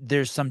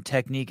there's some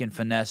technique and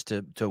finesse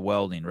to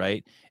welding,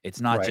 right? It's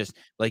not just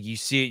like you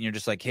see it and you're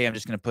just like, hey, I'm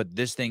just gonna put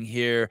this thing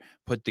here,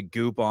 put the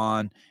goop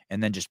on,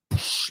 and then just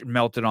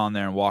melt it on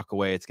there and walk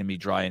away. It's gonna be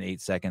dry in 8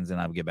 seconds,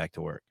 and I'll get back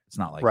to work. It's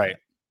not like that.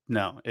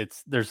 No,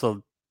 there's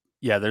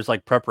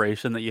like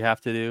preparation that you have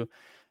to do,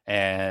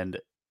 and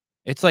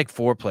it's like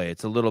foreplay.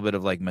 It's a little bit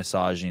of like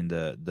massaging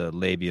the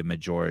labia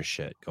majora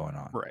shit going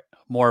on. Right,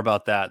 more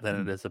about that than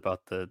it is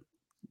about the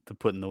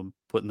putting the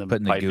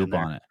pipe goop in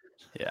there. on it.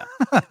 Yeah,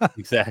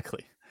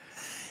 exactly.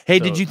 Hey,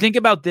 did you think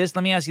about this?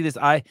 Let me ask you this.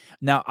 I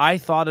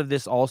thought of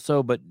this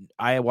also, but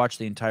I watched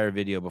the entire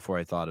video before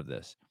I thought of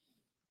this.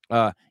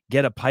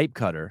 Get a pipe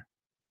cutter.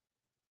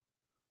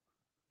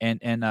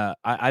 And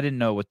I didn't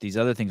know what these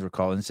other things were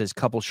called. And it says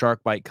couple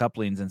shark bite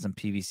couplings and some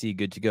PVC,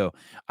 good to go.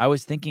 I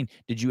was thinking,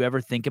 did you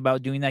ever think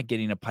about doing that,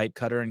 getting a pipe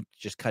cutter and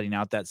just cutting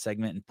out that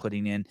segment and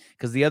putting in?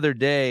 Because the other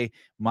day,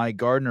 my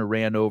gardener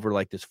ran over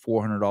like this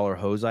 $400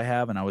 hose I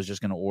have, and I was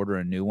just going to order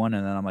a new one.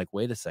 And then I'm like,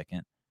 wait a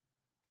second,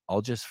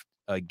 I'll just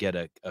get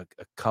a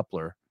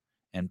coupler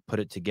and put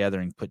it together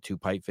and put 2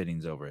 pipe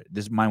fittings over it.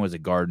 Mine was a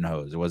garden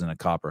hose. It wasn't a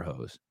copper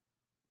hose.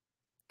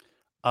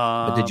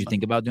 But did you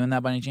think about doing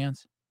that by any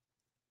chance?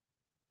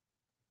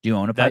 Do you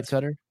own a pipe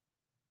cutter?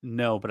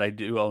 No, but I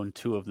do own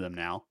 2 of them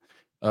now.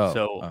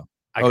 You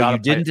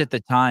didn't at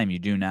the time. You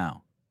do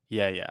now.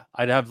 Yeah.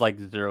 I'd have like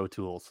 0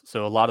 tools.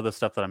 So a lot of the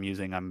stuff that I'm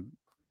using, I'm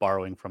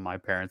borrowing from my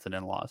parents and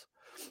in-laws.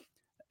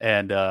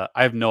 And I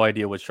have no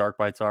idea what shark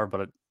bites are,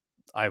 but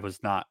I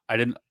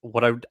didn't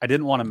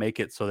want to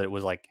make it so that it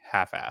was like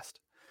half-assed.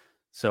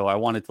 So I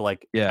wanted to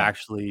like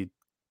actually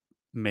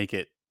make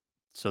it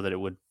so that it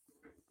would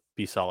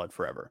be solid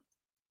forever.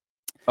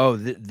 Oh,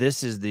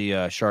 this is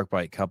the shark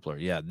bite coupler.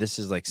 Yeah, this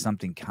is like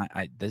something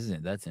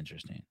that's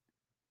interesting.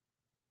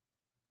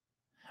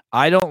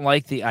 I don't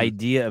like the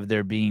idea of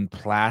there being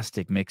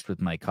plastic mixed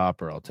with my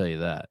copper. I'll tell you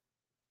that.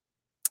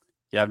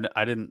 Yeah,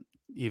 I didn't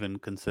even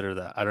consider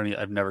that.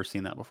 I've never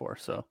seen that before.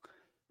 So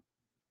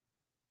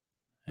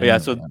But yeah,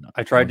 so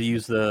I tried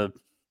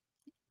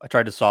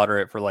to solder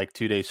it for like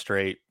 2 days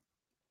straight.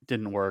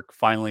 Didn't work.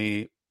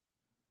 Finally,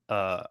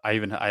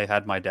 I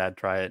had my dad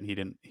try it and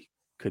he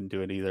couldn't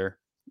do it either.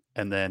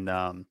 And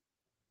then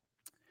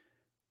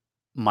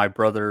my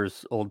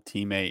brother's old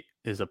teammate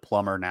is a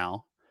plumber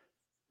now.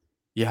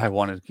 Did I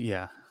want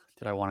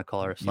to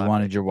call her a slap? You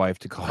wanted your wife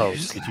to call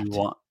you. Did you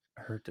want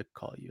her to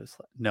call you a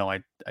slap? No,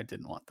 I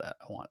didn't want that.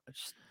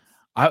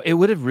 It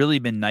would have really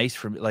been nice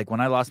for me. Like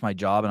when I lost my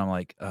job and I'm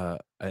like, and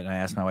I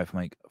asked my wife, I'm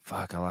like,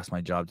 fuck, I lost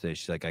my job today.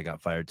 She's like, I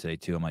got fired today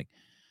too. I'm like,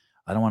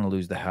 I don't want to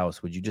lose the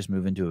house. Would you just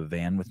move into a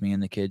van with me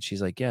and the kids?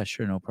 She's like, yeah,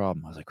 sure, no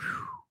problem. I was like,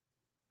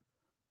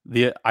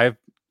 whew.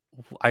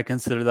 I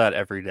consider that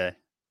every day.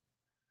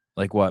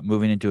 Like what?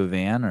 Moving into a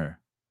van or?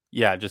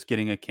 Yeah, just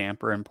getting a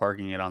camper and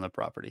parking it on the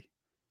property.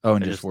 Oh,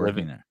 and just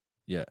working there.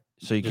 Yeah.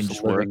 So you can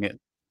just work it.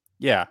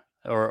 Yeah.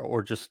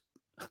 Or just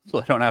so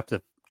I don't have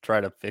to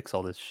try to fix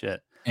all this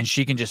shit. And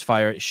she can just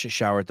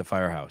shower at the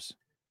firehouse.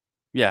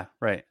 Yeah,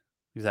 right.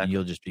 Exactly. And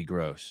you'll just be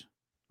gross.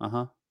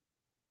 Uh-huh.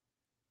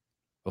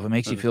 Well, if it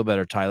makes you feel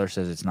better, Tyler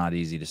says it's not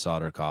easy to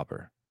solder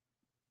copper.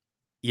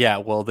 Yeah,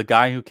 well, the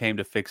guy who came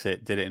to fix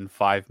it did it in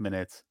 5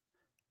 minutes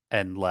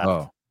and left.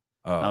 Oh,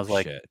 and I was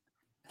like, shit.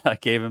 I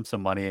gave him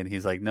some money and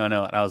he's like, no. And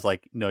I was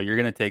like, no, you're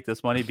going to take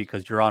this money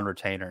because you're on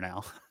retainer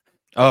now.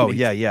 Oh,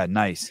 yeah,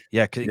 nice.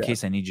 Yeah, in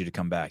case I need you to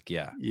come back,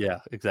 yeah. Yeah,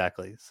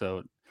 exactly.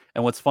 So,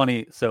 and what's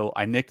funny, so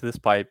I nicked this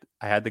pipe.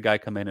 I had the guy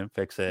come in and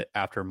fix it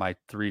after my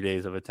 3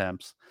 days of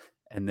attempts.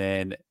 And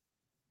then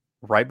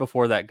right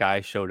before that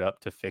guy showed up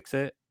to fix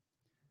it,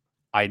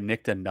 I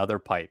nicked another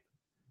pipe,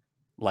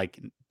 like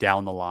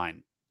down the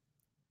line.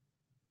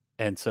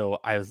 And so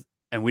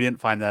we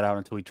didn't find that out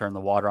until we turned the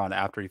water on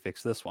after he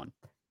fixed this one.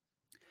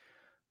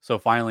 So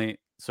finally,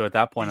 at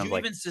that point, Did I was you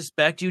like, even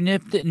suspect you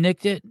nicked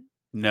it?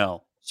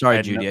 No.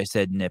 Sorry, Judy. I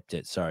said nipped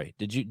it. Sorry.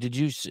 Did you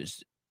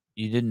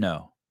didn't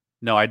know?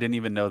 No, I didn't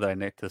even know that I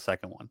nicked the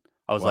second one.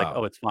 I was like,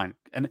 oh, it's fine.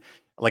 And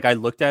like I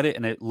looked at it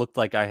and it looked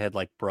like I had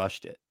like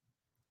brushed it.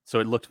 So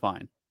it looked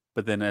fine.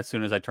 But then as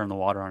soon as I turned the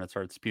water on, it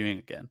started spewing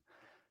again.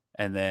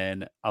 And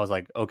then I was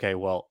like, okay,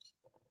 well,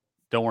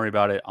 don't worry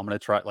about it. I'm going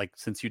to try, like,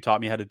 since you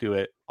taught me how to do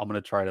it, I'm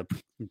going to try to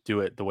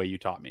do it the way you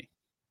taught me.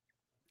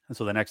 And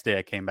so the next day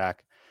I came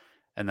back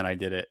and then I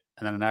did it.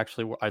 And then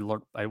actually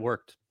I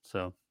worked.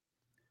 So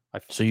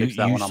you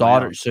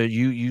solder. So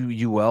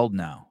you weld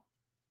now.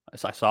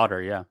 I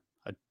solder. Yeah.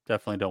 I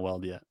definitely don't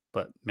weld yet,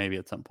 but maybe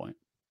at some point.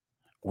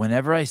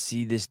 Whenever I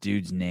see this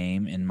dude's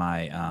name in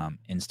my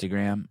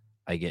Instagram,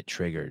 I get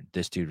triggered.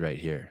 This dude right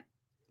here.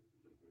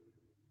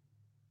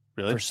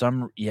 Really?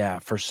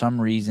 For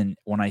some reason,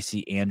 when I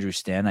see Andrew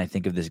Sten, I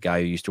think of this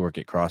guy who used to work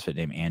at CrossFit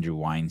named Andrew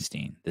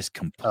Weinstein. This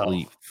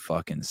complete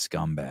fucking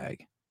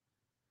scumbag.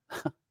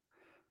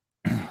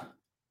 But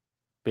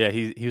yeah,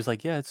 he was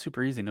like, yeah, it's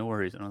super easy, no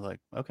worries. And I was like,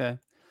 okay.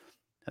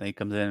 And he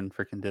comes in and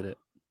freaking did it.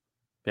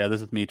 But yeah,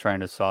 this is me trying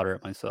to solder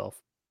it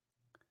myself.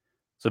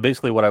 So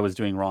basically what I was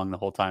doing wrong the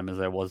whole time is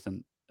I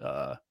wasn't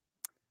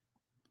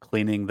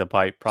cleaning the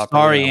pipe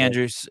properly. Sorry,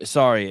 Andrew.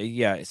 Sorry.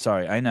 Yeah,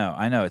 sorry. I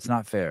know. It's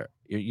not fair.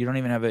 You don't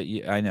even have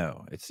it. I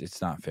know.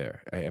 It's not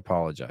fair. I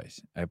apologize.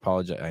 I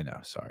know.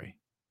 Sorry.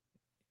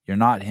 You're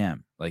not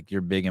him. Like,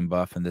 you're big and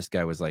buff, and this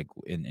guy was like,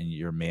 and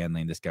you're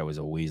manly, and this guy was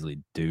a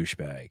Weasley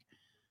douchebag.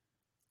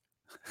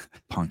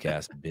 Punk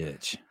ass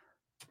bitch.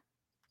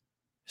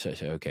 So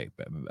okay.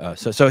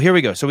 So here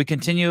we go. So we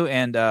continue,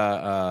 and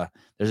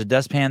there's a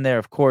dustpan there,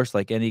 of course,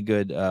 like any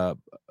good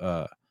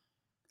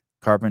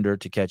carpenter,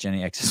 to catch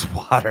any excess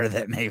water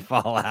that may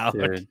fall out.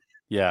 Dude,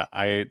 yeah,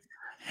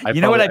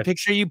 you know what? I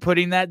picture you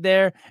putting that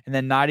there and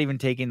then not even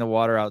taking the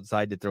water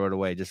outside to throw it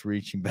away, just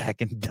reaching back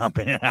and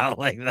dumping it out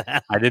like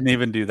that. I didn't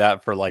even do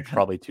that for like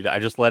probably 2 days. I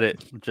just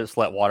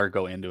let water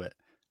go into it.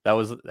 That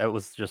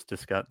was just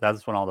disgusting.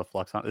 That's when all the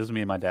flux on. This is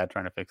me and my dad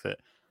trying to fix it.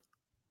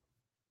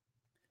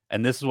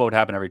 And this is what would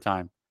happen every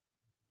time.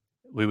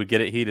 We would get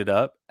it heated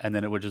up and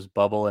then it would just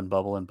bubble and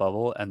bubble and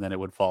bubble and then it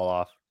would fall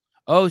off.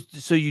 Oh,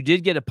 so you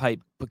did get a pipe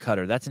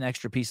cutter. That's an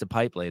extra piece of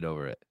pipe laid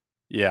over it.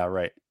 Yeah,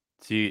 right.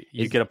 So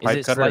you get a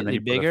pipe cutter and then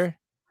you bigger?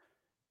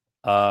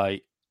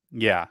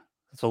 Yeah.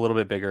 It's a little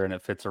bit bigger and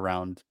it fits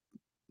around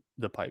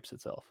the pipes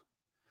itself.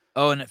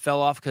 Oh, and it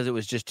fell off because it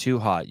was just too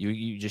hot.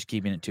 You just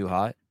keeping it too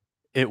hot?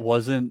 It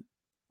wasn't.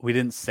 We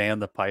didn't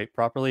sand the pipe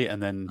properly,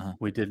 and then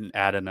we didn't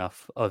add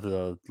enough of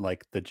the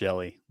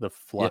jelly, the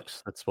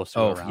flux that's supposed to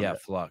go around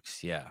it.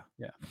 Flux, yeah.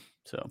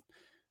 So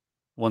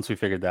once we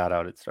figured that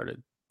out, it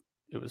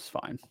was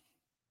fine.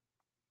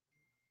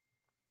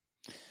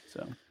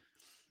 So,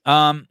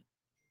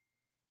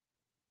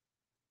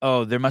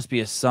 oh, there must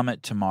be a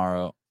summit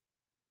tomorrow,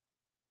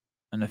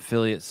 an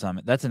affiliate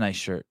summit. That's a nice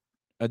shirt.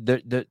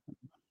 There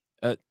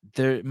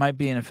might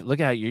be look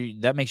at how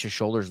that makes your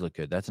shoulders look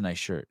good. That's a nice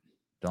shirt.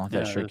 Don't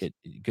let that shirt get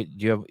good.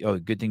 You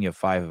have good thing you have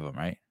 5 of them,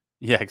 right?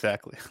 Yeah,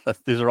 exactly.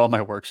 These are all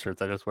my work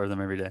shirts. I just wear them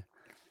every day.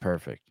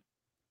 Perfect.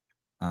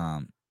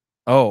 I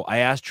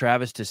asked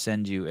Travis to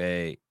send you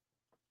a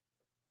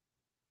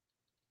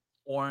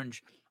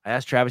orange. I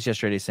asked Travis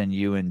yesterday to send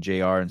you and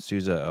JR and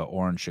Souza a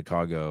orange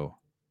Chicago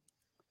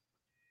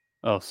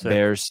Oh, sick.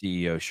 Bears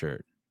CEO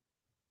shirt.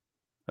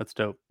 That's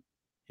dope.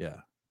 Yeah.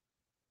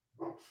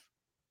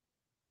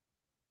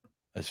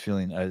 I was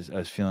feeling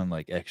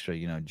like extra,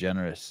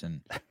 generous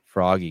and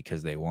froggy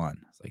because they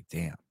won. It's like,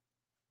 damn.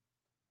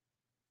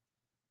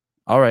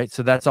 All right,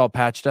 so that's all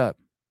patched up.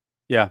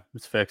 Yeah,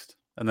 it's fixed.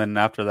 And then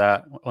after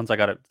that, once I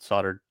got it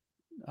soldered,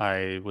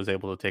 I was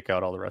able to take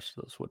out all the rest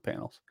of those wood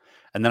panels.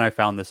 And then I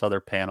found this other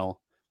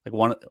panel.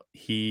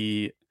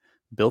 He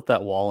built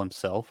that wall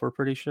himself, we're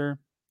pretty sure.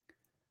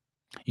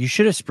 You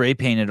should have spray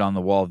painted on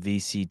the wall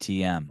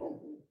VCTM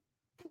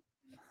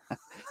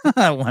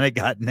when it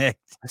got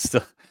nicked. That's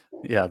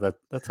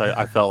how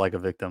I felt like a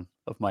victim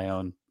of my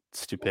own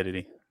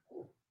stupidity.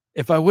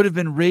 If I would have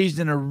been raised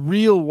in a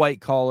real white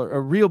collar, a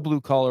real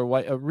blue collar,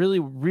 a really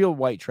real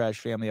white trash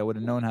family, I would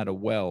have known how to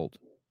weld.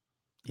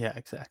 Yeah,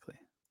 exactly.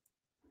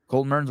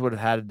 Colton Mertens would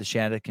have had the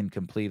Shatican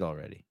complete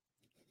already.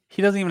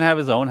 He doesn't even have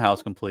his own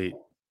house complete.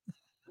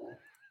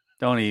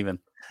 Don't even.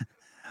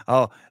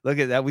 Oh, look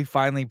at that. We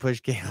finally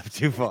pushed Caleb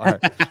too far.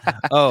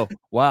 Oh,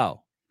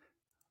 wow.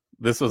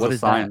 This was a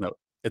sign though.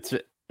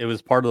 It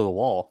was part of the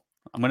wall.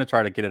 I'm going to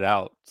try to get it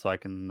out so I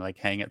can like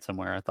hang it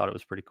somewhere. I thought it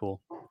was pretty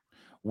cool.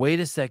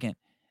 Wait a second.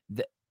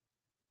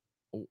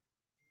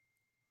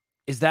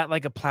 Is that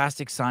like a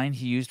plastic sign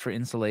he used for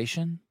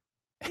insulation?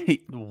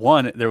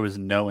 One, there was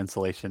no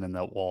insulation in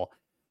that wall.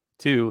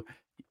 Two,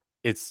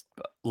 it's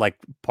like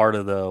part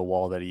of the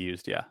wall that he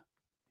used. Yeah.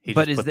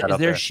 But is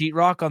there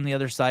sheetrock on the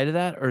other side of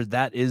that, or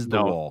that is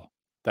the wall?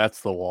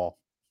 That's the wall.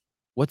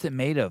 What's it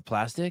made of?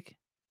 Plastic?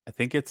 I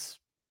think it's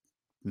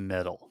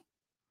metal.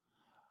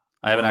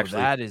 I haven't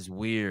actually. That is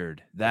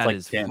weird. That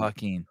is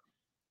fucking.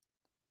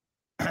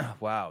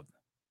 Wow.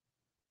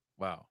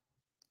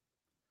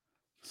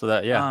 So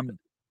that, yeah.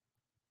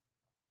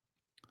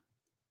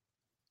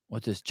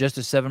 What's this? Just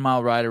a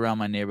 7-mile ride around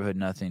my neighborhood.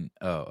 Nothing.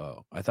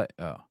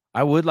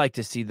 I would like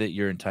to see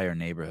your entire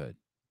neighborhood.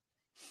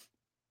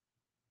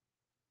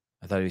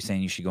 I thought he was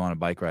saying you should go on a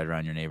bike ride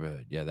around your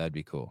neighborhood. Yeah, that'd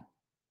be cool.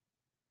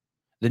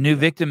 The new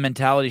victim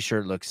mentality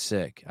shirt looks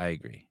sick. I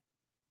agree.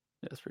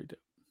 Yeah, that's pretty dope.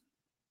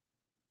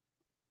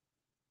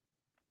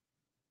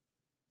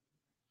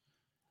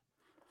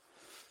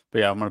 But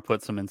yeah, I'm going to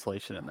put some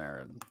insulation in there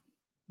and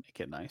make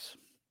it nice.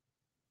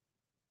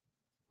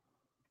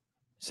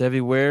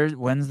 Sevi,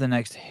 when's the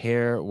next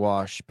hair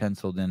wash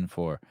penciled in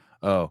for?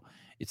 Oh,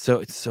 it's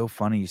so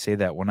funny you say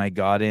that. When I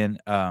got in,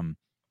 I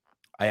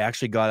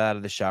actually got out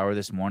of the shower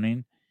this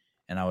morning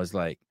and I was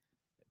like,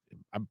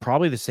 I'm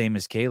probably the same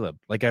as Caleb.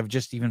 Like I've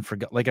just even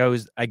forgot. Like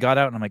I got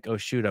out and I'm like, oh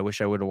shoot, I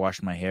wish I would have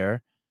washed my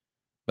hair.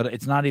 But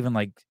it's not even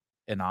like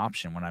an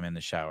option when I'm in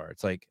the shower.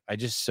 It's like I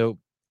just soap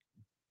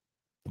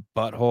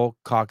butthole,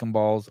 cock and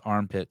balls,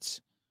 armpits,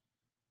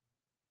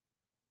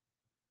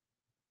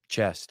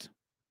 chest.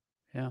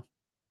 Yeah.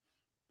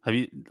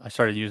 I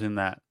started using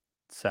that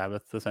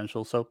Sabbath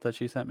essential soap that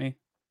she sent me.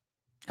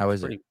 How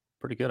is it?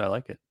 Pretty good. I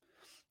like it.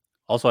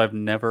 Also, I've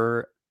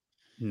never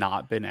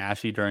not been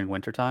ashy during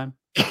wintertime.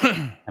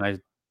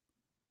 And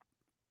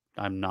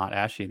I'm not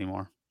ashy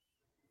anymore.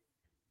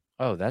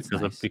 Oh, that's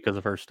nice. Because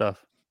of her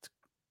stuff.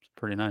 It's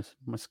pretty nice.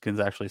 My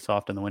skin's actually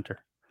soft in the winter.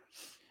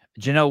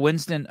 Janelle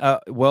Winston,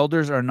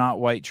 welders are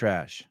not white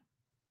trash.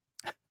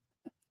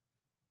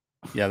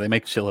 Yeah, they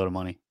make a shitload of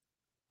money.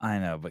 I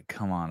know, but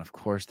come on. Of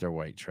course they're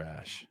white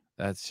trash.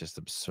 That's just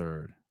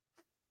absurd.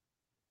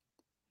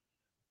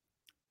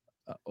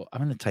 I'm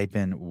going to type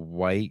in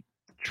white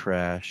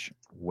trash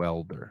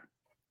welder.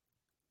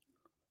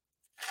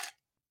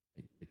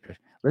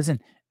 Listen,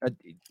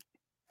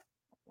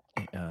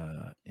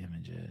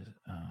 images.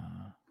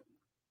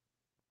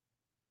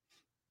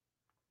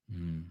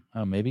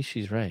 Oh, maybe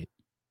she's right.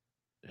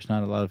 There's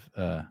not a lot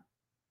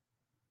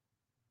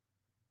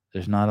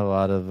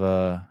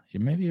of,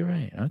 maybe you're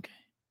right. Okay,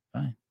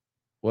 fine.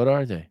 What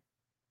are they?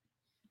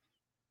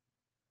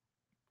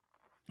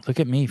 Look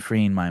at me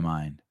freeing my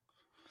mind.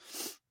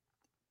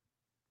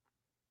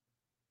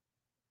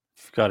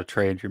 If you've got a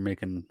trade, you're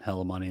making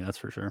hella money, that's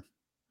for sure.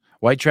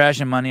 White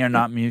trash and money are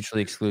not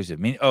mutually exclusive.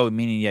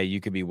 Meaning, yeah,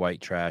 you could be white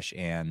trash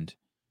and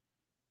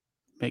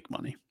make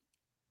money.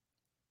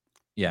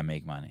 Yeah,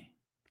 make money.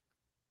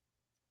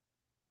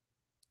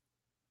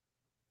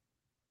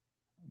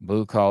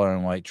 Blue collar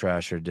and white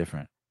trash are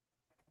different.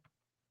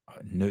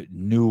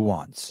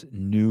 Nuance.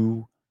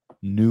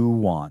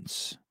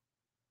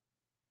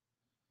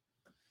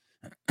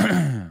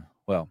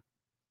 Well,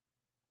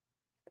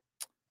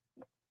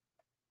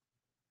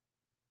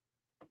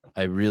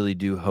 I really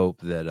do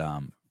hope that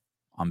on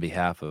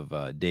behalf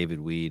of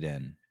David Weed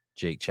and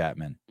Jake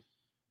Chapman,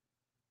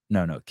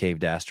 Cave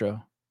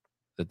Dastro,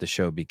 that the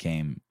show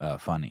became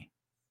funny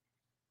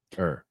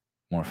or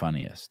more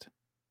funniest.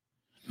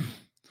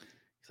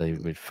 I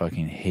would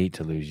fucking hate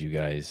to lose you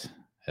guys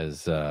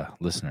as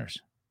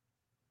listeners.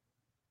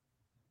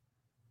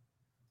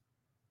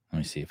 Let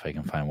me see if I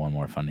can find one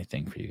more funny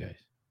thing for you guys.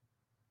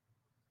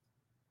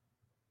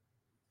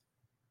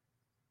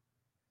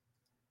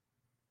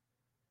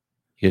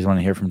 You guys want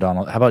to hear from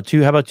Donald? How about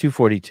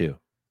 242? You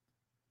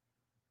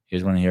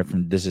guys want to hear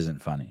from? This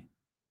isn't funny.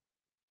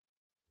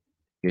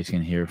 You guys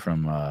can hear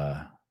from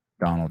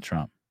Donald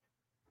Trump.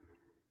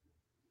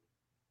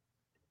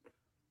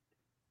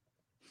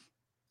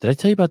 Did I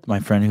tell you about my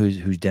friend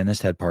whose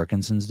dentist had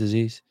Parkinson's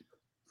disease?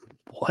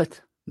 What?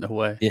 No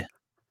way. Yeah.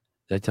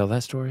 Did I tell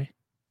that story?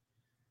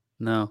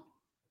 No.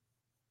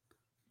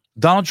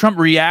 Donald Trump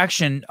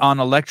reaction on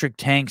electric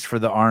tanks for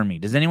the army.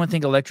 Does anyone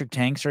think electric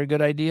tanks are a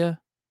good idea?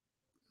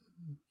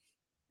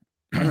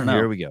 I don't know.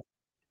 Here we go.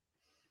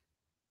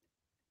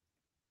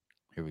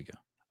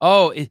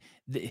 Oh,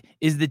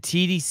 is the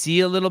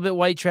TDC a little bit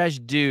white trash?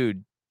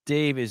 Dude,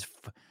 Dave is...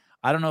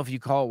 I don't know if you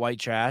call it white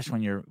trash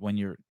when you're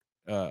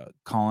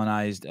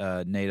colonized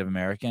Native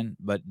American,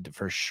 but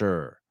for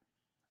sure.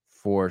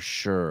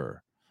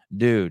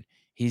 Dude,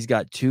 he's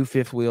got 2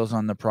 fifth wheels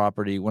on the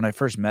property. When I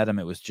first met him,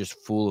 it was just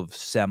full of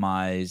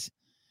semis.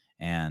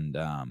 And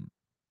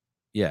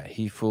yeah,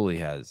 he fully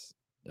has.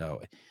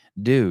 Oh,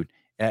 dude,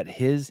 at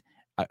his...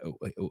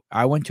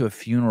 I went to a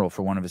funeral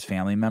for one of his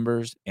family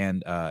members,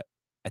 and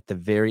at the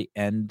very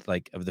end,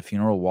 like, of the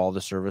funeral, while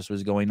the service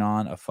was going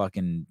on, a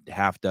fucking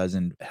half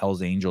dozen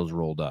Hell's Angels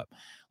rolled up.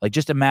 Like,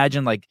 just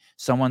imagine, like,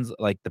 someone's,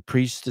 like, the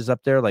priest is up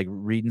there, like,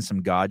 reading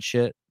some God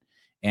shit,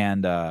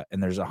 and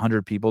there's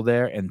 100 people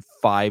there, and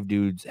 5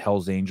 dudes,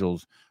 Hell's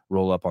Angels,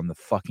 roll up on the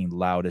fucking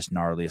loudest,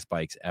 gnarliest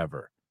bikes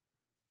ever.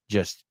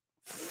 Just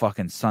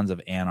fucking Sons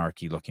of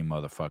Anarchy looking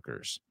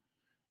motherfuckers.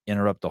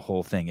 Interrupt the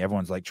whole thing.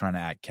 Everyone's, like, trying to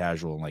act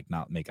casual and, like,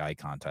 not make eye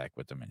contact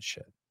with them and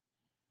shit.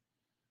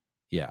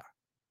 Yeah.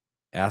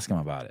 Ask him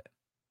about it.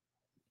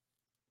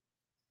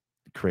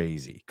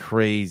 Crazy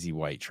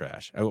white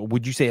trash.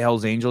 Would you say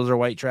Hell's Angels are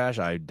white trash?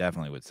 I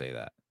definitely would say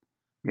that.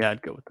 Yeah,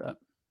 I'd go with that.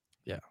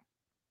 Yeah.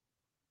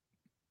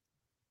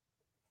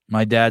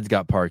 My dad's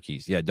got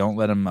parkies. Yeah, don't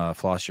let him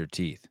floss your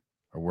teeth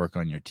or work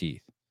on your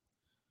teeth.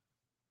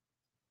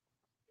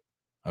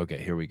 Okay,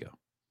 here we go.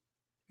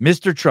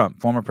 Mr.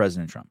 Trump, former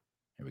President Trump.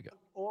 Here we go.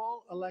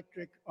 All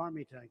electric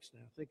army tanks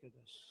now. Think of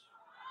this.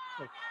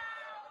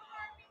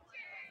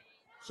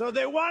 So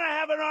they want to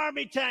have an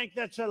army tank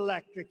that's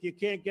electric. You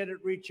can't get it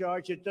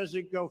recharged. It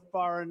doesn't go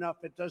far enough.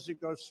 It doesn't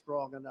go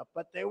strong enough.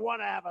 But they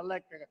want to have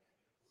electric.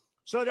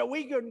 So that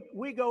we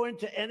go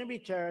into enemy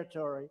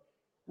territory.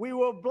 We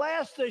will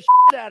blast the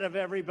shit out of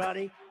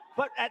everybody.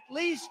 But at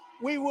least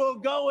we will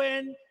go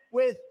in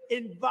with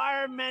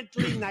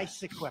environmentally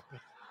nice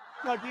equipment.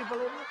 No, do you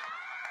believe it?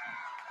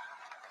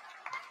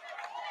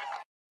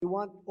 You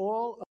want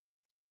all...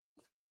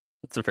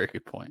 That's a very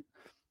good point.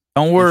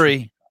 Don't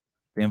worry.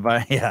 The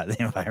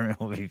environment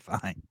will be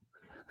fine.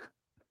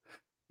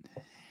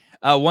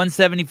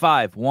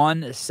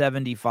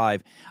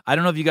 175. I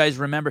don't know if you guys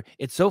remember.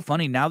 It's so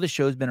funny. Now the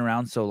show's been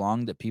around so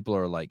long that people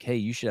are like, hey,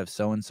 you should have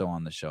so-and-so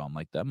on the show. I'm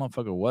like, that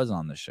motherfucker was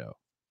on the show.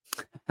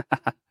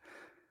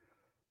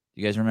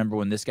 You guys remember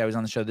when this guy was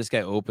on the show? This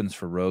guy opens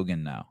for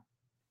Rogan now.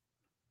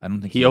 I don't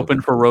think he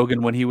opened for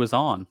Rogan when he was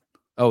on.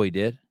 Oh, he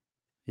did?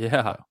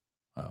 Yeah.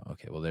 Oh,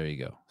 okay. Well, there you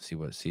go. See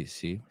what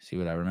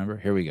I remember?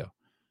 Here we go.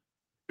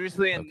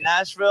 Previously in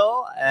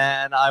Nashville,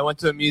 and I went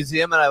to a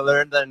museum, and I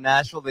learned that in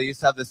Nashville they used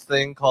to have this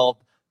thing called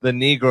the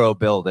Negro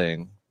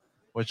Building,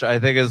 which I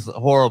think is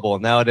horrible.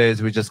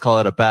 Nowadays, we just call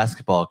it a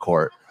basketball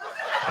court.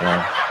 You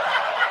know?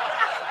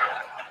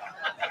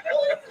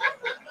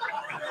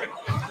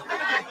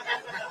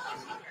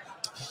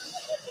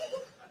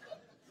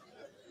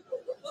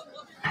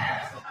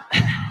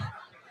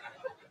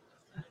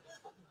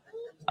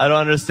 I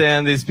don't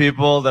understand these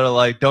people that are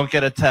like, don't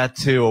get a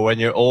tattoo, or when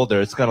you're older,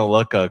 it's going to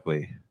look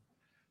ugly.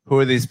 Who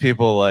are these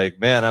people like,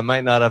 man, I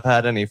might not have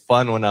had any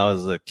fun when I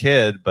was a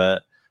kid,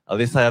 but at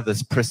least I have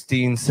this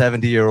pristine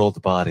 70-year-old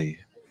body.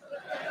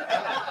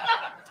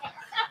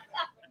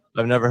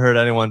 I've never heard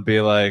anyone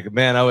be like,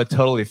 man, I would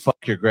totally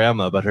fuck your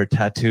grandma, but her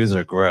tattoos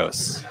are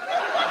gross.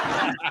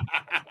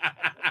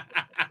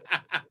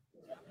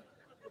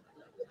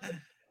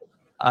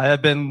 I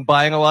have been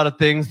buying a lot of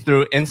things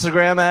through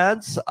Instagram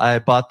ads. I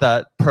bought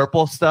that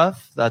purple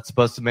stuff that's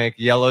supposed to make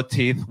yellow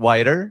teeth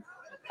whiter.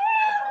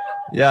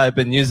 Yeah, I've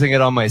been using it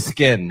on my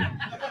skin.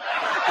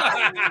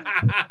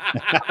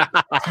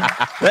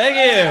 Thank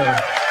you.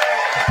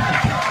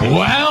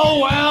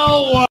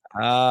 Well.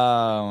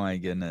 Oh, my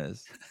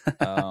goodness.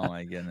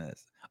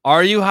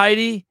 Are you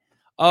Heidi?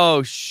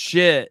 Oh,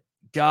 shit.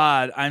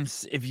 God,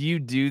 if you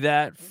do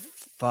that,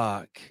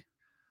 fuck.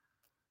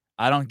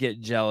 I don't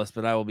get jealous,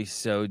 but I will be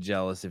so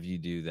jealous if you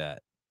do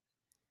that.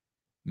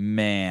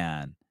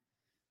 Man.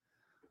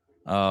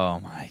 Oh,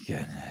 my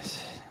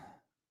goodness.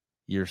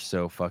 You're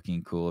so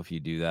fucking cool if you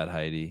do that,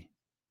 Heidi.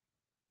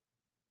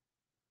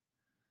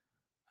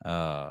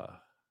 All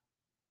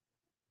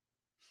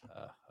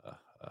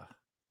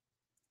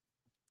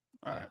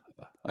right.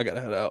 I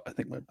gotta head out. I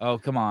think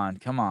come on.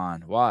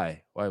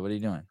 Why? What are you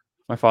doing?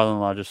 My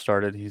father-in-law just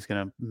started. He's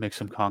gonna mix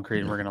some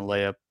concrete and we're gonna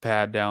lay a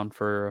pad down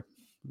for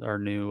our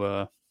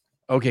new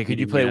Okay, could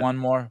you play one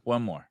more?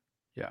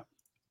 Yeah.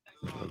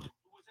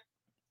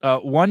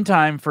 One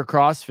time for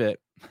CrossFit.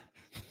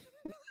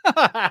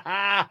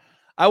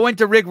 I went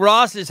to Rick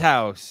Ross's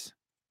house.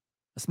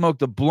 I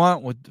smoked a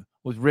blunt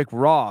with Rick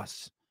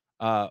Ross.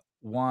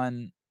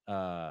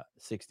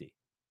 160.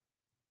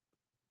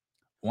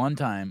 one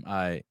time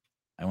I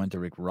went to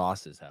Rick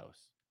Ross's house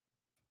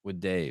with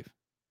Dave.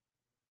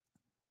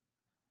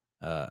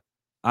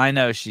 I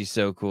know she's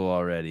so cool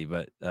already,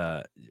 but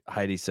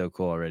Heidi's so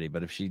cool already.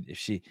 But if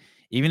she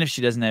even if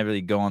she doesn't ever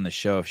really go on the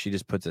show, if she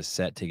just puts a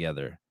set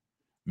together,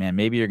 man,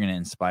 maybe you're gonna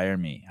inspire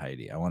me,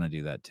 Heidi. I want to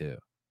do that too.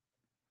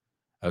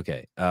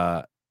 Okay.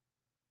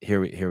 Here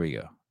we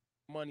go.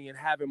 Money and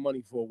having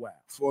money for a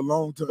while. For a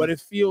long time. But it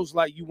feels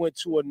like you went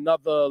to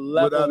another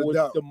level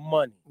with the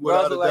money.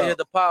 Without a like doubt. hit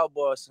the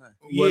Powerball, son.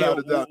 Without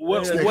a doubt.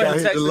 What This nigga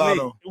hit the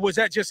lotto. was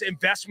that just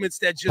investments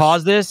that just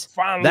Pause this.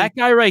 finally That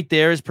guy right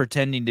there is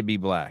pretending to be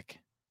black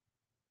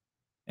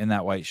in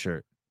that white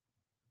shirt.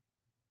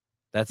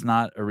 That's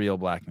not a real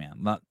black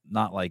man.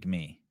 Not like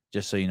me.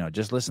 Just so you know.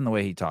 Just listen to the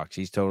way he talks.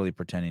 He's totally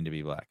pretending to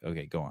be black.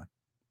 Okay, go on.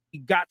 He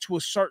got to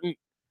a certain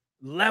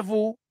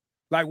level.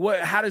 Like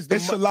what? How does the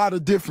It's a lot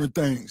of different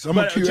things. I'm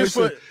But curious.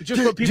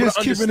 just for people to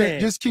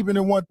understand. Keeping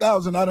it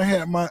 1,000. I done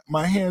had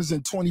my hands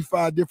in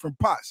 25 different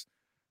pots.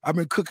 I've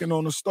been cooking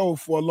on the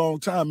stove for a long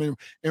time, and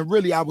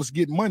really I was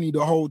getting money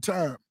the whole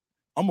time.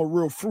 I'm a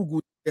real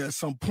frugal at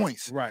some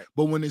points, right?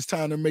 But when it's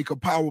time to make a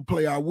power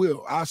play, I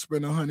will. I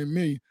spend $100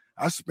 million.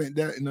 I spent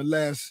that in the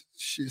last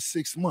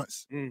 6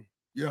 months.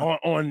 Yeah,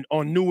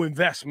 on new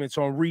investments,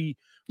 on reinvesting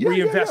in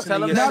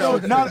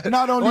yourself.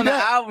 Not only on that.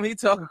 the album, he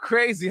talking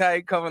crazy how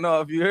he coming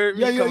off. You heard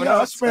me?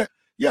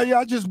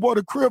 I just bought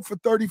a crib for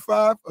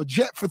 35, a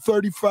jet for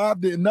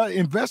 35. The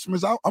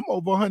investments, I'm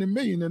over 100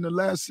 million in the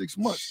last 6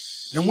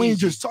 months. And we ain't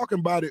just talking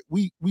about it.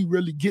 We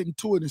really getting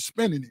to it and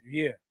spending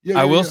it. Yeah.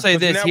 I will say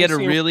this: he had a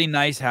really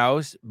nice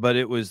house, but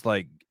it was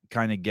like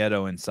kind of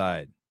ghetto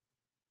inside.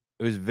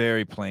 It was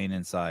very plain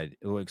inside.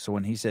 So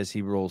when he says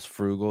he rolls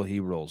frugal, he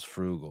rolls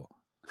frugal.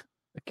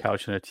 A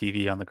couch and a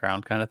TV on the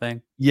ground kind of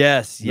thing.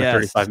 Yes, in a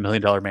 $35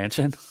 million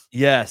mansion.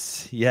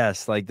 Yes,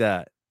 like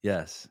that.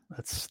 Yes,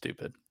 that's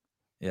stupid.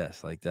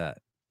 Yes, like that.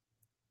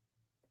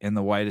 In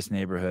the whitest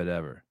neighborhood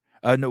ever.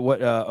 No,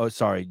 what? Oh,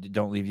 sorry,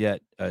 don't leave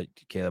yet,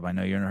 Caleb. I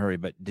know you're in a hurry,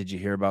 but did you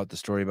hear about the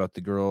story about the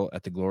girl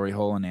at the Glory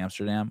Hole in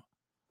Amsterdam?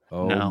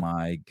 Oh No.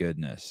 my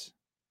goodness.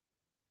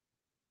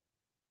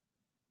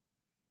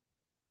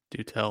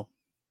 Do tell.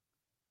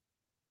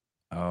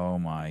 Oh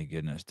my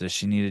goodness. Does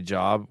she need a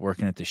job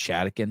working at the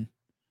Shatican?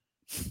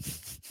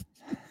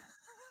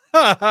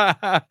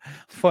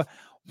 What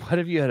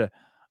have you had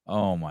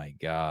oh my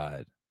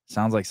God.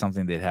 Sounds like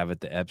something they'd have at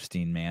the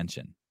Epstein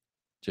mansion.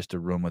 Just a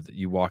room with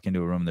you walk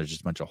into a room, there's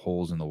just a bunch of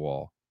holes in the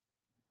wall.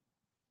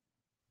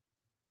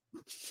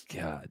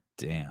 God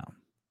damn.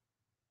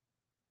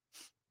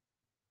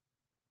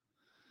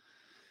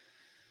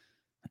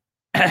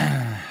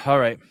 All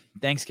right.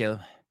 Thanks, Caleb.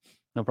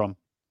 No problem.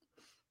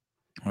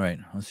 All right.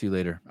 I'll see you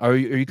later. Are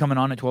you coming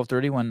on at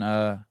 12:30 when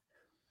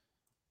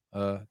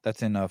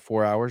that's in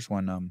 4 hours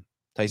when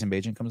Tyson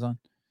Bagent comes on?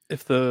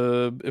 If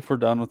we're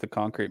done with the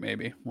concrete,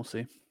 maybe. We'll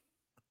see.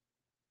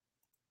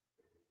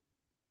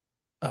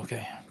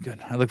 Okay,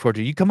 good. I look forward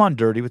to it. You come on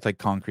dirty with like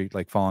concrete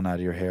like falling out of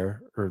your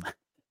hair or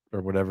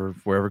whatever,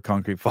 wherever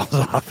concrete falls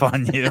off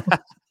on you.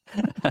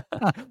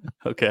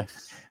 Okay.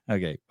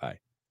 Okay, bye.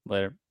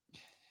 Later.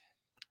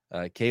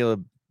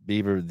 Caleb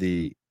Beaver,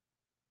 the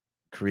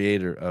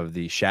creator of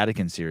the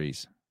Shatican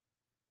series,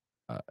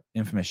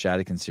 infamous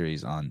Shatican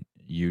series on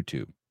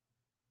YouTube.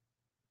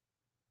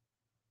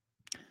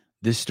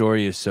 This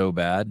story is so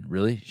bad.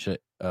 Really?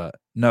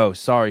 No,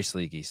 sorry,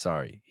 Sleeky.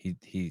 Sorry.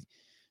 He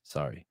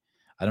sorry.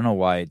 I don't know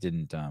why it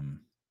didn't I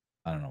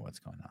don't know what's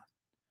going on.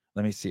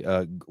 Let me see.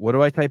 What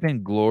do I type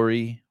in?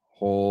 Glory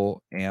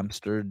Hole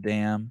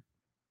Amsterdam.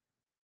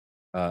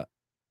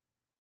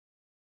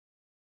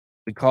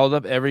 We called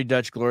up every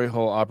Dutch glory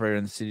hole operator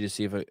in the city to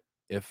see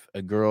if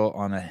a girl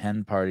on a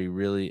hen party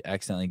really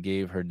accidentally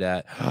gave her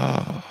dad.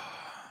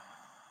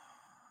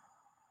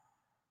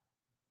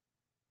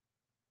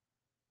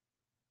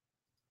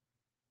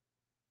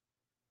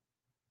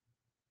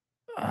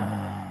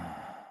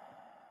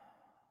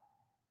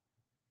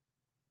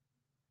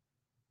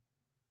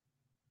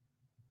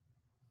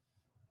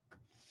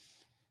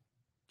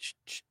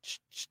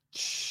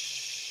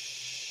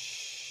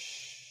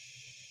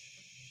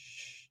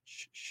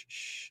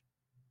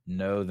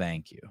 No,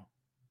 thank you.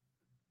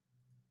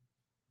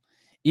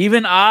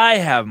 Even I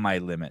have my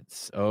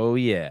limits. Oh,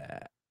 yeah.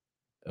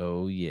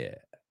 Oh, yeah.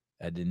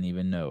 I didn't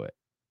even know it.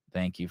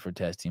 Thank you for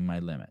testing my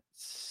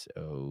limits.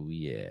 Oh,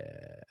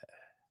 yeah.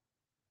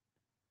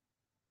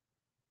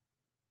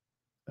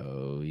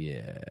 Oh,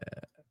 yeah.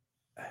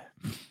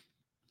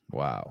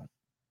 Wow.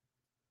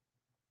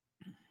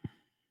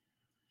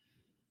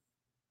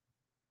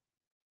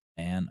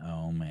 Man,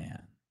 oh,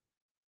 man.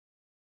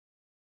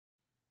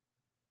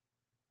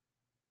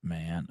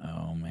 Man,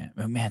 oh, man.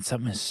 Oh, man,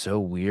 something is so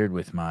weird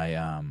with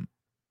my,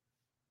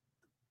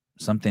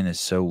 something is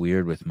so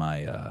weird with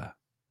my,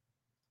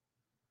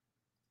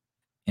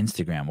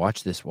 Instagram.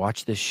 Watch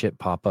this shit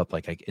pop up.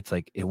 It's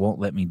like it won't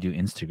let me do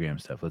Instagram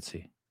stuff. Let's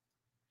see.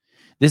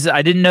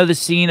 I didn't know the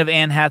scene of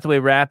Anne Hathaway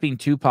rapping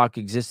Tupac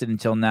existed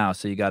until now,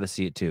 so you got to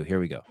see it too. Here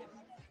we go.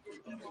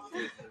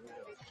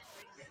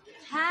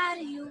 How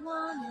do you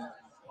wanna?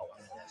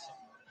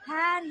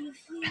 How do you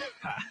feel?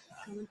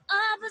 Coming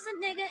up as a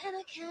nigga in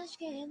a cash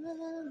game,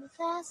 living in the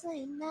fast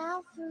lane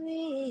now for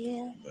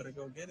real. Better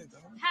go get it, though.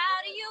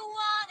 How do you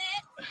want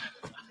it?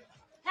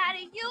 How do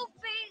you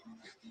feel?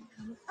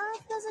 Coming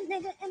up as a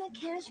nigga in a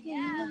cash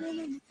game, living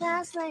in the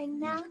fast lane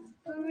now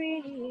for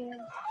real.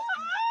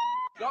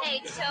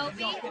 Hey,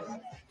 Toby.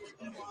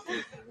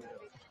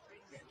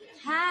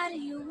 How do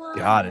you want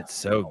God, it? it's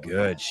so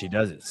good. She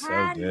does it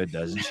so good,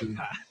 doesn't she?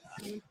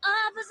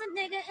 Up as a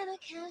nigga in a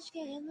cash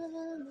game, living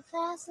in the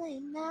fast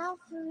lane now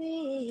for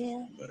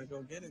real. Better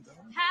go get it, though.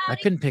 I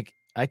couldn't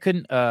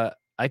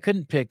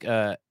pick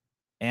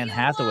Anne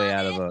Hathaway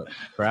out of a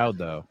crowd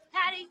though.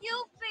 How do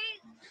you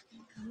feel?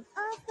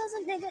 Up as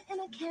a nigga in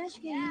a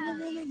cash game,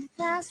 living in the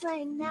fast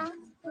lane now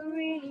for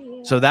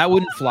real. So that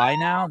wouldn't fly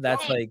now?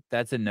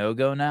 That's a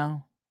no-go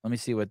now? Let me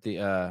see what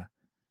the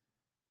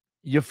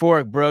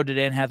Euphoric Bro, did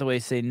Anne Hathaway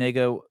say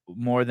nigga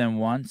more than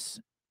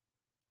once?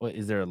 What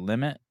is there a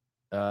limit?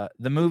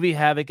 The movie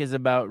Havoc is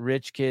about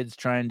rich kids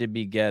trying to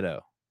be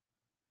ghetto.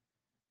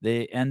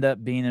 They end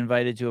up being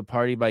invited to a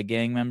party by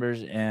gang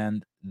members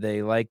and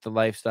they like the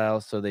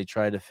lifestyle, so they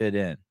try to fit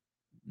in.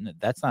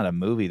 That's not a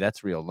movie,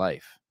 that's real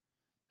life.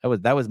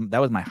 That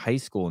was my high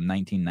school in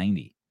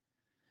 1990.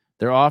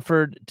 They're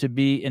offered to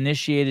be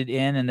initiated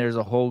in, and there's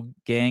a whole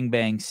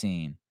gangbang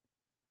scene.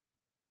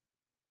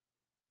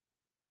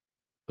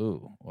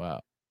 Ooh,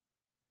 wow.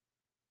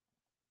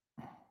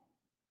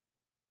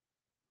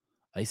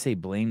 I say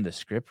blame the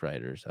script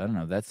writers. I don't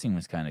know. That scene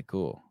was kind of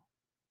cool.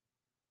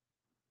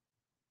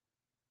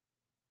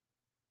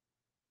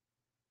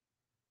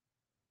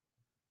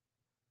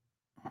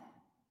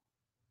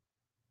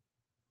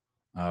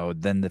 Oh,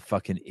 then the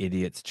fucking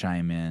idiots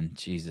chime in.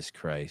 Jesus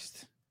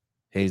Christ.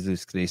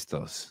 Jesus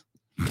Christos.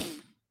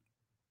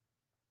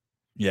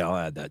 Yeah, I'll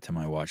add that to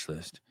my watch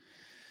list.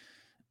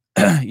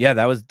 Yeah,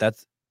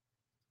 that's.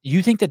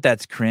 You think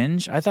that's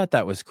cringe? I thought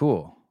that was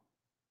cool.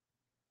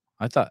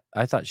 I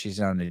thought she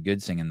sounded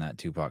good singing that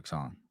Tupac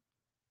song.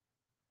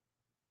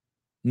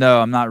 No,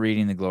 I'm not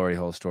reading the glory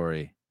hole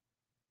story.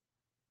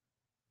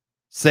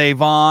 Say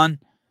Vaughn.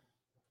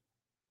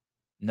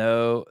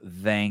 No,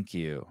 thank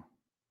you.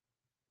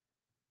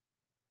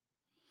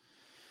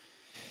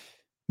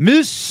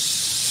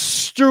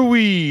 Mr.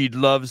 Weed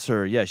loves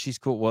her. Yeah, she's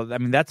cool. Well, I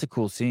mean, that's a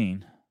cool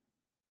scene.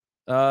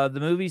 The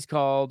movie's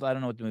called, I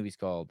don't know what the movie's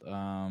called.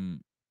 I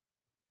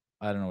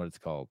don't know what it's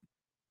called.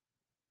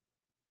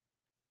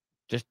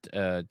 Just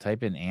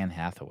type in Anne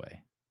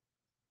Hathaway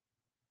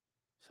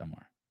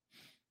somewhere.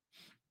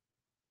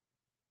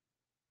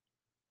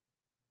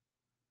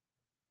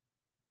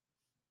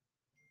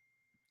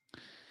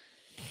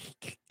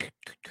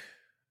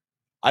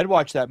 I'd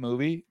watch that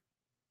movie.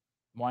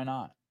 Why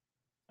not?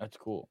 That's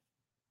cool.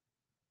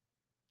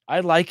 I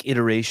like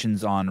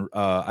iterations on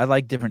I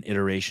like different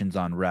iterations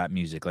on rap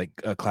music, like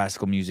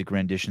classical music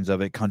renditions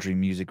of it, country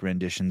music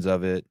renditions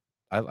of it.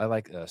 I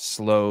like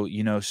slow,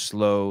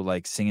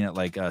 like singing it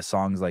like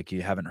songs like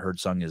you haven't heard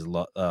sung as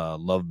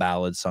love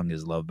ballads, sung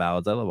as love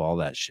ballads. I love all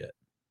that shit.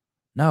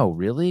 No,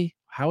 really?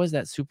 How is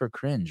that super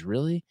cringe?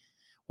 Really?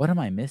 What am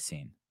I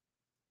missing?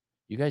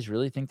 You guys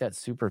really think that's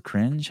super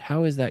cringe?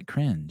 How is that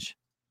cringe?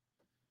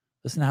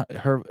 Listen, how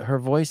her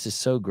voice is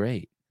so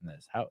great in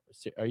this. How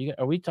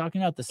are we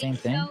talking about the same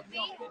thing?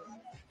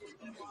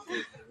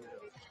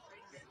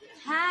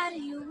 How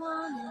do you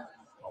want it?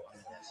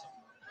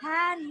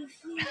 How do you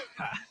feel?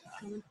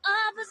 Coming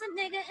up as a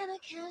nigga in a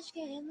cash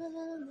game,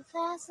 living in the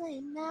fast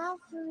lane now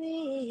for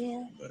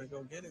real. Better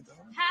go get it, though.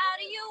 How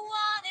do you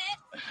want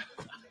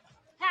it?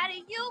 How do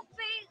you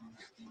feel?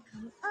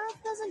 Coming up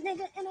as a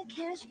nigga in a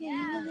cash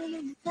game, living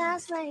in the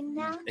fast lane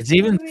now. It's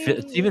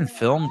even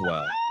filmed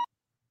well.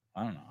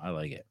 I don't know. I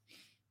like it.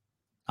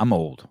 I'm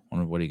old.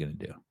 What are you gonna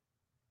do?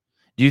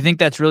 Do you think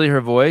that's really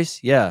her voice?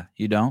 Yeah,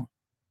 you don't.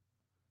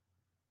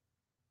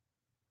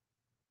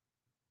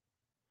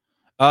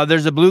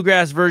 There's a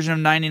bluegrass version of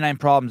 99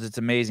 Problems. It's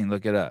amazing.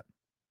 Look it up.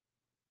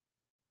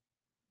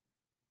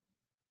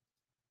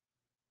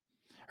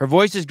 Her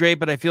voice is great,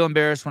 but I feel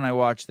embarrassed when I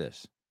watch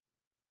this.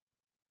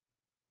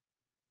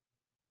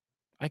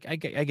 I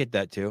get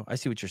that too. I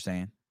see what you're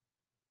saying.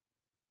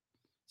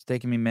 It's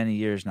taken me many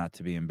years not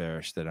to be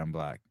embarrassed that I'm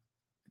black.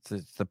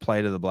 It's the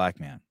plight of the black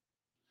man.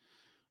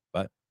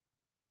 But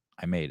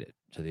I made it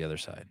to the other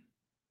side.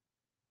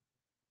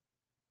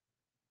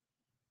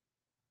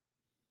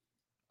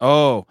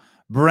 Oh,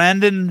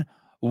 Brandon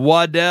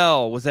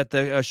Waddell was at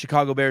the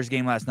Chicago Bears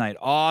game last night.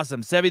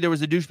 Awesome. Sebi, there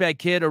was a douchebag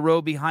kid a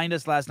row behind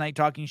us last night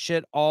talking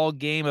shit all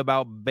game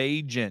about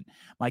Bajent.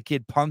 My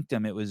kid punked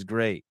him. It was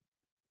great.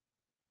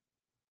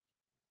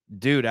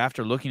 Dude,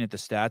 after looking at the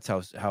stats,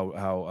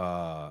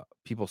 how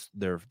people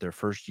their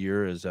first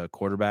year as a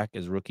quarterback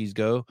as rookies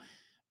go,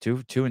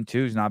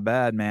 2-2 is not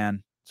bad,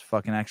 man. It's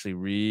fucking actually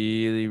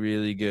really,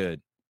 really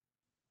good.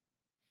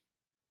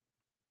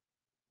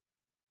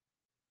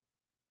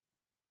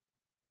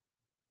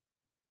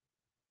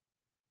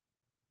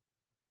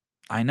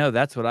 I know.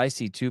 That's what I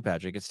see too,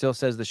 Patrick. It still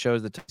says the show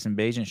is the Tyson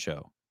Bajent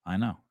show. I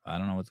know. I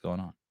don't know what's going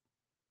on.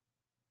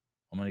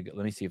 Let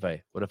me see if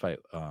I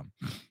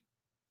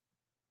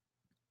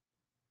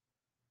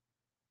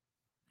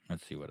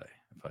Let's see what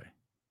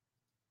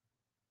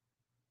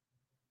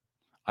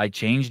I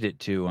changed it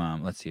to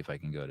let's see if I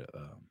can go to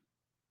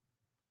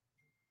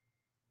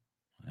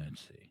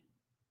let's see.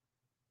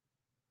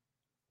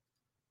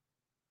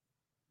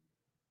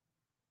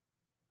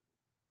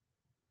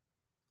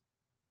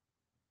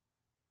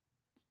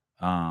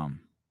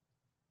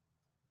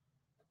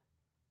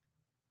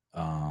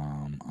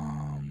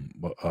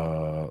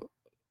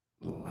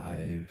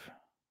 Live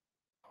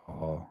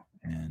call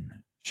and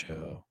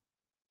show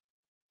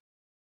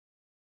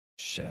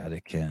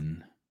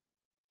Shatican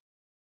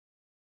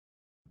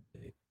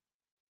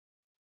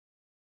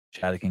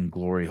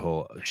glory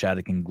hole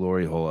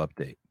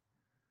update.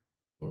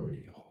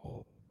 Glory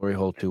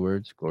hole 2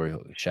 words. Glory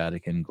hole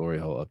Shatican glory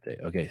hole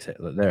update. Okay, so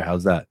there.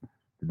 How's that?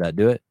 Did that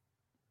do it?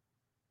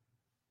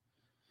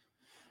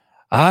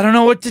 I don't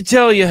know what to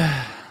tell you.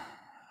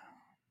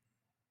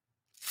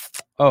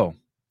 Oh,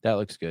 that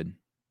looks good.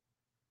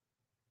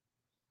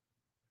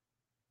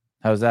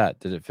 How's that?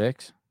 Did it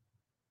fix?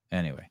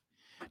 Anyway,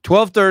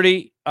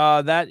 12:30.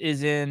 That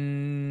is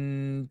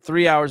in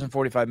 3 hours and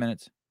 45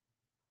 minutes.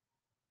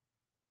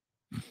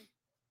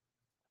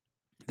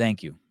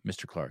 Thank you,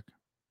 Mr. Clark.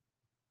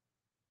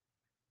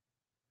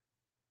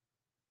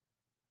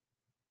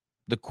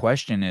 The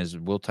question is,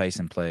 will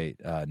Tyson play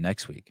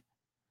next week?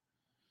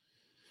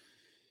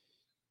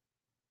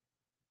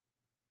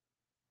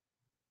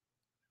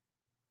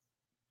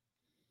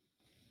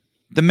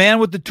 The man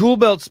with the tool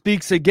belt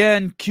speaks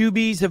again.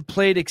 QBs have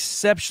played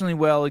exceptionally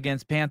well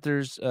against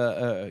Panthers.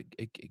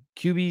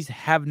 QBs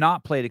have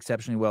not played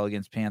exceptionally well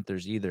against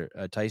Panthers either.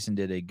 Tyson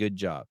did a good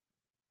job.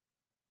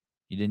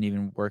 He didn't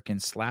even work in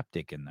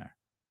slapdick in there.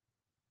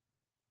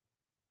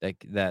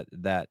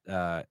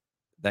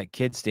 That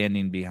kid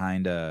standing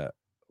behind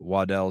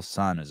Waddell's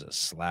son is a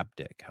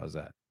slapdick. How's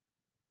that?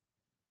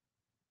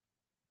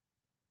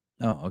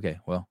 Oh, okay.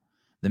 Well,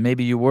 then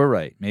maybe you were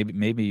right.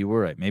 Maybe you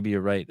were right. Maybe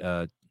you're right.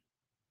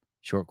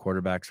 Short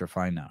quarterbacks are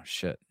fine now.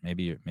 Shit.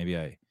 Maybe you're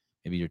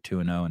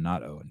 2-0 and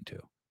not 0-2.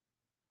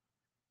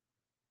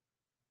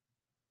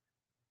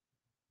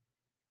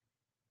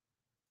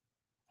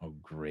 Oh,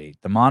 great.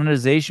 The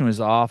monetization was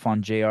off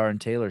on JR and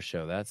Taylor's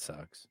show. That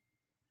sucks.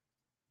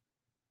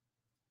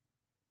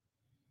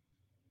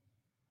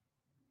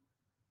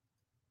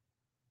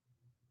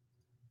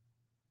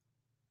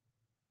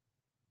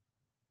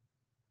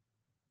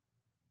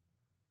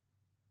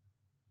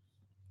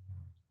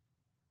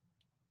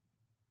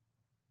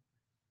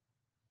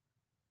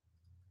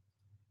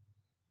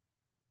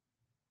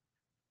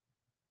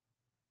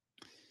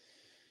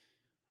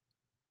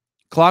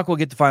 Clock will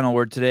get the final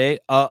word today.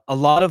 A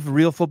lot of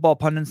real football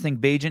pundits think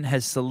Bagent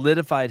has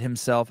solidified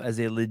himself as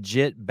a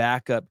legit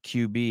backup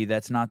QB.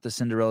 That's not the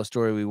Cinderella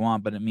story we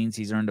want, but it means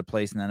he's earned a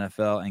place in the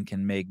NFL and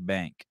can make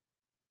bank.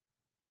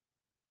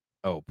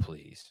 Oh,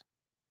 please.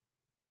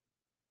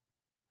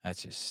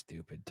 That's just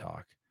stupid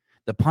talk.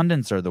 The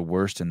pundits are the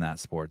worst in that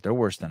sport. They're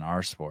worse than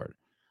our sport.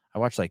 I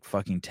watch like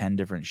fucking 10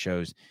 different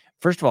shows.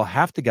 First of all,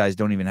 half the guys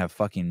don't even have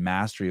fucking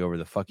mastery over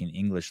the fucking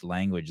English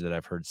language that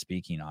I've heard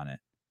speaking on it.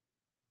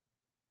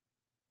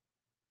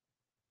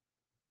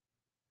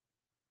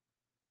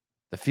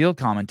 The field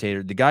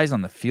commentator, the guys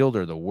on the field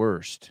are the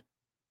worst.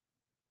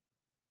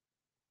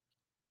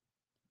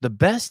 The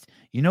best,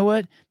 you know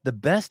what? The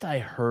best I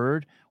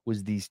heard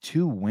was these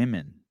two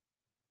women.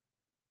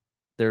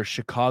 They're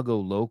Chicago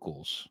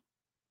locals.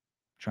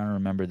 I'm trying to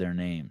remember their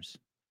names.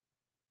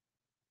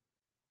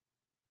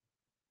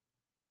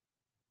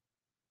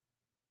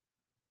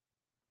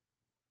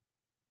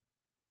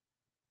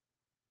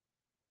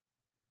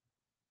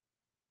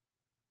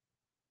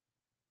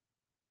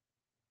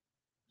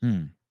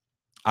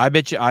 I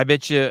bet you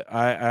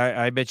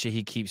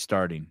he keeps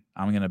starting.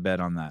 I'm gonna bet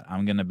on that.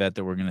 I'm gonna bet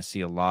that we're gonna see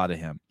a lot of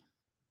him.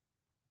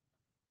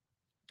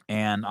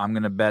 And I'm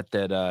gonna bet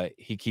that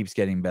he keeps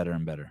getting better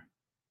and better.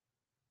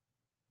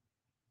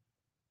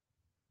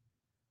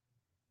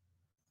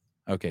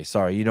 Okay,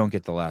 sorry, you don't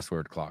get the last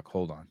word, Clock.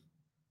 Hold on.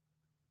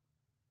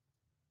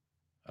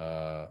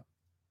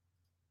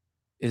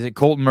 Is it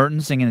Colton Merton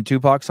singing a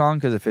Tupac song?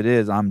 Because if it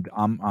is,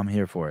 I'm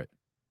here for it.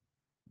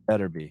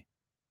 Better be.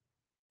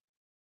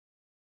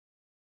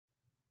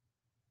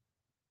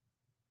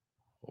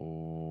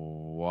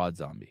 Wad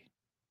Zombie.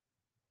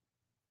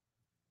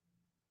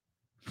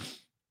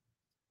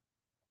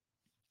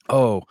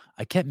 Oh,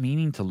 I kept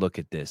meaning to look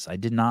at this. I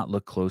did not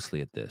look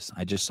closely at this.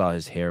 I just saw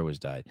his hair was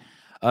dyed.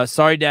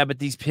 Sorry, Dad, but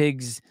these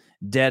pigs,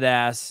 dead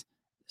ass.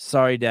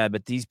 Sorry, Dad,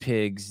 but these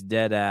pigs,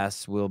 dead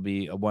ass, will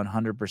be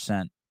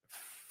 100%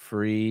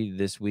 free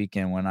this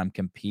weekend when I'm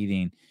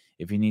competing.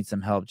 If you need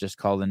some help, just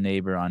call the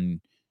neighbor on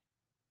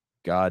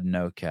God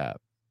No Cap.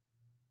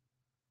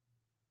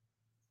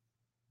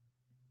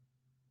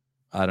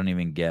 I don't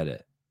even get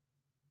it.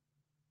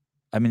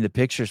 I mean, the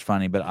picture's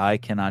funny, but I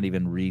cannot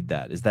even read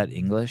that. Is that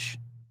English?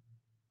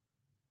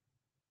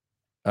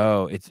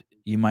 Oh,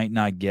 you might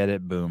not get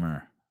it,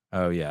 Boomer.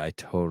 Oh yeah, I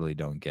totally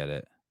don't get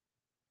it.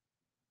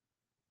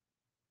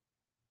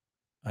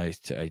 I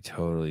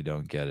totally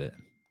don't get it.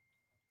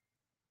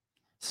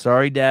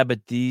 Sorry, Dad,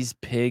 but these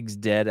pigs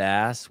dead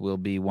ass will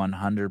be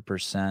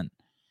 100%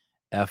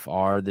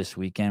 FR this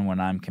weekend when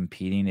I'm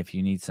competing. If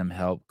you need some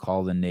help,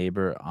 call the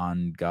neighbor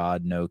on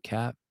God, no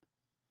cap.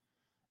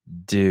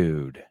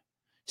 Dude,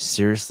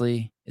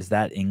 seriously? Is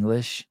that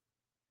English?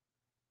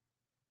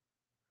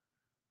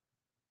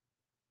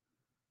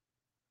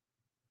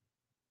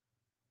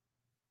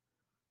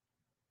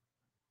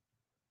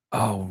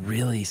 Oh,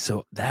 really?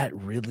 So that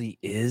really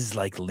is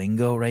like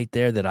lingo right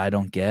there that I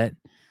don't get?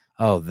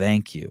 Oh,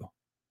 thank you.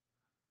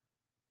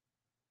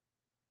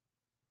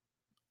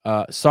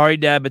 Sorry,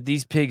 Dad, but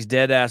these pigs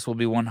dead ass will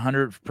be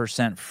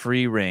 100%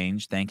 free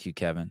range. Thank you,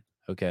 Kevin.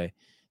 Okay.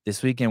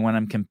 This weekend when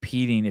I'm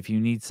competing, if you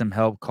need some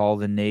help, call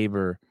the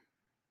neighbor.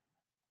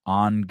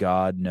 On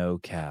God, no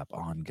cap.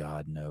 On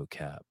God, no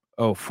cap.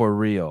 Oh, for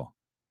real.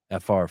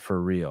 FR,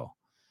 for real.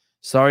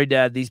 Sorry,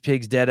 Dad, these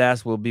pigs dead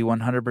ass will be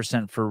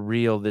 100% for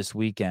real this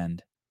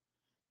weekend.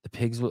 The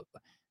pigs will,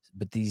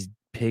 but these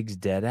pigs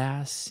dead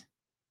ass?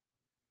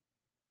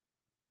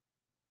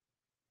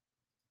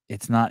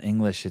 It's not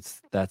English.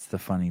 That's the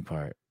funny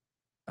part.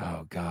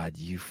 Oh, God,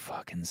 you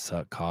fucking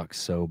suck cock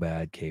so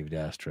bad, Caved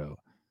Astro.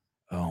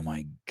 Oh,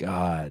 my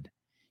God.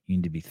 You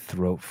need to be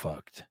throat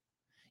fucked.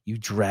 You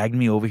dragged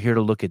me over here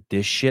to look at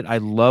this shit. I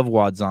love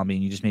Wad Zombie,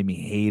 and you just made me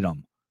hate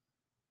him.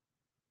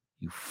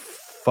 You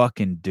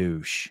fucking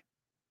douche.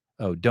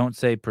 Oh, don't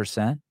say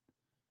percent?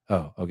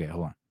 Oh, okay,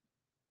 hold on.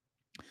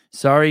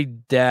 Sorry,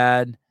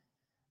 Dad,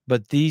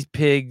 but these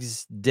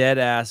pigs dead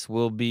ass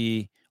will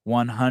be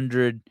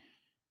 100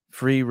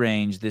 free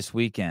range this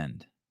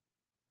weekend.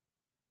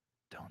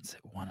 Don't say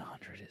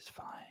 100 is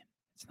fine.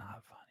 It's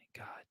not funny.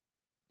 God.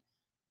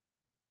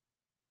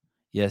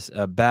 Yes,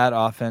 a bad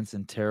offense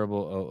and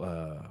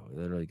terrible.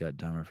 Literally got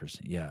dumber for.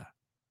 Yeah.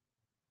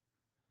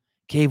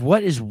 Cave,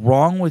 what is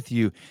wrong with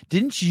you?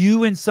 Didn't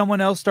you and someone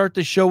else start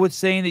the show with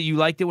saying that you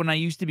liked it when I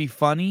used to be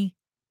funny?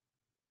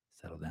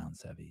 Settle down,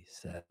 Sevy.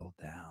 Settle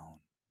down.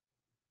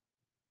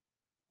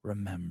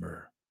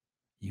 Remember,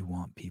 you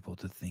want people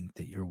to think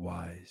that you're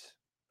wise.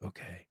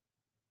 Okay.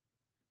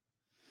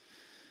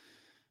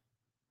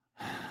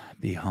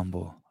 Be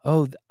humble.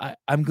 Oh,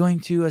 I'm going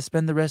to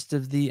spend the rest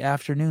of the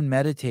afternoon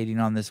meditating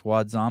on this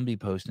Wad Zombie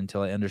post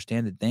until I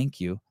understand it.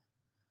 Thank you.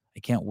 I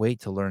can't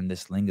wait to learn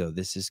this lingo.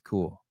 This is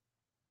cool.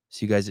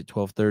 See you guys at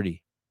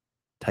 12:30.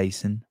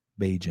 Tyson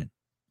Bajan.